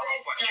separate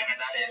follow-up question, and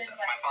that is,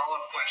 my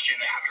follow-up question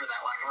after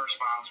that lack of a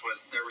response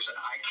was there was an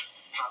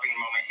eye-popping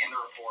moment in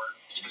the report,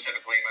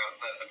 specifically about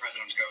the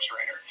president's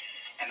ghostwriter.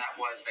 And that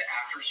was that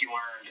after he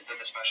learned that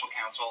the special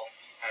counsel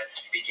had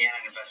began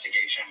an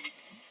investigation,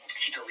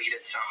 he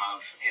deleted some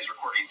of his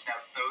recordings. Now,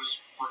 those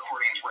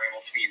recordings were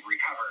able to be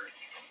recovered.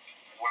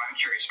 What I'm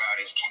curious about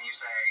is, can you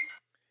say...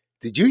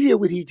 Did you hear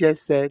what he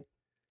just said?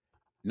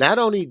 Not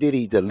only did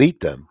he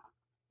delete them,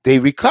 they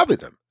recovered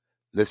them.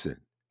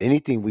 Listen,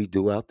 anything we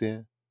do out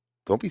there,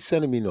 don't be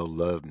sending me no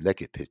love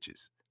naked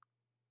pictures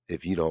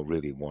if you don't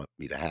really want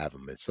me to have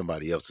them and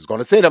somebody else is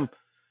going to send them.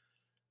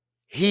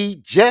 He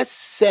just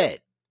said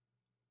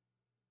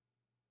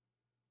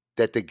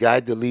that the guy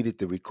deleted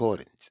the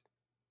recordings.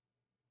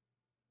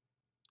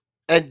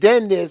 And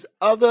then there's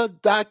other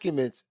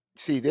documents.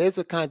 See, there's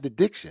a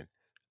contradiction.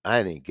 I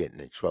ain't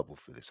getting in trouble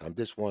for this. I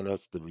just want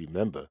us to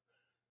remember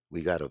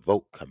We got a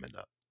vote coming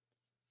up.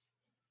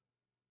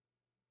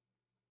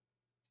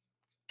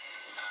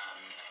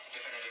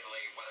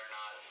 Definitively, whether or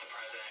not the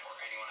president or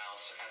anyone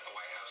else at the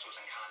White House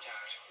was in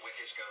contact with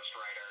his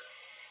ghostwriter.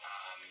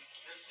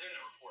 This is in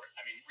the report.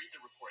 I mean, read the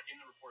report. In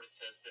the report, it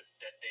says that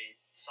they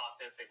sought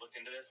this, they looked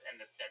into this,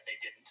 and that they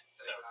didn't.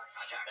 So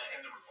that's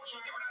in the report.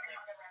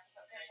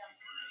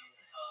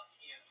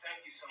 Ian, thank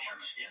you so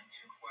much. Yeah. 2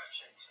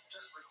 questions.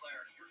 Just for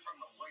clarity, you're from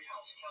the White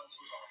House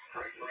counsel's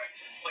office, correct?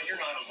 But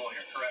you're not a lawyer,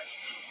 correct?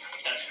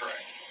 That's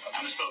correct.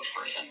 I'm a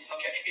spokesperson.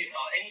 Okay.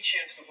 Any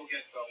chance that we'll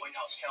get the White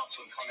House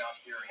counsel to come out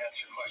here and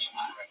answer questions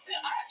directly?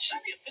 Should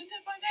I be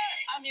offended by that?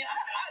 I mean,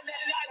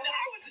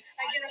 I was.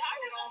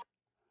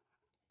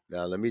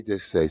 Now, let me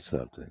just say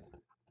something.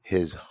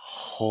 His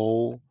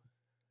whole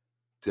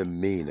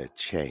demeanor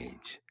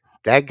changed.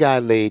 That guy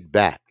laid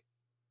back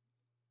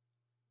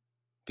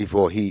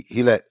before he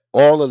let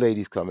all the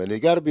ladies come in. They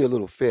got to be a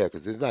little fair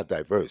because it's not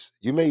diverse.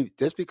 You may,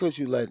 just because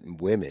you let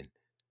women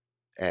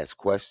ask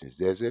questions,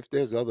 if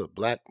there's other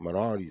black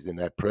minorities in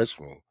that press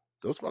room,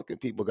 those fucking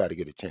people got to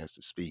get a chance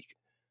to speak.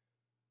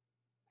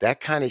 That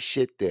kind of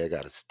shit there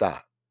got to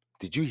stop.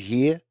 Did you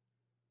hear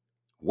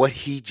what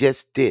he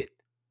just did?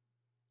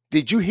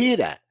 Did you hear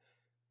that?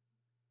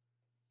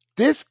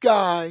 This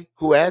guy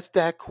who asked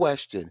that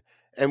question,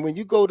 and when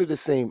you go to the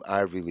same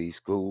Ivy League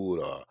school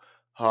or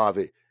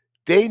Harvard,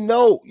 they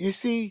know, you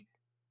see,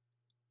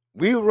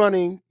 we're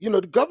running,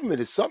 the government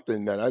is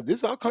something, man.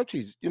 This our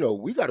country's,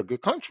 we got a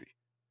good country.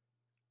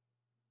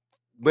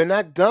 We're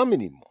not dumb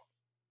anymore.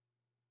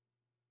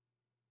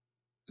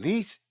 At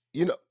least,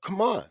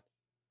 come on.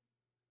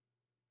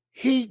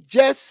 He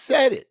just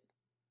said it.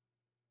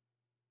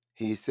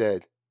 He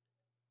said,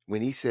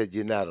 when he said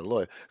you're not a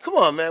lawyer, come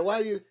on, man,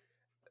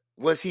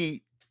 was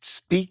he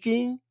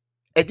speaking?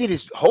 And did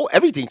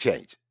everything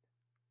change?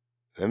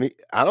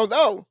 I don't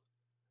know.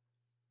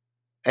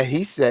 And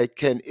he said,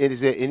 is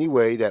there any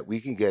way that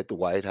we can get the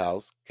White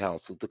House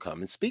counsel to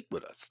come and speak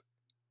with us?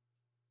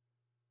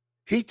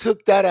 He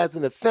took that as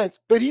an offense,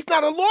 but he's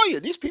not a lawyer.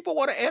 These people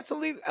want to answer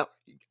legal.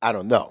 I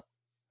don't know.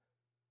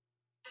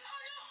 You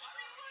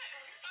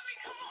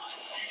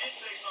did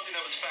say something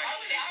that was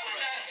factually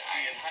incorrect.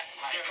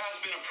 There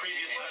has been a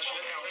previous special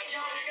counsel.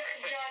 John,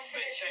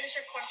 finish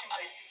your question,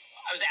 please.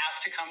 I was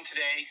asked to come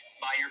today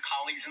by your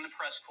colleagues in the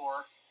press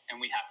corps,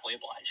 and we happily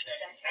obliged.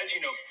 As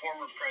you know,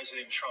 former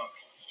President Trump,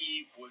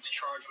 he was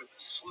charged with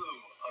a slew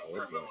of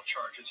criminal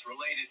charges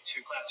related to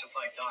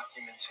classified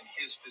documents in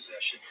his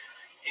possession,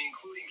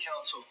 including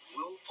counts of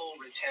willful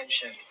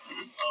retention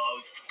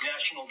of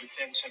national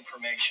defense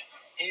information.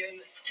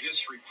 In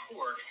this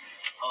report,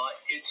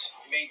 it's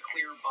made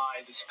clear by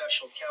the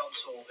special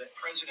counsel that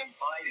President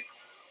Biden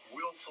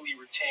willfully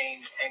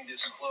retained and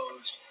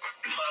disclosed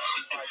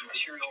classified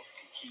material.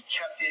 He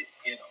kept it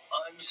in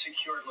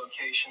unsecured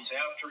locations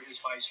after his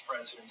vice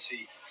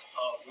presidency,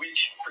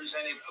 which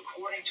presented,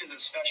 according to the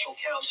special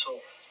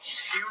counsel,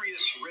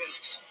 serious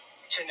risks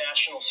to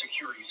national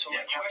security. So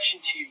my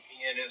question to you,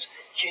 Ian, is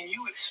can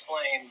you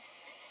explain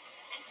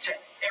to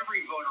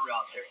every voter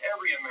out there,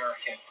 every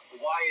American,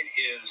 why it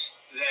is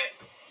that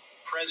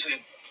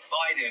President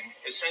Biden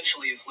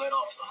essentially is let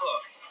off the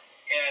hook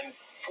and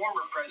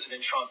former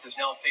President Trump is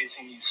now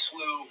facing these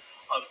slew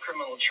of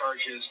criminal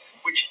charges,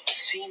 which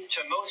seem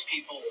to most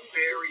people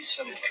very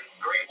similar?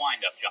 Great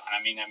windup, John. I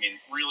mean,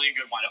 really a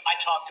good windup. I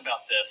talked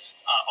about this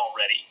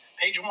already.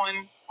 Page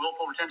 1,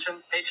 willful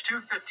retention. Page 2,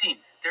 15.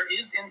 There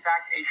is, in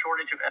fact, a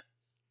shortage of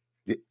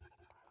evidence.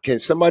 Can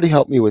somebody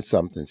help me with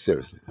something?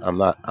 Seriously, I'm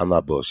not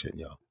bullshitting,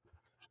 y'all.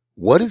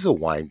 What is a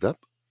windup?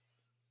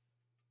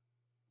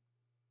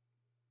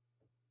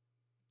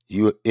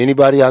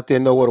 Anybody out there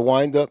know what a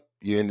windup?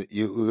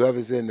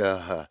 Whoever's in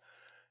the,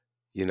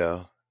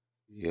 yeah.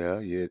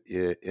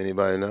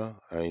 Anybody know?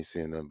 I ain't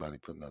seeing nobody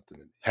put nothing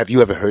in. Have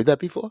you ever heard that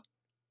before?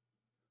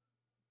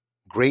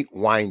 Great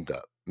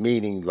windup,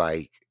 meaning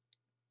like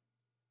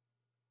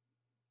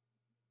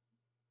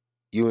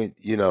you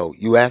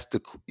asked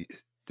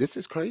this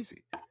is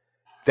crazy.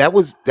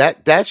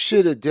 That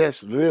should have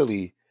just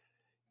really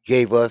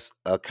gave us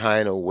a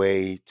kind of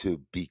way to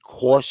be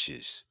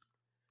cautious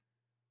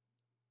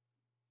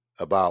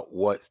about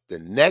what's the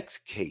next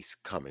case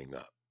coming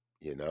up,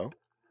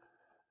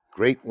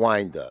 Great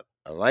windup.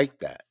 I like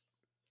that.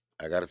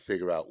 I got to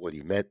figure out what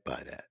he meant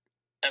by that.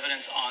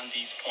 Evidence on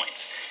these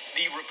points.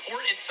 The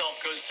report itself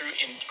goes through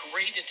in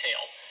great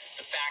detail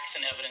the facts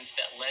and evidence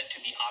that led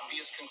to the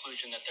obvious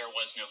conclusion that there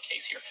was no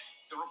case here.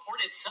 The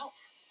report itself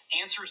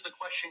answers the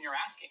question you're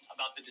asking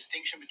about the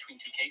distinction between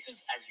two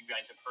cases, as you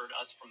guys have heard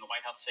us from the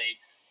White House say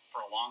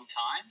for a long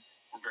time.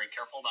 We're very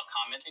careful about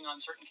commenting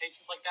on certain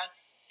cases like that.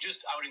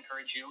 I would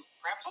encourage you,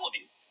 perhaps all of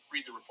you,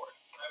 read the report.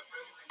 I've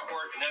read the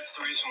report, and that's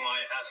the reason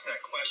why I asked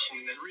that question.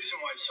 And the reason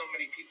why so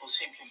many people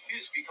seem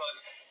confused,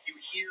 because you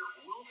hear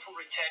willful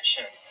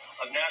retention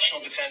of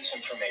national defense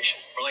information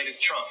related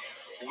to Trump,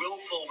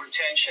 willful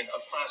retention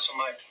of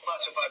classified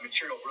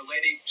material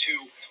related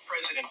to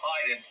President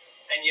Biden,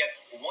 and yet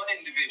one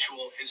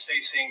individual is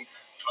facing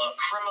a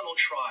criminal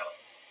trial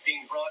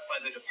being brought by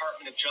the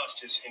Department of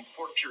Justice in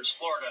Fort Pierce,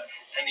 Florida,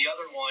 and the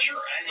other one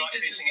is not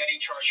facing any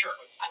charge. Sure.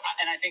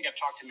 And I think I've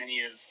talked to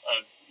many of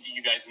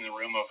you guys in the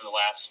room over the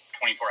last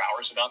 24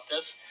 hours about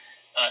this.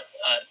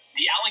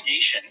 The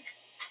allegation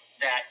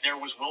that there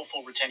was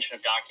willful retention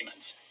of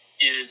documents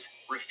is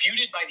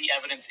refuted by the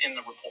evidence in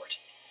the report.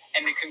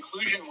 And the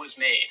conclusion was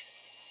made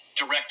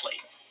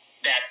directly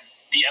that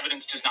the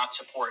evidence does not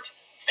support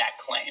that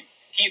claim.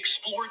 He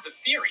explored the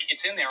theory.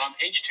 It's in there on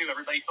page 2.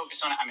 Everybody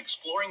focus on it. I'm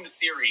exploring the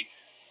theory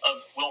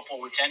of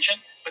willful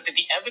retention, but that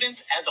the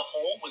evidence as a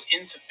whole was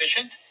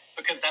insufficient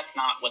because that's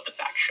not what the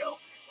facts show.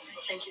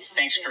 Thank you so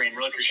Thanks, much. Corinne.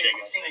 Really appreciate it,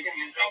 guys. Thank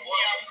you.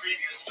 One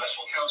previous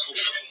special counsel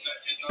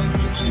that did not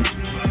resolve the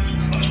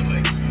questions, by the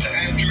way, the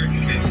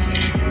handwritten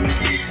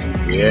case.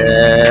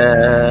 Yeah.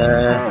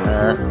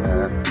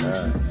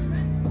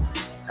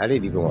 I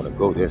didn't even want to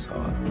go this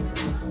hard.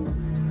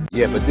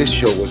 Yeah, but this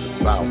show was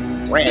about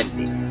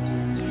branding.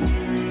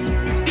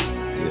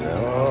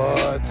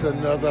 Oh, it's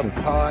another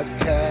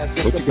podcast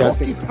of What the you guys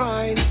think?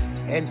 Porcupine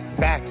and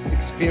Facts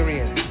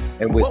Experience.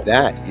 And with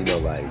that,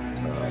 like,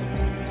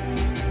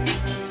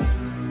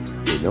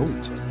 they know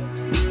each other.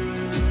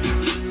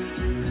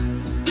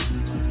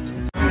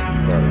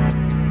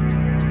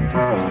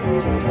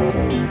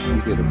 We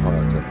did a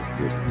podcast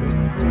the other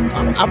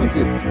day. I was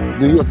just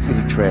New York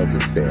City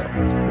Transit failed.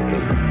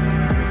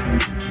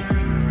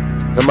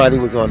 Somebody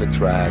was on the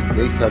track.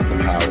 They cut the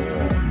power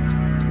off.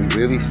 We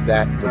really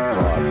stacked the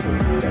car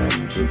that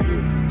it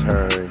will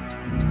return.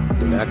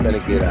 We're not going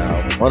to get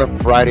out. On a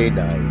Friday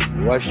night,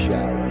 rush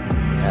hour,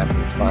 have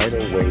to find a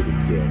way to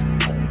get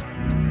home.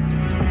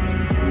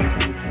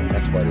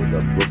 That's why they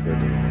love Brooklyn.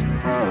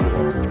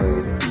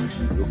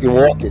 You can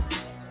walk it.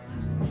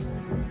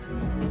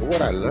 But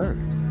what I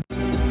learned,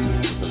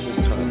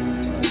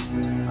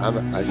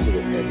 I should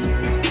have edited.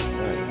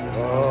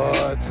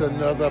 Oh, it's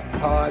another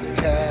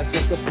podcast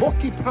of the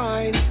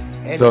Porcupine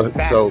and So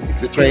Facts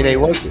the train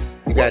ain't working.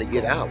 You got to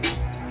get out.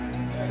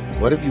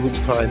 What if you was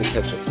trying to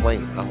catch a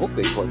plane? I hope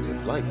they caught their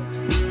flight.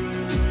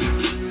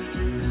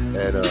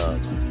 And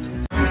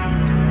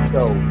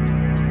so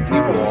we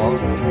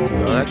walked.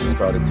 I just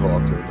started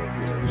talking.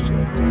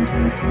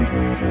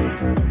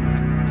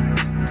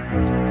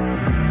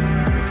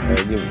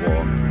 And you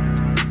walk.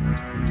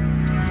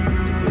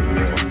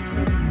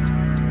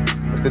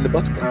 But then the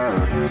bus comes.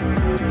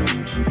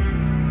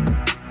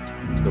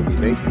 So we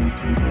make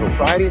it. So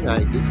Friday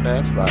night, this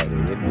past Friday,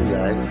 in the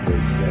United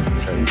States, yes, the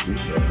trains do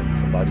fail.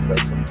 Somebody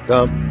does some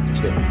dumb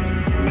shit.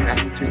 Back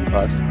to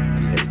us.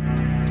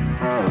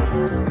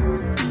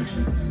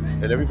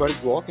 And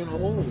everybody's walking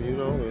home, and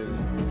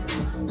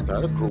it's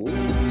kind of cool.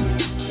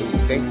 And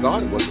thank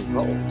God it wasn't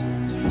cold.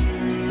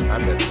 I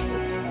bet it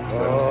was.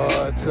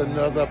 Oh, it's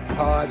another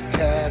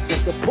podcast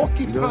of the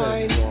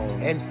Porcupine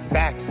and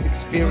Facts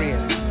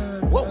Experience.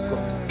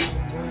 Welcome.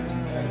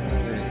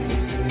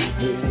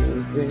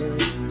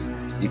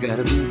 You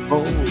gotta be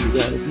bold, you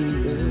gotta be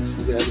this,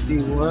 you gotta be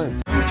one.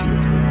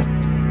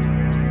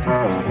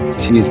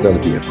 She is gonna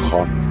be a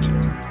carpenter.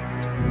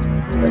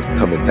 That's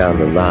coming down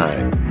the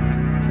line.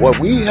 What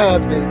we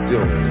have been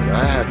doing,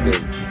 I have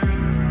been,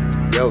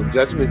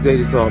 Judgment Day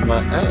is on my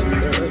ass,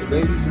 man.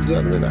 Ladies and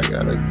gentlemen, I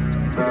gotta,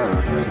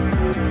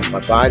 my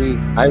body,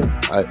 I'm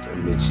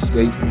in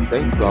shape,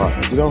 thank God.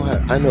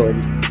 I know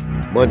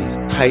money's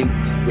tight,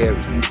 scary,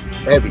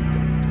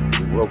 everything.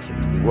 We're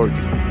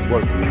working.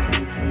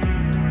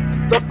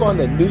 Stuck on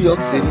the New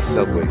York City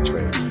subway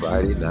train,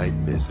 Friday night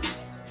visit.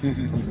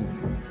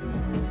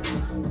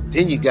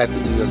 Then you got the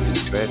New York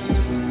City transit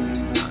system,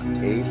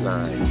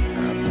 A-line,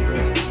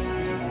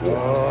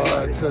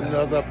 Oh, it's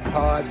another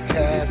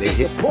podcast of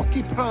the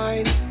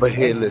Porcupine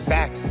and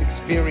Facts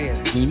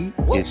Experience. He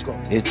is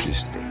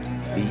interesting.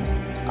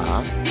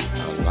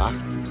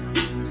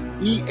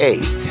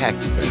 EA tax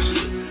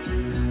specialist.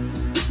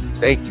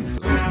 Thank you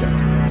for those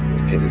guys.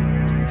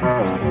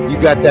 You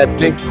got that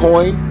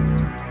Bitcoin?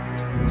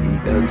 He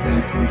does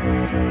that.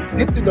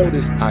 Get to know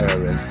this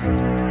IRS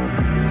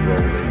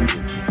enroll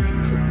agent,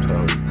 crypto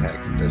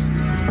tax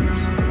specialist, and who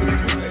service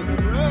clients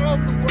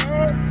around the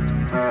world.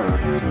 I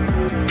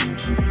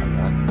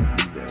like it.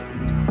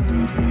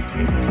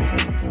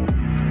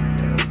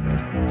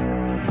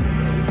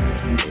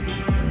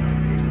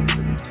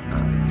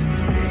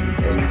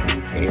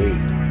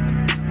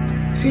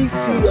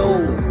 TCO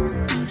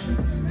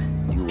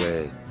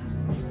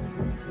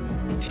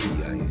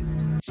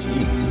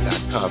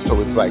UNTING.com. So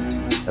it's like,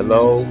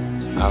 hello,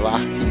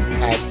 Alaki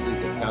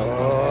taxes.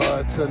 Oh,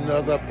 it's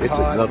another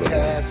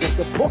podcast of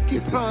the Porcupine.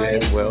 It's a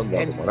damn well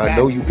another one. I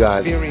know you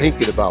guys are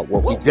thinking about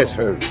what we just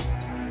heard.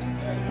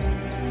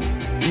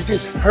 You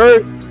just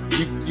heard,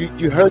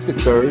 you heard the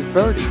third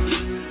verdict.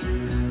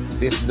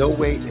 There's no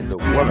way in the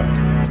world,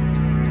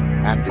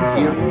 after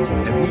hearing,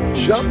 and we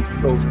jumped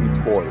those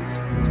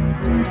reporters.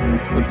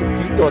 But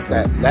you thought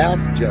that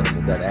last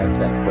gentleman that asked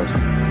that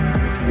question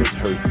was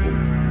hurtful.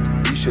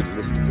 You should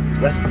listen to the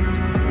rest of it.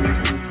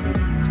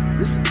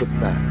 This is the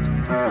facts.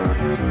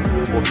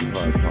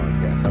 Porcupine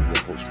Podcast. I'm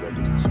your host,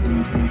 Reginald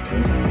Sweet.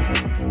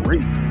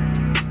 Great.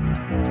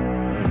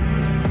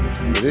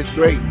 But it's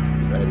great.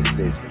 United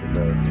States of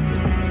America.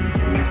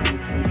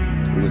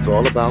 It was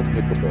all about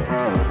pickleball.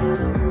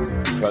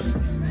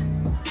 Trust me.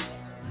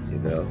 You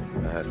know,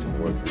 I had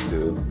some work to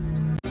do.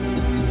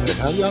 Hey,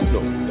 how y'all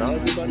doing? Y'all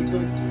everybody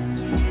good?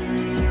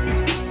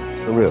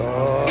 For real.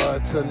 Oh,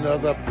 it's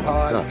another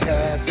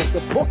podcast of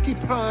the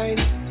Porcupine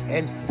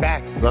and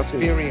Facts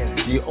Nothing. Experience.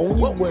 The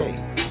only way,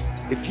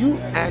 if you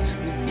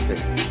actually think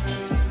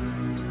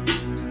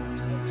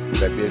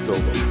that there's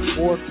over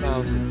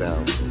 4,000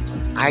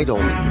 downloads, I don't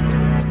even know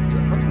that.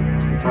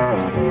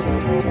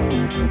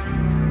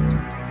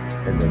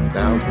 And the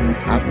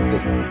thousands,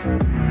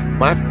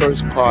 my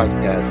first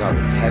podcast, I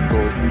was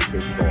heckled and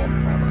kicked off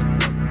by my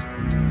brother.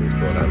 They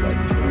thought I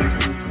liked drugs.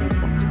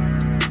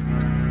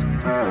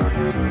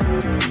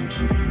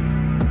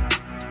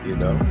 You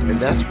know, and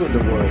that's when the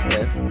word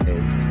FACTS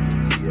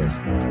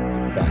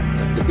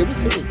facts. Because they were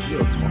saying, you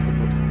know, talking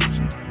about some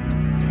shit.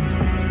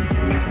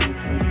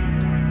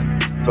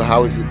 So how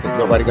is it that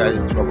nobody got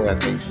in trouble at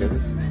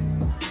Thanksgiving?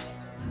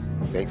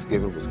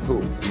 Thanksgiving was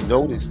cool. You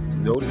notice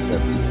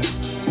everything.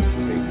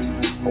 Maybe,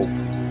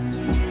 hopefully.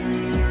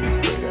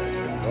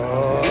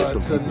 Oh,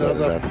 it's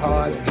another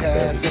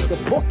podcast of the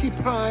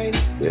Porcupine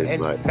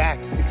and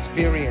Facts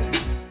Experience.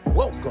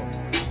 Welcome.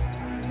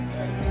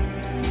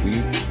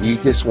 We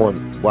just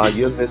want, while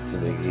you're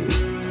listening here,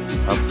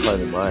 I'm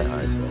cutting my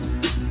eyes off.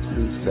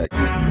 2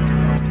 seconds.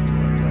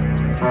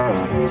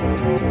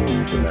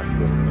 We're not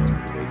feeling well.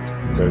 We make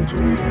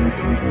surgery and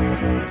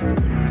things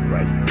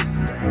right this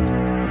second.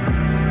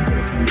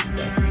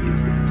 That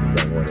music.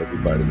 I want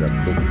everybody that I'm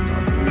thinking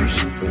about. You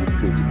should think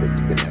too, because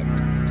it can happen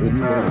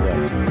anyone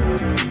right.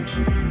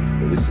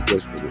 So this is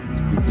just for the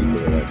few people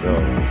that I know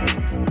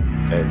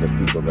and the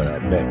people that I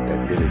met that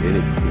did it in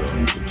it, you know,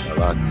 with my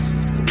locking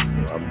system.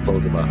 So I'm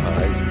closing my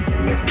eyes and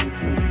I'm letting the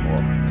music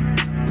off.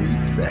 3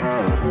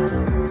 seconds.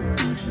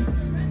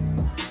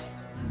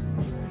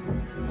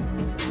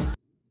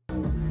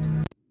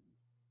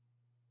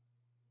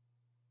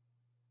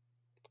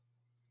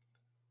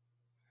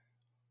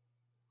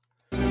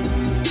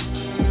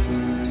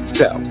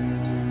 So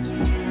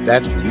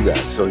that's for you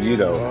guys. So, you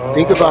know,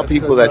 think about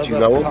people that you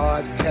know.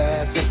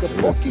 Podcast of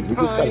the Listen, we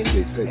just gotta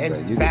stay safe, and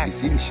man. You Facts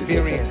see this shit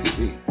that's on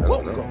TV. I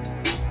don't know.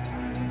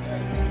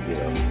 You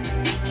know,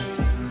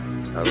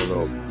 I don't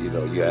know. You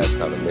know, you ask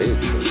how the mayor's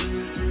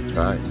doing.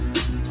 Trying.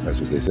 That's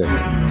what they say.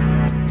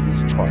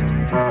 He's trying.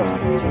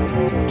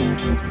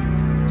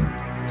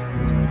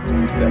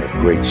 Got a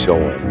great show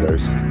on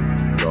nursing.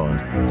 On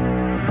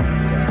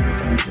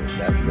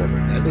that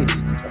woman, that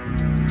lady's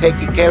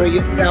taking care of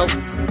yourself.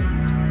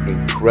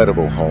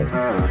 Incredible home.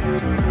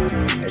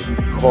 And she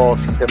called,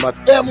 she said, my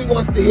family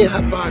wants to hear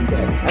her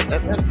podcast.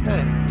 That's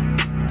fine.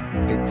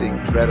 It's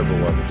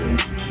incredible up there.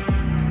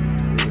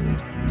 Really.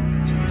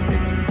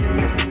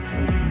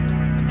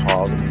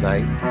 Harlem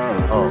Night.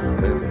 Oh, wait a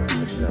minute.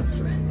 Let me not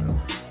play around.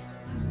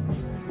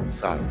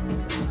 Sorry.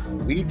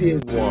 We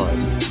did one.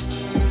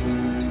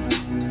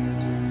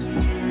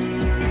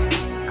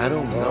 I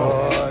don't know.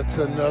 Oh, it's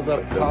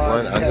another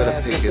podcast. I'm going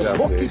to pick it up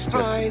where it's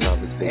just a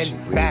conversation.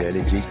 Green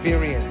energy.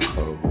 Experience.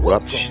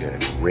 Corruption.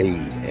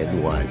 Raid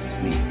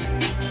NYC.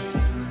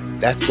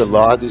 That's the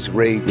largest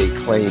raid they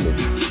claim in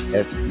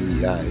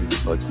FBI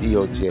or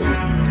DOJ.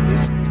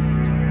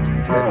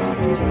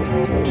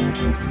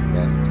 It's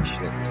nasty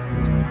shit.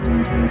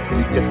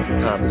 It's just a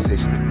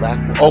conversation.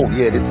 Oh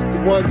yeah, this is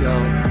the one,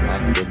 y'all.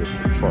 Black women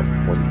for Trump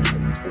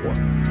 2024.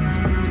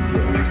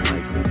 Real.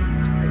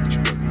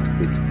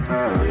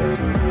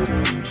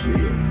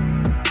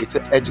 It's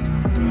an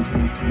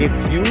if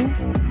you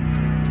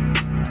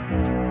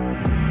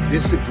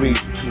disagree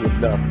to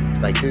enough,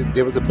 like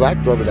there was a black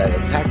brother that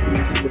attacked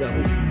these people that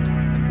was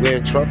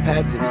wearing Trump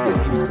hats, and he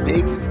was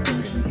big,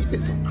 he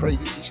did some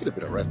crazy, he should have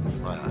been arrested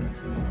in my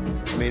eyes.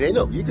 I mean, they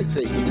know, you could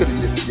say he could have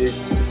just did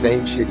the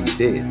same shit he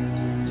did,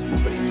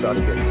 but he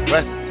started getting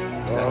arrested.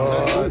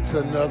 Oh, it's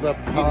another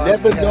podcast. You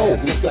never know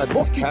who's got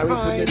these carry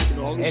permits and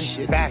all this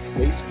shit. Facts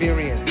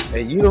Experience.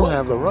 And you don't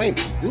have a right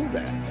to do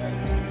that.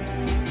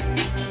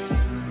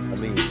 I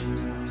mean,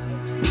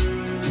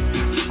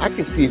 I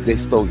can see if they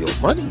stole your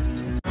money.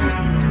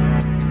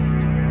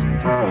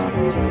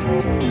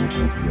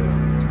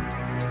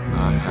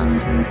 I have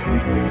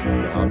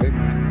Islamic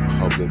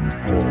public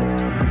court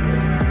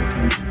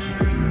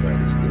in the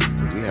United States.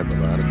 So we have a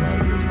lot of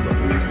migrant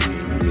brothers in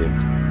here.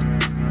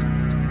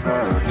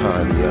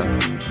 Tanya,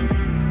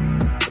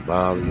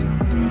 Somalia,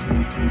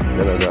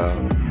 Senegal,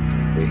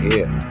 they're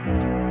here.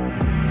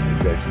 In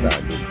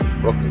Bed-Stuy,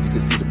 Brooklyn, you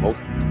can see the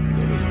most of them.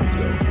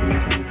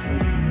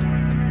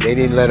 They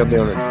didn't let them in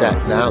on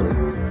Staten Island.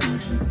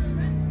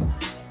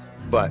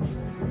 But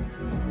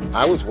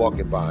I was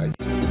walking by, and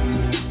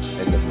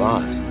the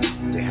mosque,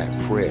 they had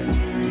prayer.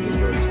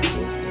 Universal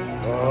Muslim.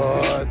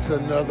 Oh, it's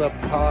another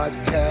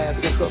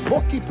podcast of the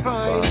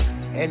Porcupine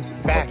and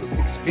Facts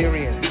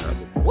Experience.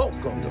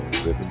 Welcome. You know,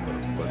 living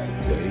but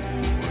today,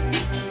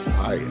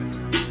 higher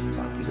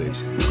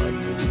population,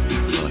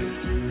 non-Muslim life.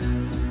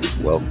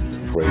 Welcome to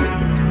prayer.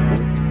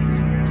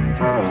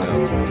 5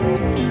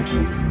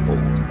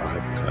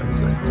 times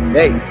a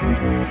day.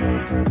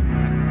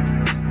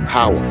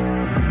 powerful.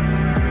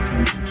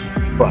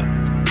 But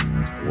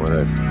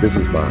this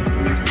is my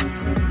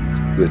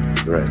good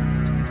friend,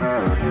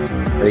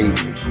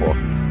 favorite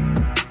coffee.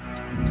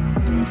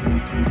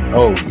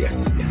 Oh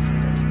yes.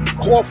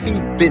 Coffee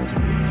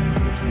business.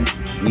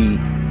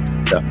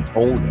 The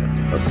owner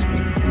of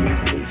Sweet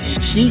Tea, a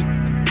chic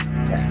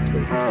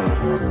cafe.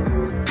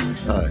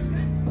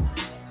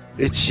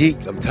 It's chic.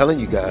 I'm telling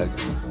you guys,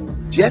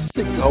 just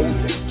to go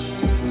there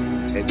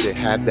and to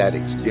have that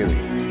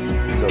experience.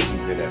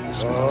 You've been at the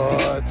Sweet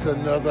Tea. It's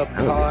another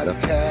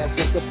podcast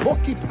of the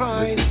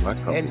Porcupine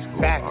and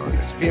Facts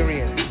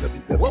Experience.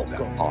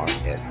 www.rsp.com.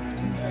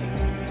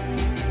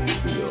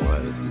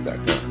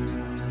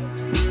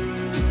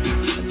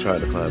 I'm trying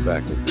to climb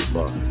back into the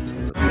month.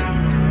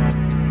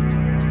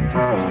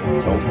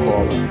 Don't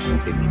call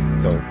us if you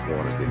don't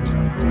want a good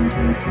job.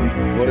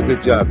 Want a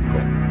good job, you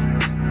call.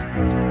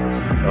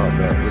 Oh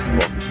man, this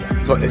coffee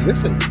shop. So, and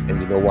listen,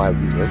 and you know why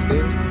we went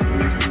there?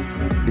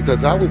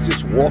 Because I was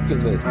just walking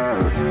the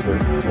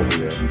strip over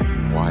there,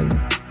 quiet.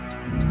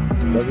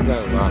 Doesn't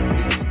got a lot.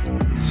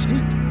 It's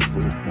cheap. It's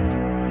cool.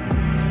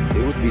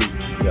 It would be,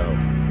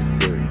 it's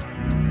serious.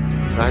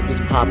 So I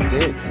just popped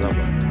in, and I'm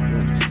like,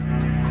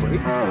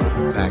 crazy.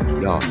 The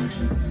backyard,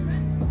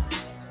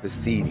 the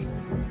seating,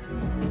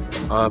 the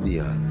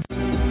ambiance.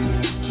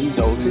 He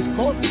knows his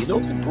coffee. He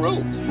knows the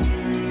brew.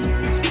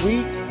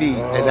 Sweet Tea.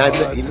 And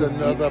it's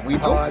another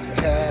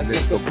podcast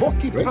of the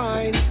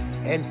Porcupine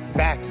and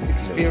Facts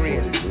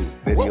Experience.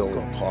 Video in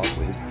the park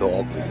with his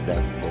dog, but he's not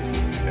supposed to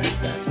be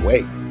that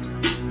way.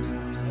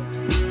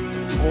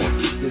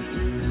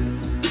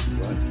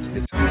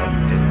 It's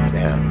up and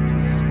down.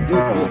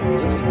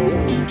 Listen,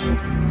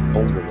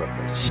 owner of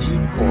the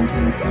Chic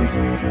Coffee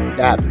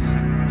established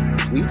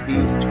Sweet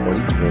Tea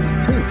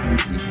 2022.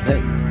 He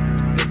paid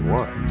and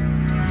won.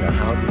 Now,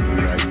 how do you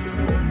like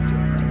your coffee?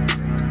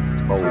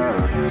 Bold,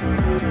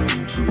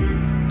 blue,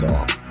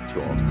 dark,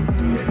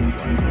 chocolate, red,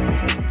 white.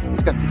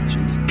 He's got the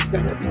juice. He's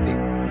got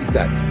everything. He's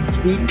got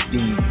Sweet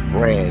Tea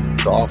brand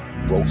dark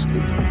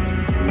roasted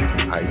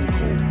ice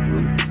cold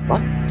brew.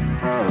 What?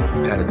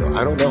 You gotta know.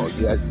 I don't know.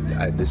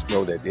 I just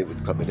know that it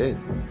was coming in.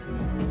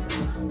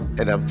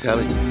 And I'm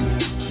telling you,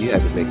 he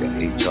had to make an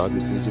HR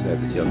decision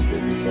as a young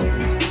business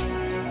owner.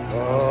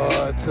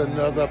 It's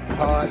another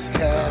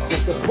podcast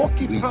of the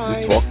Porcupine we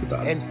talked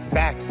about and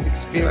Facts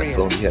Experience. And I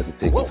told him he had to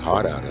take his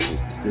heart out of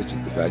his decision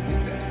because I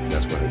did that.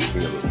 That's what it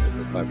me a little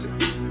bit of my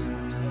business.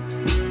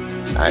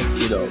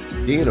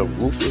 Being a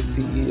ruthless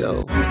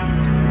CEO,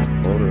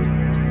 owner,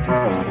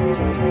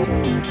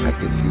 I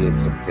can see in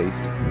some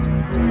cases, but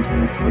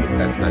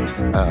that's not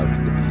just how it's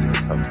going to be in the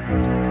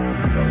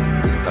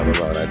company. This time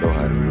around, I know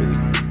how to really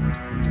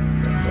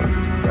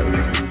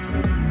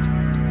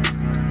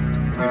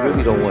we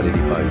really don't want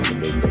anybody to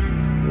make us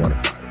want to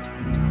fire.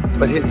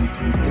 But his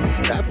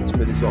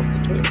establishment is off the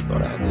trail. I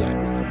thought I had to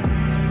like something.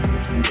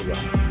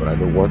 But I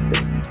know one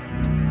thing.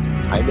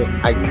 I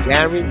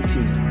guarantee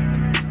you,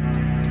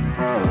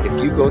 if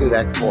you go to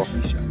that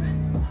coffee shop,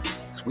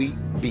 Sweet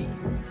Tea,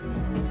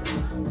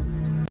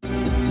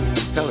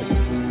 I'm telling you,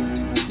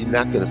 you're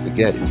not going to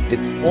forget it.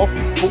 It's off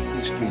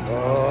Fulton Street.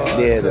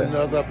 It's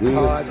another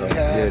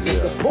podcast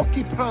of the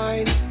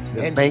Porcupine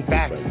and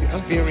Facts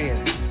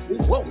Experience.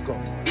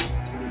 Welcome.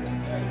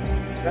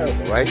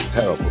 Terrible, right?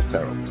 Terrible.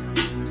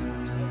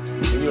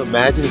 Can you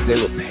imagine if they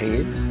were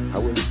paying?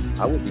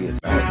 I would be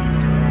embarrassed.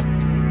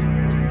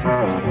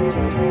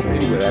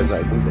 Anyway, as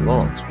I move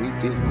along, Sweet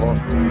Tea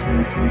Coffee,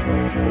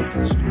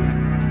 Fulton Street,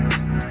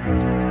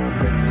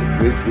 next to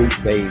Ridgewood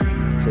Bay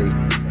Savings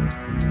Bank.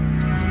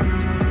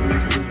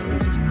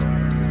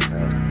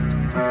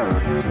 I'm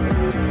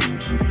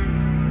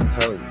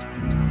telling you,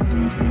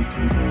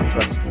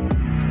 trust me.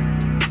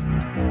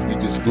 You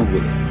just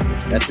Google it.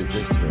 That's his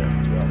Instagram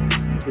as well.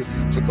 Listen,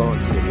 click on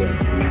to the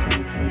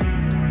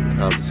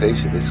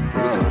conversation. It's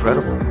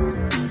incredible.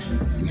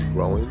 He's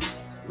growing.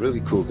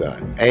 Really cool guy.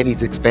 And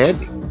he's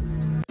expanding.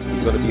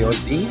 He's going to be on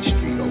Dean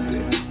Street over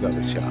there.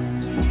 Another shop.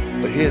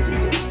 But here's the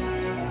thing.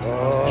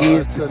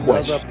 Here's the another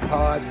question.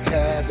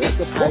 podcast of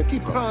the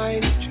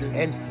Porcupine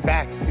and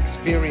Facts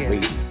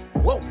Experience.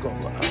 Welcome.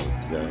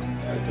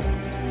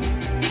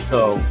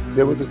 So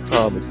there was a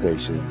Thomas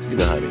station. You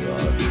know how they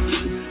are.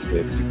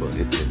 Where people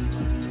hit it.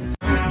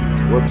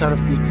 What kind of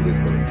future is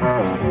going to be?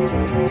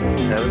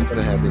 Parents going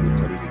to have any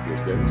money to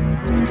give them?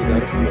 People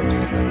got a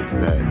fortune that is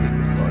bad.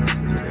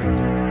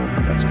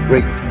 That's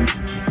great.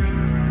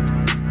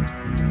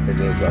 And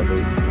there's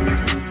others.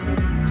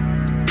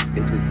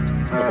 Is it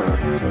coming up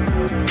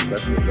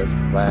less and less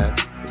class?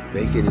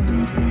 Make it in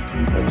this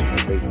country,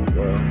 state, and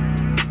world?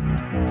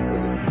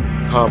 Is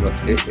it karma?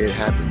 It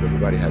happens.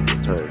 Everybody has a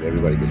turn.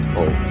 Everybody gets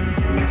pulled.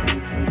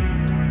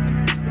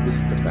 This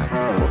is the Facts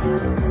of the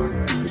Porcupine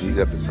podcast. These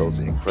episodes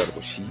are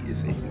incredible. She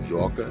is a New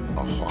Yorker, a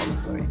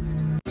Harlemite.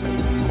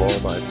 Call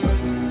my son.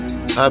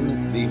 I'm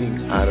leaving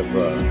out of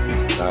God's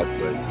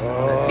place.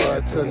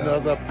 It's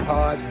another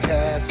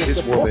podcast of This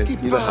the woman, you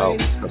know how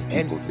Porcupine some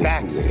and people think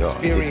Facts who they are.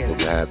 They're Experience. supposed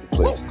to have the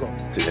place Welcome.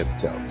 to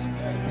themselves.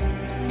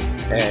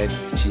 And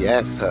she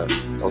asked her,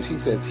 she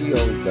says he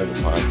always does a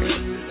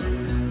podcast.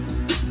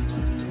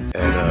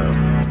 And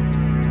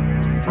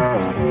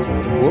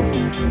the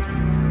woman,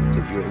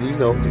 if you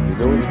know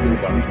anything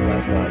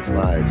about Black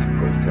Lives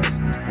protest,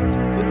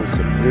 there were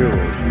some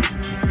murals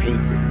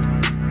painted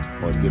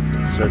on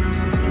different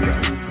surfaces throughout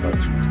the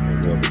country, and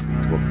one was in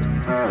Brooklyn.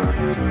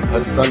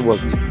 Her son was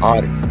the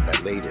artist that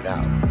laid it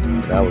out,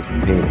 and I was the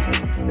painter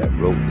that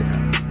wrote it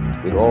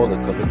out. With all the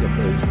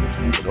calligraphers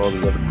and all the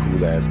other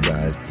cool ass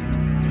guys, these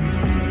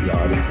graffiti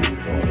artists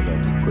and all of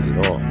them, we put it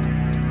on.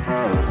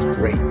 It was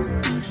great.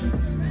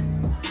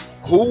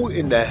 Who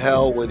in the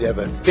hell would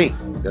ever think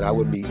that I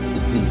would meet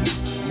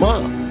Steve's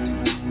mom?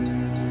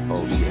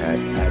 Oh, she had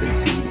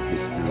attitude,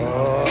 history.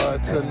 Oh,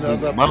 it's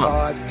another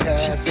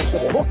podcast of the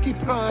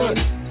Porcupine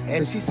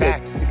and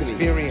Facts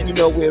Experience. You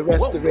know where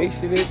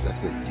restoration is? I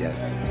said,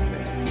 yes,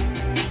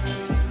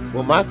 man.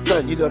 Well, my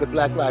son, you know the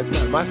Black Lives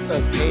Matter, my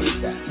son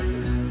painted that. I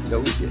said, no,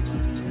 he didn't.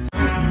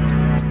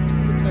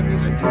 I mean, I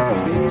think he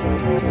did.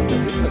 I said, no,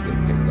 your son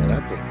didn't paint that. I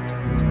think.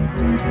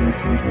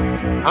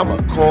 I'm going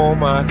to call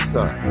my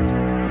son.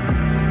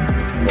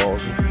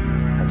 Calls him.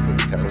 I said,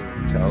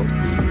 tell me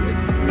this.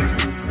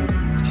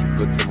 She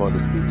puts him on the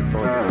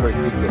speakerphone. The first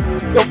thing he said,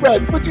 yo, Brad,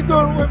 what you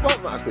doing with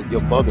mama? I said,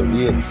 your mother,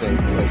 we in the same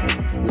place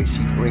where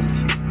she brings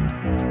you.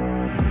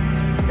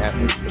 That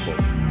was the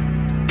most.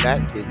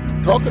 That is,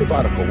 talking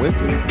about a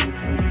coincidence,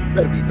 you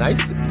better be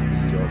nice to people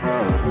you don't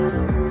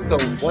know. So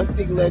one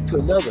thing led to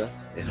another,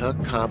 and her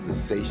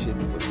conversation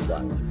was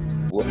what?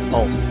 Well,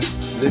 oh,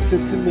 listen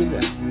to me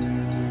now.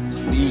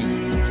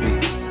 Please.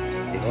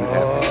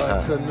 Oh,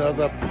 it's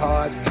another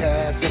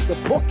podcast of the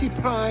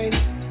Porcupine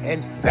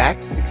and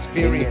Facts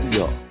Experience. New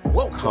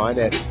York, Con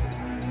Edison,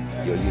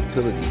 your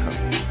utility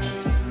company,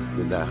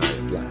 will not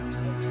hire blacks.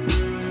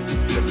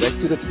 The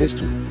elected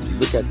officials, if you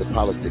look at the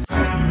politics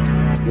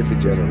of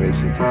different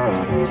generations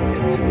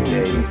into the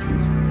day,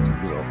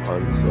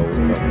 unsold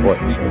and unbought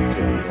church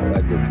and all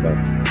that good stuff,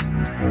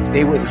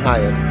 they wouldn't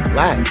hire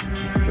blacks.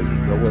 So you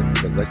know what?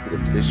 The elected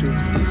officials,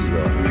 these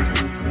are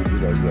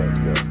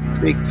your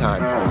big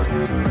time Harlem.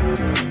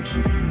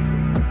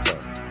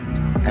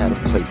 Adam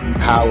Clayton,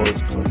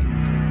 Powers Clayton.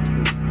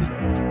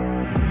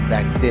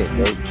 Back then,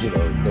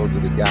 those are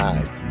the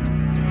guys.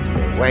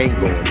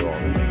 Rango and all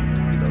of that.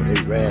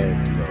 They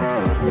ran.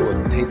 They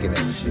wasn't taking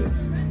that shit.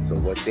 So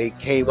what they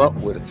came up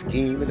with a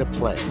scheme and a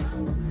plan.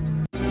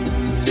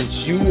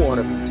 Since you want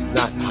to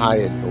not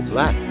hire no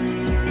blacks.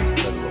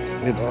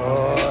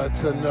 Oh,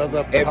 it's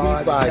another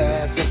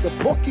podcast of the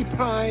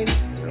Porcupine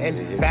and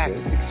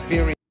Facts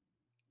Experience.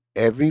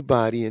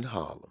 Everybody in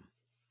Harlem,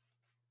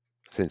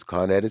 since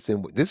Con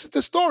Edison, this is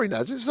the story now.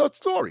 This is her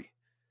story.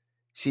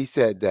 She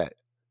said that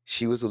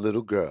she was a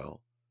little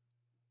girl,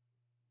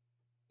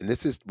 and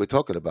we're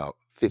talking about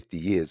 50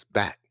 years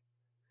back.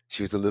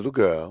 She was a little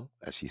girl,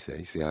 as she said.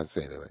 You see how I'm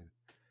saying it?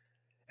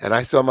 And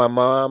I saw my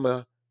mom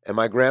and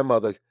my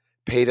grandmother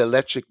paid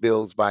electric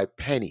bills by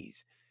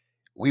pennies.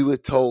 We were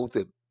told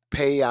to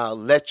pay our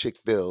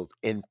electric bills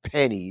in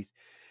pennies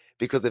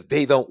because if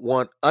they don't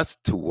want us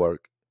to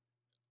work,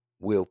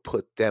 we'll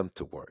put them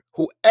to work.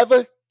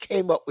 Whoever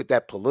came up with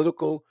that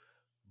political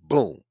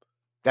boom,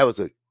 that was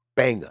a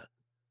banger.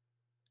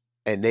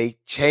 And they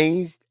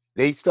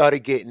started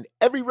getting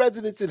every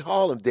resident in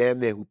Harlem damn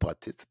near who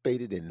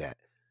participated in that.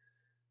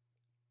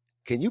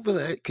 Can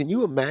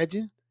you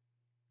imagine?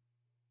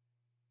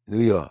 New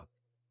York.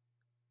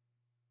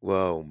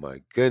 Well,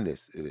 my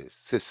goodness, it is.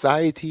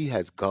 Society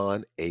has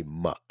gone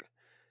amok.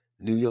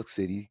 New York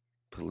City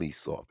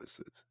police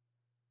officers.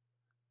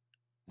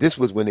 This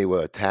was when they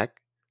were attacked,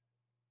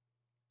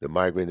 the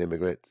migrant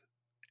immigrants,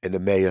 and the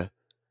mayor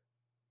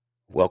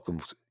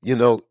welcomes,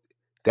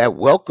 that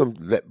welcome,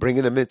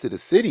 bringing them into the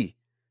city,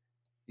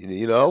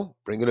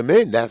 bringing them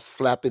in, that's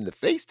slap in the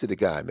face to the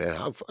guy, man.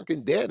 How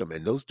fucking dare them?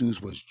 And those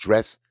dudes was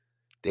dressed,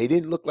 they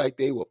didn't look like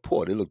they were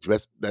poor. They looked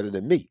dressed better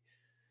than me.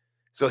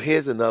 So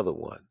here's another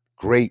one,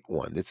 great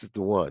one. This is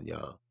the one,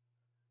 y'all.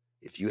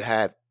 If you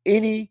have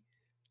any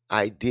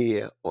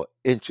idea or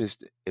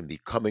interest in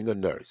becoming a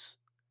nurse,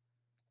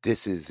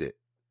 this is it.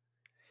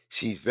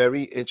 She's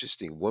very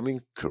interesting.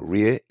 Woman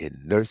career in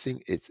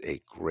nursing, it's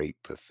a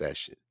great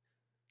profession.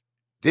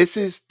 This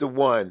is the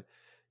one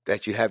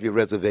that you have your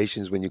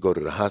reservations when you go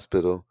to the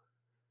hospital,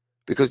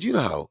 because you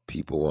know how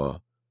people are.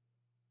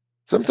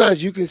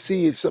 Sometimes you can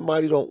see if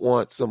somebody don't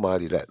want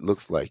somebody that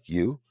looks like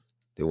you,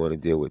 they want to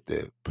deal with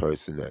the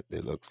person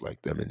that looks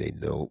like them, and they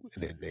know,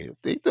 and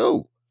they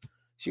do.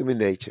 It's human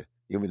nature.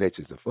 Human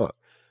nature is a fuck.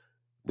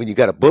 When you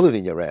got a bullet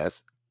in your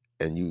ass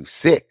and you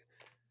sick,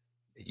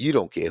 you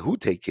don't care who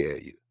take care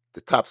of you.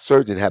 The top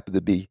surgeon happened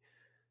to be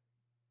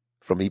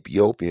from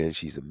Ethiopia, and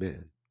she's a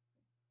man.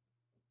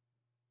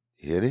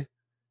 You hear me?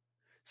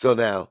 So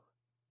now,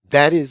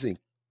 that is an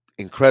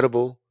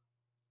incredible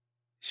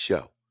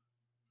show.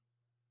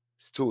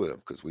 It's two of them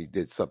because we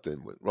did something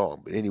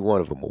wrong, but any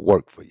one of them will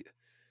work for you.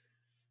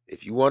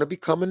 If you want to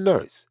become a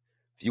nurse,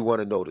 if you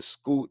want to know the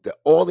school,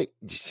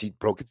 she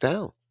broke it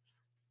down.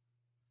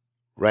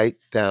 Right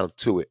down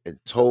to it and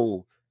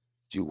told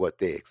you what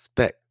they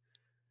expect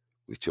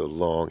with your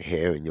long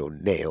hair and your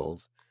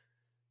nails,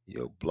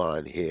 your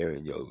blonde hair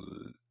and your,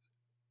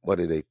 what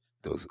are they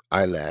those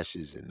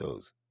eyelashes and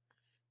those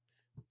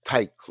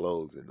tight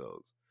clothes and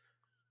those.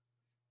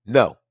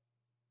 No,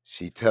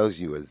 she tells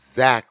you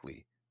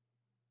exactly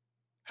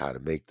how to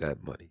make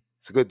that money.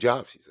 It's a good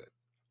job, she said.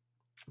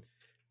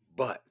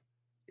 But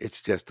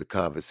it's just a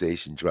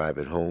conversation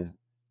driving home.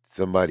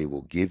 Somebody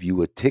will give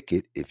you a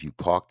ticket if you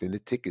parked in the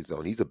ticket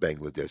zone. He's a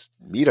Bangladesh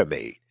meter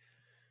maid.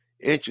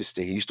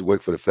 Interesting. He used to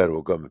work for the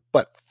federal government,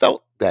 but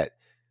felt that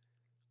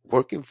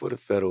working for the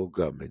federal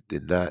government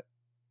did not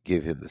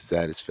give him the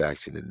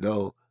satisfaction to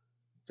know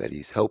that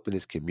he's helping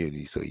his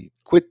community. So he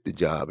quit the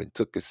job and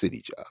took a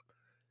city job.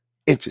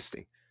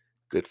 Interesting.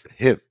 Good for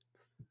him.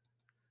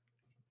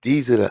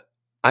 These are the,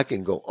 I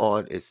can go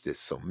on. It's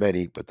just so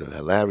many, but the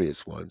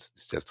hilarious ones,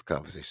 it's just a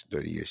conversation.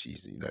 30 years,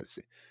 she's in the United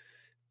States.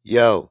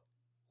 Yo,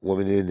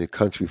 woman in the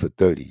country for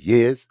 30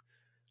 years.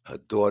 Her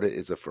daughter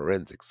is a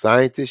forensic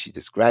scientist. She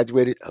just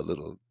graduated. Her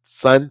little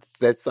son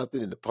said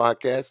something in the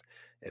podcast,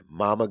 and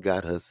mama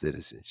got her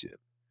citizenship.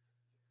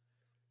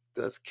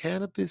 Does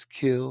cannabis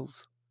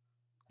kills?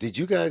 Did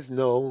you guys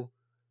know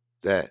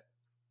that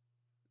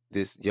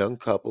this young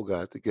couple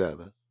got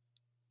together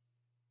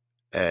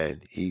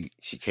and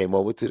she came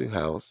over to the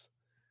house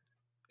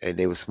and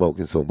they were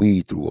smoking some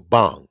weed through a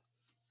bong?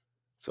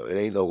 So it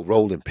ain't no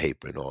rolling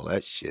paper and all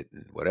that shit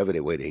and whatever the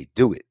way they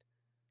do it.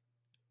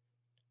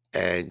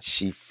 And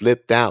she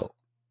flipped out,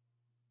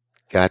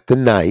 got the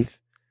knife,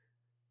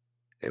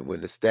 and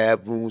when the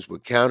stab wounds were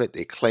counted,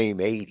 they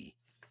claimed 80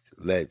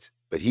 leads,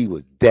 but he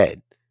was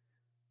dead.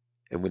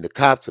 And when the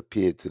cops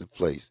appeared to the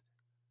place,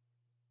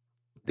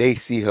 they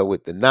see her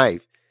with the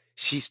knife.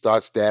 She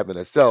starts stabbing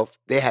herself.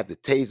 They had the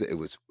taser. It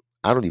was,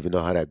 I don't even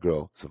know how that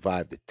girl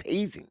survived the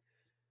tasing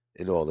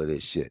and all of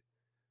this shit.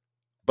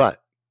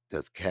 But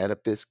does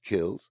cannabis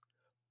kills?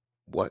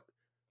 What?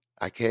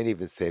 I can't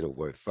even say the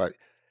word.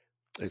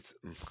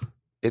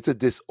 It's a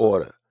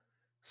disorder.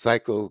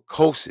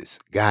 Psychosis.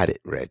 Got it,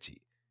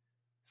 Reggie.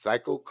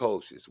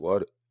 Psychosis.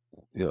 What,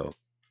 you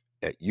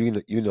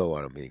know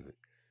what I mean.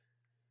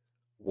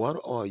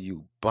 What are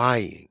you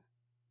buying?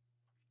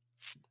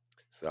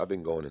 So I've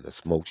been going in the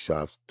smoke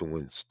shops,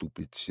 doing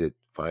stupid shit,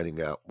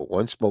 finding out. But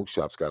one smoke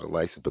shop's got a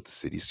license, but the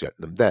city's shutting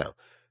them down.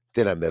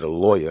 Then I met a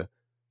lawyer.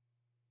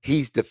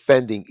 He's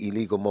defending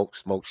illegal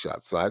smoke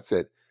shops. So I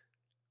said,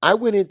 I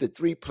went into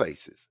 3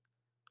 places.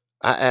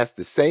 I asked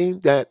the same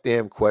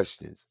damn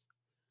questions,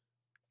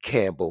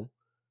 Campbell.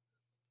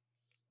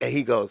 And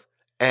he goes,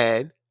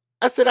 and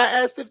I said, I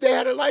asked if they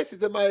had a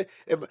license.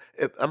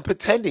 I'm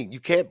pretending you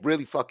can't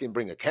really fucking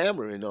bring a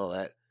camera and all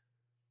that.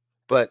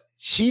 But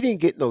she didn't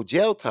get no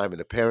jail time, and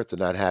the parents are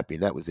not happy.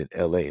 And that was in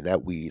LA, and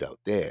that weed out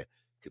there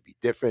could be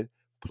different.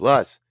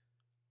 Plus,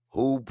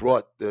 who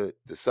brought the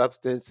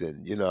substance?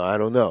 And, I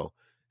don't know.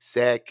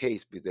 Sad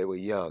case, but they were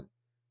young,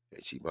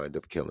 and she wound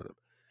up killing them.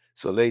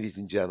 So, ladies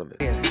and gentlemen,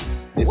 this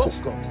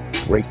is a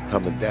break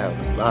coming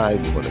down live.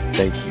 We want to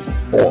thank you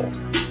all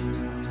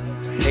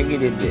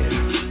hanging in there.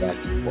 Back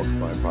to the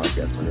Porcupine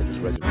Podcast. My name is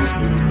Reggie. We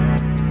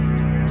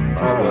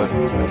have a lot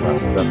of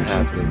stuff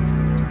happening.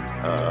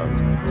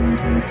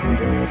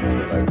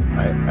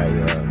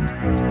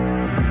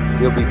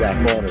 We'll be back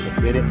on in a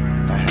minute.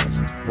 I have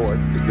some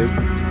sports to do.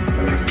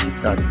 Keep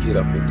trying to get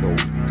up and go.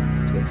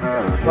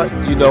 But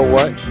you know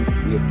what?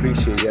 We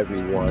appreciate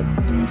everyone.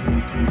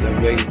 Young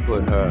lady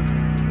put her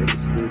in the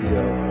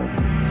studio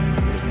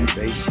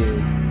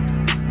information.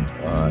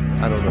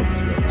 I don't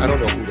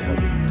know who the hell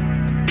it is.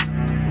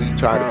 We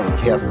try to be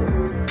careful.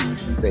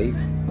 Safe.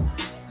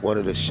 One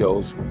of the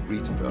shows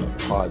reached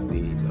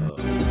Podbean.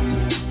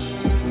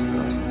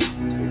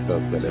 They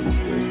felt that it was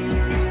good.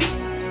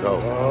 So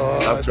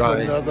I'm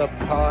trying. Another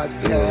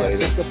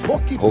podcast of the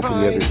Porcupine.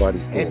 Hopefully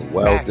everybody's doing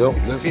well. Don't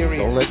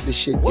let this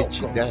shit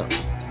get you down.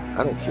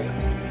 I don't care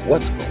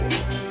what's going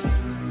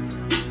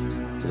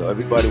on.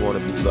 Everybody want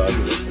to be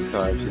loved.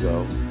 Sometimes,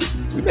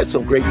 we met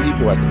some great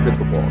people at the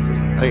pickleball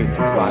today. I ain't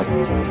nobody.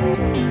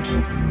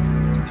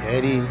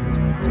 Jenny,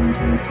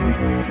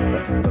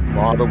 the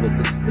father with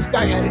this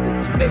guy had an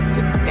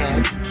expensive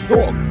ass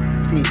dog.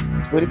 See,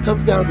 when it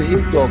comes down to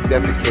his dog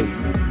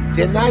defecating,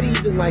 they're not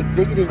even like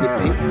bigger than your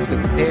pinky because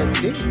the damn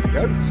thing is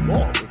very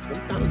small. It's some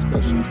kind of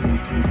special.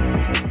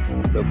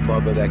 The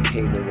mother that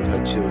came in with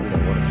her children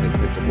that want to play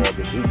pickleball,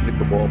 the new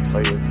pickleball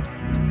players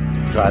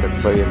try to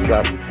play us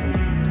up.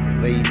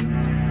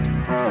 Ladies,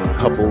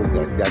 couples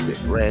that got their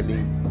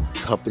branding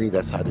company.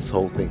 That's how this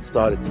whole thing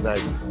started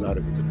tonight. We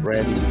started with the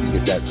branding. We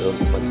can get that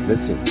early, but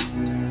listen,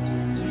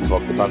 we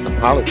talked about the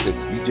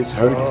politics. You just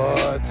heard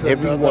it.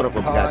 Every one of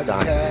them got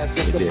documents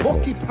in their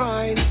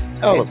Porcupine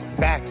and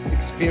Facts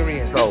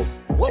Experience. So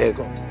if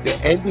the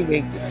ending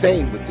ain't the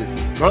same with this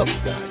Trump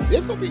guy,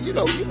 there's gonna be, you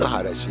know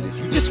how that shit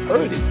is. You just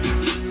heard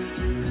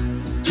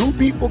it. 2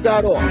 people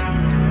got off.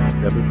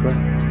 Democrat.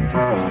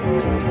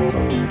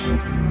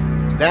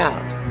 Now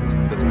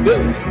the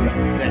villain is up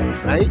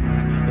next, right?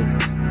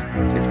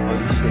 It's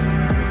funny shit.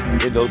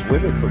 And those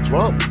women for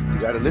Trump, you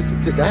gotta listen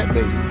to that,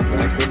 ladies.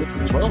 Black women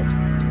for Trump.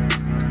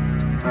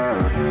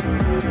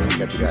 And you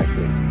got the guy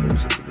saying some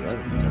bullshit to me. I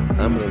don't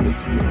know. I'm gonna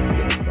listen to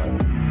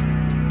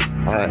him.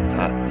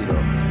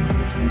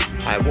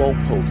 I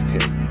won't post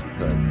him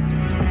because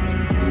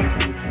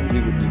he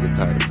would be the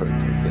kind of person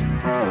to say,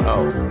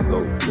 oh,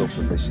 no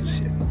permission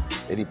shit.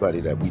 Anybody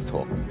that we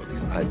talk to, at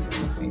least I do,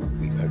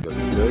 we go,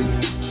 you good?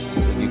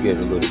 When you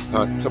get a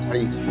little,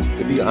 somebody,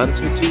 to be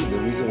honest with you, the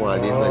reason why I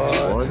didn't let you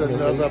on, It's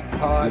another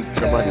podcast.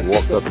 somebody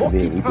walked up to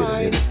me and we did an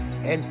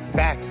interview. And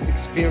facts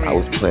experience. I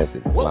was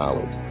planting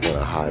flowers on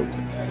a highway.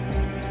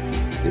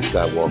 This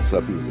guy walks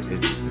up, he was an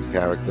interesting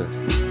character.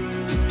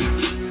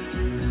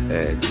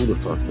 And who the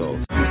fuck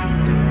knows?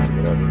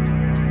 Whatever.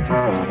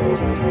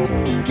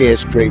 Scared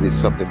straight is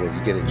something when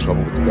you get in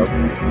trouble with the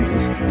government.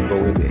 You go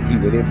in there. He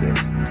went in there.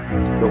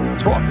 So we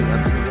talking. I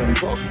said, you want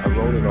to talk? I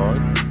rolled it on,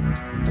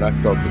 and I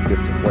felt a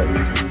different way.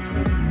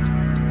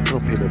 I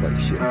don't pay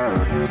nobody shit.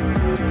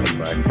 And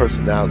my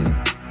personality,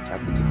 I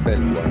have to defend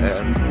who I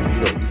am.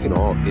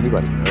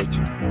 Anybody can hurt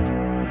you.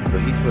 So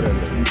he put in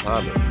a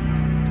comment.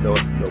 No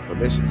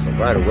permission. So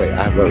right away,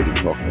 I've already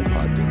talked to a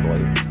party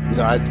lawyer.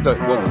 I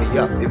started woke me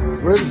up. It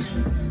really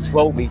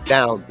slowed me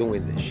down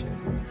doing this shit.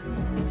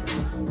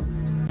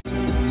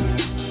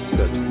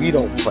 Because we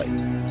don't play.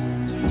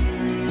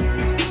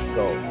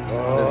 So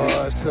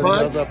it's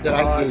another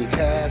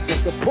podcast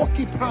of the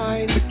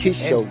Porcupine the Kiss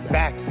Show and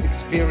Facts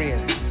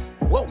Experience.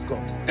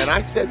 Welcome. And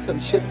I said some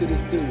shit to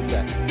this dude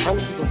that I don't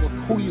even know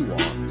who you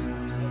are.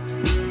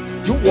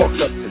 You walked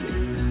up to me.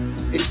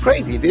 It's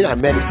crazy. Then I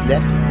met his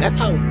nephew. That's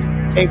how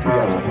angry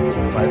I was.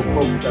 My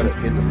folks that are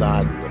in the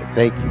live, we want to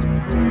thank you.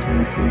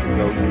 Get to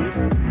know you.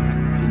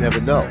 You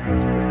never know.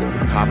 There's a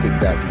topic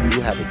that we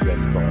do have a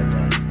guest on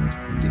that.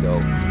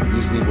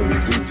 Usually when we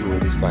do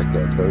it, it's like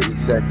 30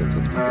 seconds.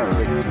 Because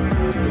we can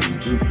click.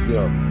 If you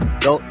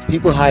do,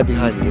 people hide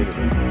behind the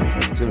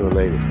internet. Sooner or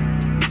later,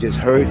 you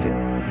just heard him.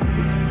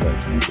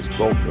 But it's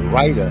both the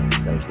writer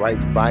that was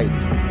right by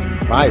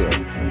bio.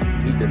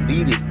 He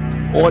deleted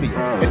audio,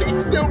 and they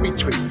still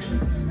retrieved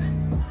it.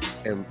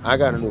 And I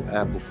got a new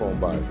Apple phone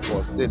by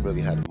force. Didn't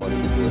really have the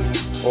money to do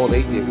it. All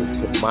they did was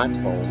put my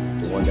phone,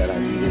 the one that I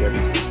needed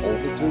everything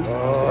over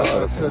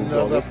to. It's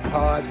another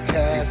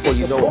podcast. Before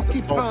you know it,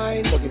 the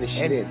phone plugging the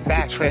shit in.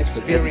 Facts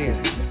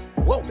experience.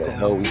 What the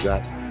hell we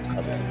got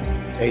coming?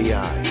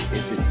 AI,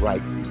 is it right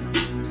for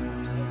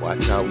you?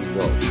 Watch how we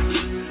go.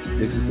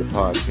 This is a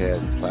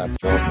podcast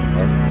platform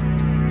for us.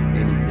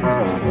 Anything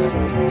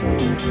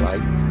you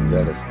like,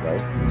 let us know.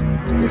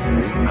 Listen,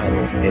 I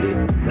don't edit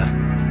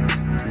nothing.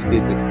 We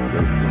did the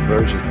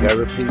conversion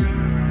therapy,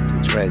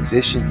 the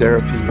transition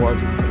therapy one.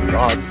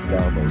 Y'all just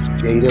download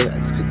Jada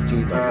at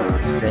 16 by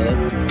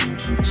Sam.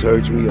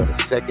 Surgery on the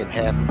second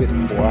half of it,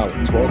 4-hour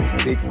talk.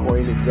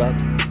 Bitcoin is up.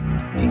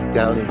 Deep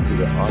down into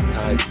the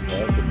archives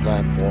of the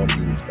platform,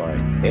 you will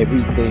find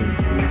everything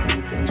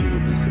that you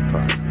will be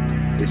surprised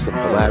at. There's some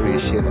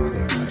hilarious shit on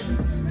there, guys.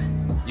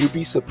 You'd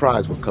be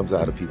surprised what comes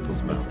out of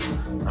people's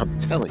mouths. I'm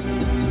telling you.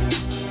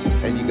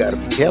 And you gotta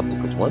be careful,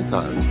 because one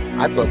time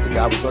I thought the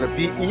guy was gonna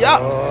beat me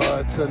up.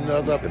 It's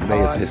another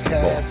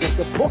podcast of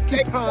the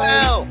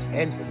Porcupine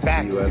and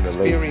Facts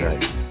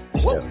Experience.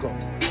 Welcome.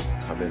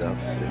 Coming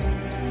up soon.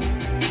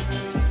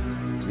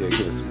 Yeah,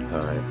 give us some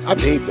time. I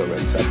behaved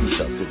already, so I beat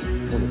up too,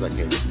 as soon as I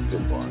came to the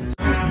good bar.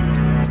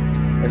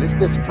 And it's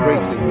just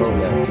great to know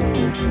that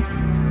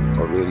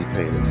people are really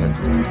paying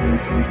attention to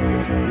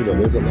this.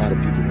 There's a lot of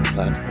people in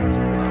platforms.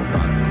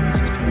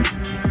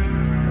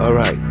 All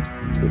right.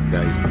 Good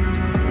night.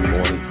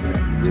 Morning, good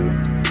afternoon,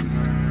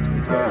 peace,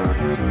 and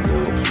your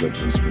host,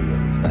 regular stream on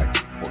the Facts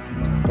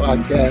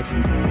Podcast.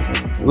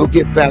 We'll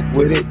get back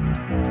with it.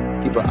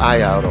 Keep an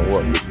eye out on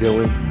what we're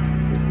doing.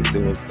 If we're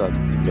doing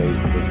something you may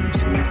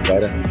make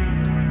better,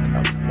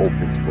 I'm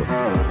open for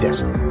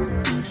suggestions.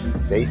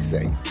 They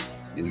say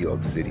New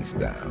York City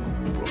style.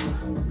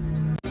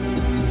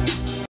 Brooklyn.